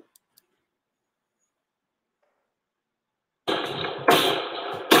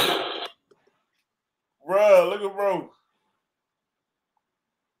 Bruh, look at bro.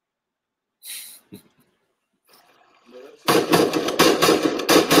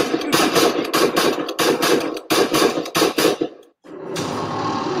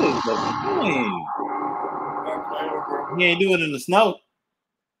 He ain't do it in the snow.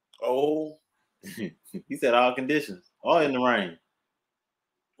 Oh. He said all conditions. All in the rain.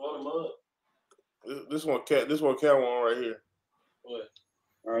 This one cat one right here. What?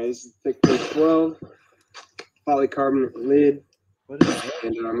 All right, this is thick plate 12, polycarbonate lid, what is that?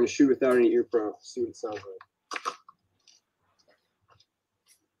 And I'm gonna shoot without any ear pro. See what it sounds like.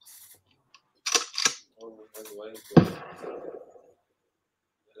 Oh, that's way good.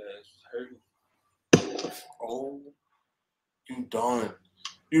 That's hurting. Oh, you done.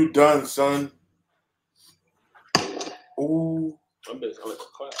 You done, son. Ooh. I'm just gonna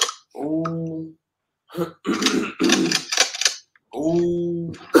clap. Ooh.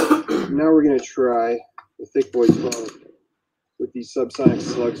 Ooh. Now we're gonna try the Thick Boy 12 with these subsonic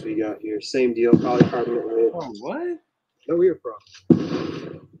slugs we got here. Same deal, polycarbonate lid. Oh, what? No ear pro.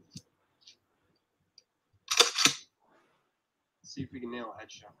 See if we can nail a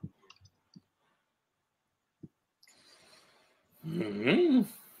headshot. Mm-hmm.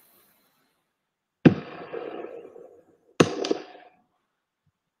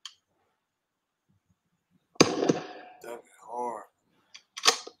 That'd be hard.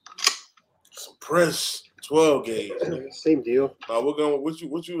 Suppress 12 gauge. Same deal. We're going. What you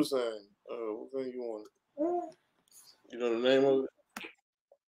were saying? What thing you want? You know the name of it?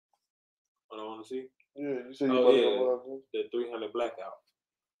 What I want to see? Yeah, you said you the 300 blackout.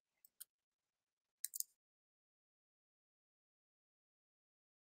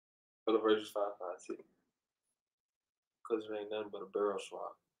 For the versus 5.56. Because it ain't nothing but a barrel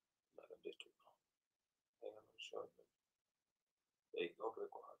swap. Like a district. Ain't no short. There you go,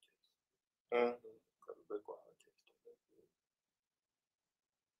 brick wall test. Brick wall test.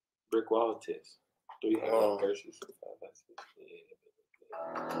 Brick wall test. 300 versus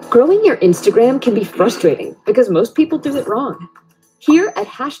 5.56. Growing your Instagram can be frustrating because most people do it wrong. Here at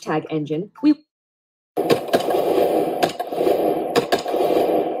 #Engine, we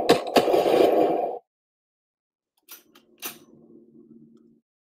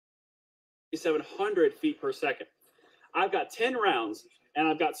 700 feet per second. I've got 10 rounds and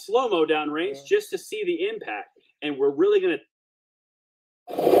I've got slow-mo downrange just to see the impact. And we're really going to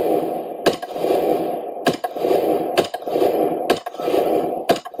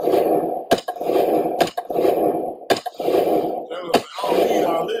I don't need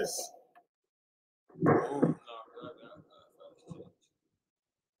all this.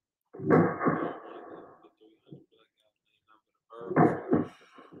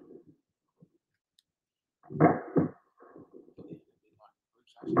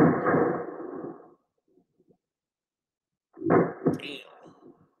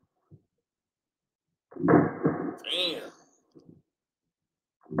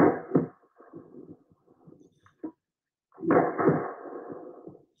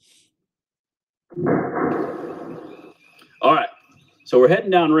 So we're heading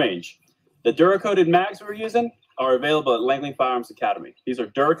down range. The Dura-coated mags we're using are available at Langley Firearms Academy. These are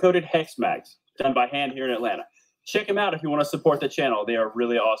Dura-coated hex mags done by hand here in Atlanta. Check them out if you want to support the channel. They are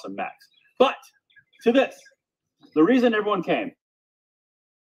really awesome mags. But to this, the reason everyone came.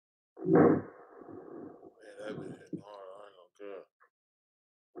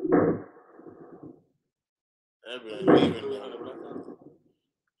 That been leaving me, I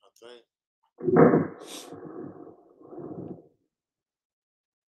think.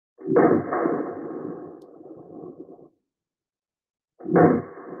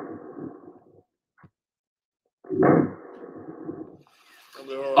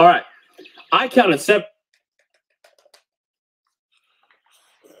 All right. I counted 7.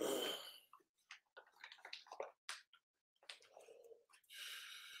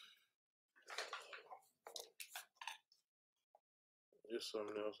 Just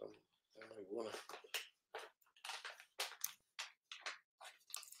something else. I'm like, wanna.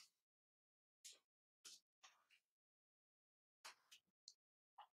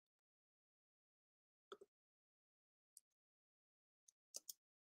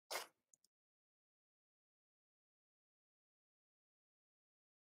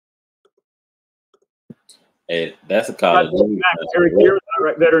 Hey, that's a Call of Duty. Eric here,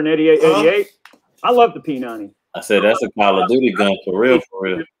 veteran 88. I love the P90. I said that's a Call of Duty gun for real, for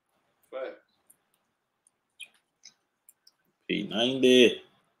real. P90.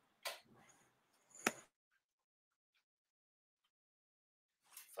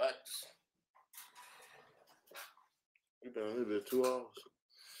 Facts. You done did it 2 hours.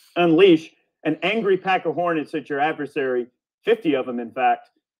 Unleash an angry pack of hornets at your adversary, 50 of them, in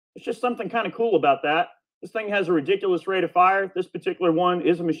fact. It's just something kind of cool about that. This thing has a ridiculous rate of fire. This particular one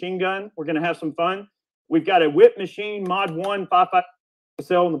is a machine gun. We're going to have some fun. We've got a whip machine, Mod 1, 5.5 to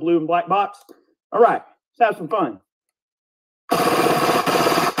sell in the blue and black box. All right, let's have some fun.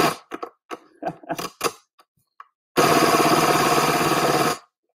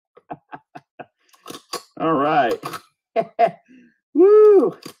 All right.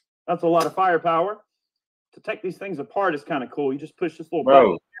 Woo! That's a lot of firepower. To take these things apart is kind of cool. You just push this little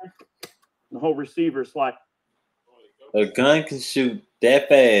button here, and the whole receiver is like. A gun can shoot that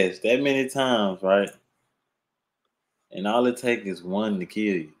fast, that many times, right? And all it takes is one to kill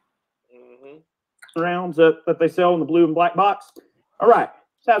you. Rounds that they sell in the blue and black box. All right,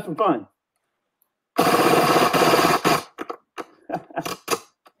 let's have some fun.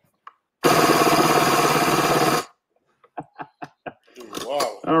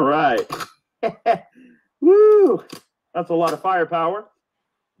 Wow. All right. Woo! That's a lot of firepower.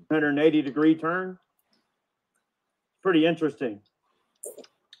 180-degree turn. Pretty interesting.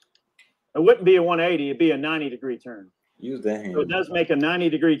 It wouldn't be a 180, it'd be a 90-degree turn. Use that hand. So it does make a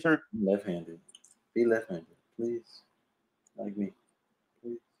 90-degree turn. Left-handed. Be left-handed, please. Like me.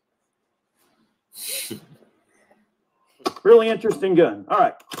 Please. Really interesting gun. All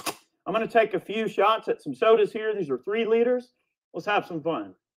right. I'm going to take a few shots at some sodas here. These are 3 liters. Let's have some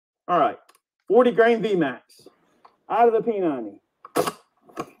fun. All right. 40 grain VMAX out of the P90.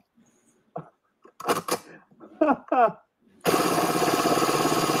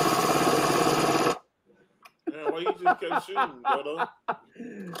 Man, why you just kept shooting, brother?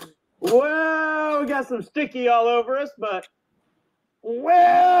 Well, we got some sticky all over us, but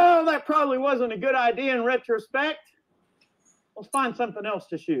well, that probably wasn't a good idea in retrospect. Let's find something else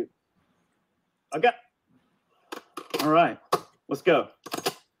to shoot. Okay. All right. Let's go.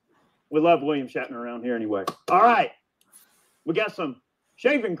 We love William Shatner around here anyway. All right. We got some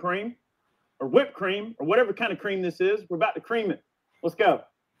shaving cream or whipped cream or whatever kind of cream this is. We're about to cream it. Let's go.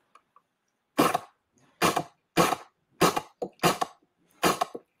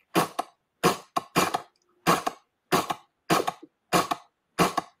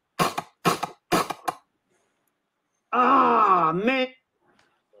 Ah, man.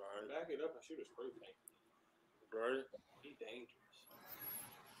 Back it up and shoot a spray paint. Right. Be dangerous.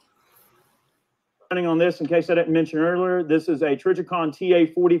 Running on this, in case I didn't mention earlier, this is a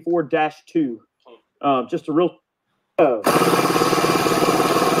Tr3way6k TA44-2. Just a real. God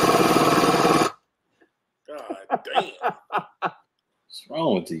damn. What's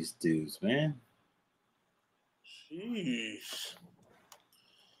wrong with these dudes, man? Jeez.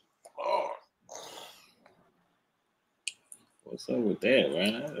 Oh. What's up with that,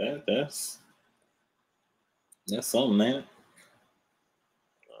 man? That's something, man.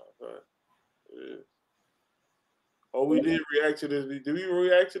 Yeah. Oh, we did react to this. Did we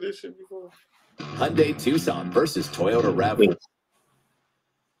react to this shit before? Hyundai Tucson versus Toyota RAV4.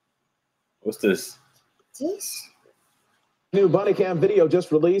 What's this? This? New body cam video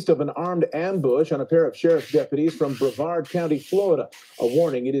just released of an armed ambush on a pair of sheriff's deputies from Brevard County, Florida. A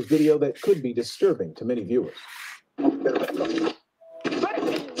warning, it is video that could be disturbing to many viewers. Oh,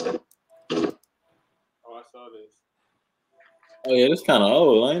 I saw this. Oh yeah, this kind of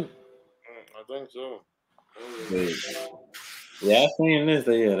old, ain't it? I think so. Yeah, I seen this.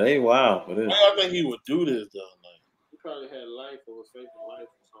 They wild for this. I think he would do this though. He probably had life or was faking life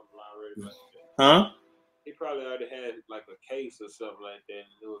or something already. Like that. Huh? He probably already had like a case or something like that. And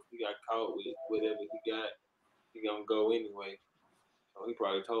knew if he got caught with whatever he got, he gonna go anyway. So he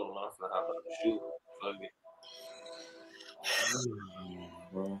probably told him, "I'm gonna hop out the shoe." Fuck it.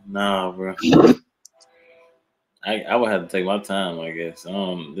 Bro. Nah, bro. I would have to take my time, I guess.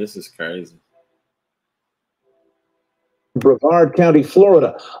 This is crazy. Brevard County,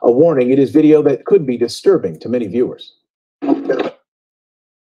 Florida. A warning, it is video that could be disturbing to many viewers.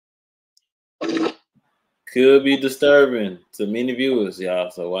 Could be disturbing to many viewers, y'all.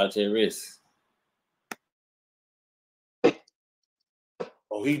 So watch your risk.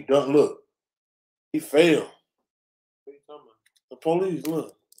 Oh, he done. Look, he failed. The police,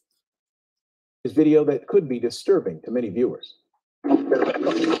 look. This video that could be disturbing to many viewers. Boom.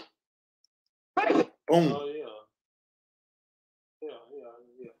 Oh yeah.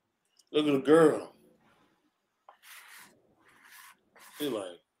 Look at the girl. She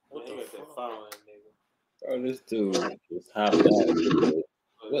like, what the fuck? Bro, this dude is hot.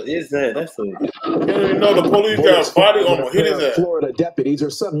 What is that? That's a. You don't even know the police got a body on him. Hit his ass. Florida deputies are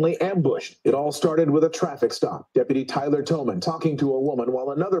suddenly ambushed. It all started with a traffic stop. Deputy Tyler Tillman talking to a woman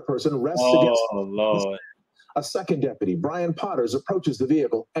while another person rests against. Oh Lord. A second deputy, Brian Potters, approaches the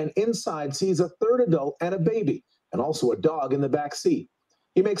vehicle and inside sees a third adult and a baby, and also a dog in the back seat.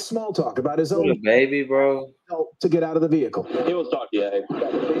 He makes small talk about his own baby, bro, to get out of the vehicle. He wants to talk to you. Is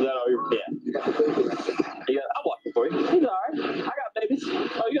that all you're yeah. I'll watch it for you. He's all right. I got babies.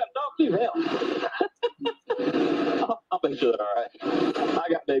 Oh, you got a dog too? Hell. I'll make sure they're all right. I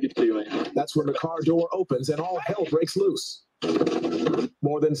got babies too, man. That's when the car door opens and all hell breaks loose.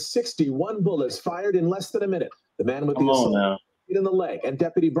 More than 61 bullets fired in less than a minute. The man with the assault hit in the leg, and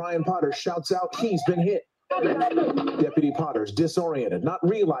Deputy Brian Potter shouts out he's been hit. Deputy Potters disoriented, not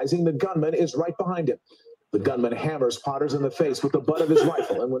realizing the gunman is right behind him. The gunman hammers Potters in the face with the butt of his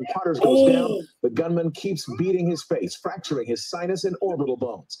rifle, and when Potters goes down, the gunman keeps beating his face, fracturing his sinus and orbital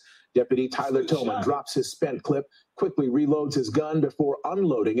bones. Deputy Tyler Tillman drops his spent clip, quickly reloads his gun before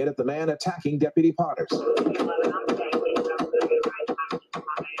unloading it at the man attacking Deputy Potters.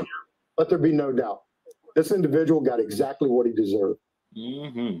 Let there be no doubt. This individual got exactly what he deserved.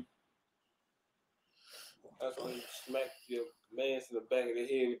 Mm-hmm. That's when you smack your man in the back of the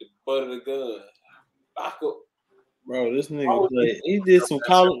head with the butt of the gun. Bro, this nigga he did some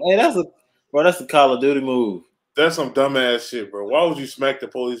Call. Hey, that's a Call of Duty move. That's some dumbass shit, bro. Why would you smack the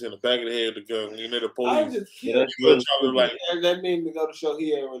police in the back of the head with the gun? You know the police. That means to go to show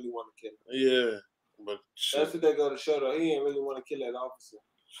he ain't really want to kill him. Yeah, but that's what they go to show though. He ain't really want to kill that officer.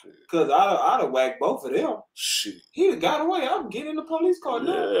 Cause I'd have whacked both of them. Shit. He'd have got away. I'm getting in the police car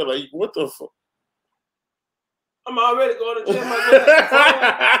now. Yeah, like what the fuck? I'm already going to jail.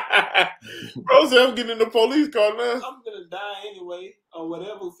 Bro said I'm getting in the police car now. I'm gonna die anyway, or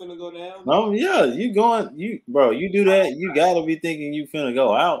whatever finna go down. Yeah, you do that, you gotta be thinking you finna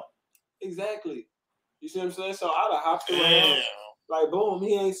go out. Exactly. You see what I'm saying? So I'd have hopped around. Like boom,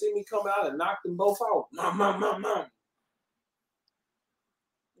 he ain't seen me coming out and knocked them both out. Mom.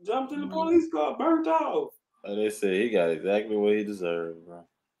 Jumped in the police car, burnt off. Like they said, he got exactly what he deserved, bro.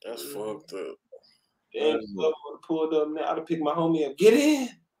 That's fucked up. And pulled up now. I'd have picked my homie up. Get in.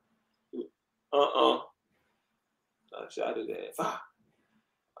 I shot his ass.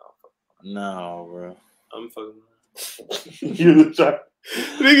 No, bro. I'm fucking. You shot.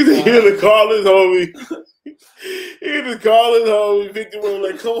 Niggas here to call his homie. He just call his homie. Picked him up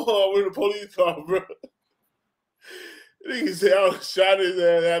like, come on, we're in the police car, bro. Nigga said I would have shot his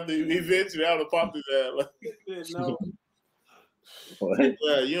ass after eventually I would have popped his ass. Like, no.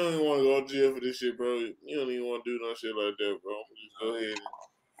 Yeah, you don't even want to go to jail for this shit, bro. You don't even want to do no shit like that, bro. Just go ahead.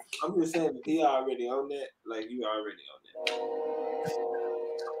 I'm just saying, if he already on that, like you already on that.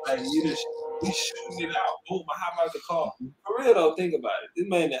 Like you shooting it out. Boom, I hop out the car. For real though, think about it. This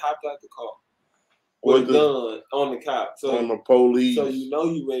man that hopped out the car with a gun on the cop. So on the police. So you know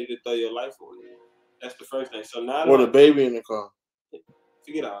you ready to throw your life away. That's the first thing. So now or the baby in the car.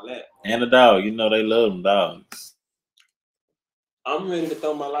 Forget all that. And a dog. You know they love them dogs. I'm ready to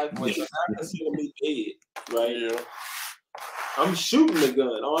throw my life away. So I consider me dead, right? Yeah. I'm shooting the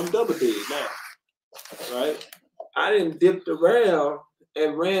gun. Oh, I'm double dead now, right? I didn't dipped around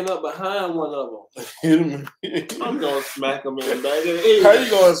and ran up behind one of them. I'm gonna smack him in the back of the head. How you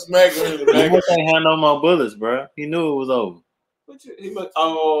gonna smack him in the back? He ain't had no more bullets, bro. He knew it was over.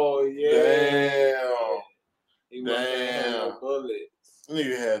 Oh yeah. Damn. He must have had no bullets.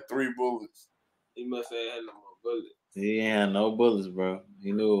 Nigga had 3 bullets. He must have had no more bullets. He ain't had no bullets, bro.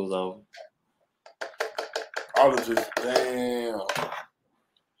 He knew it was over. I was just damn.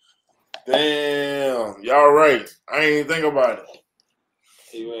 Y'all right. I ain't even think about it.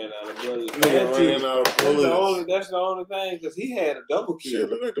 He ran out of bullets. That's the only thing, because he had a double kill. Shit,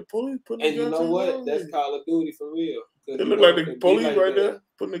 look like the police putting and the gun you know to his what? own That's head. Call of Duty for real. It look like the police right there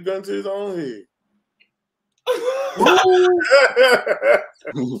putting the gun to his own head.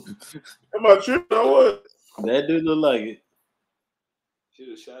 Am I tripping or what? That dude look like it. Should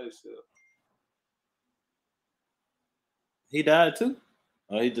have shot himself. He died too?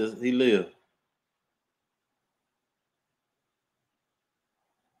 Oh, he lived.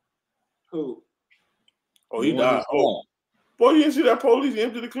 Who? Oh, he died. Oh, boy, you didn't see that police? He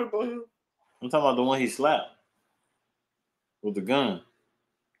emptied the clip on him. I'm talking about the one he slapped with the gun.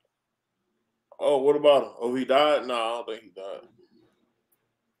 Oh, what about him? Oh, he died? No, I don't think he died.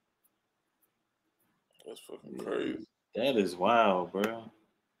 That's fucking crazy. That is wild, bro.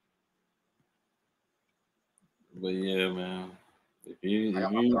 But yeah, man. If you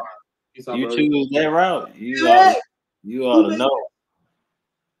choose that route, you ought to know.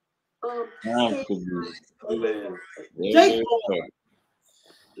 Jake Paul.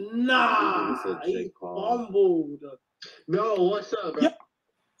 Nah, he fumbled. No, what's up, bro? Yeah.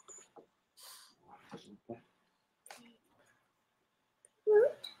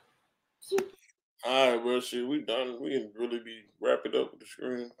 All right, bro. Shit, we done. We can really be wrap it up with the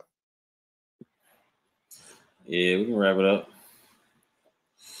screen. Yeah, we can wrap it up.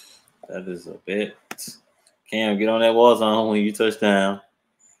 That is a bet. Cam, get on that wall zone when you touch down.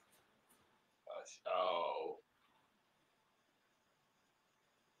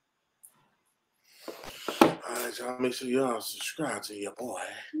 All right, y'all. Make sure y'all subscribe to your boy.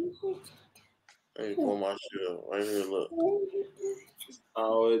 Let me pull my shit up right here. Look.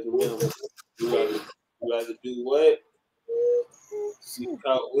 Always remember, you got to do what? See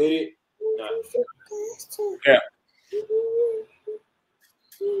caught with it. Yeah.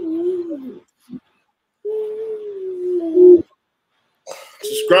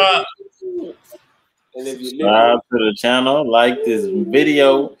 Subscribe. And if you Subscribe to the channel, like this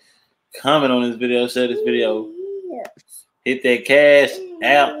video, comment on this video, share this video. Hit that cash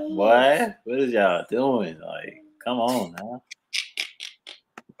app, boy. What is y'all doing? Like, come on now.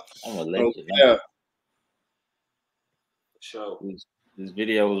 I'm gonna let you know. Sure. This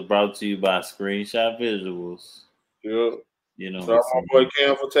video was brought to you by Screenshot Visuals. Yep. You know, shout out my boy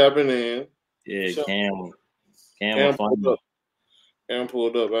Cam for tapping in. Yeah, Sure. Cam pulled up. Cam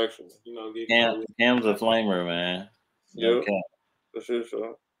pulled up actually. You know, Cam's a flamer, man. Yeah. Okay. That's it,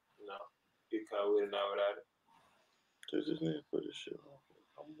 sure. No, get caught with it, not without it. Just need to put this shit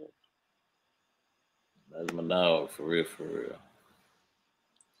on. That's my dog, for real, for real.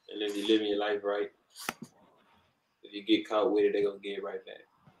 And if you living your life right, if you get caught with it, they're gonna get it right back.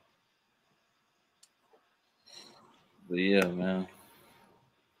 But yeah, man.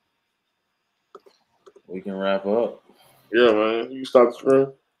 We can wrap up. Yeah, man. You can stop the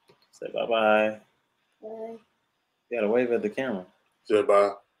screen. Say bye-bye. Bye. You gotta wave at the camera. Say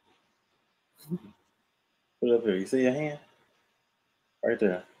bye. Put it up here. You see your hand? Right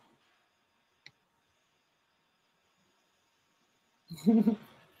there. All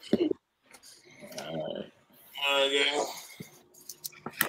right. All right, gang.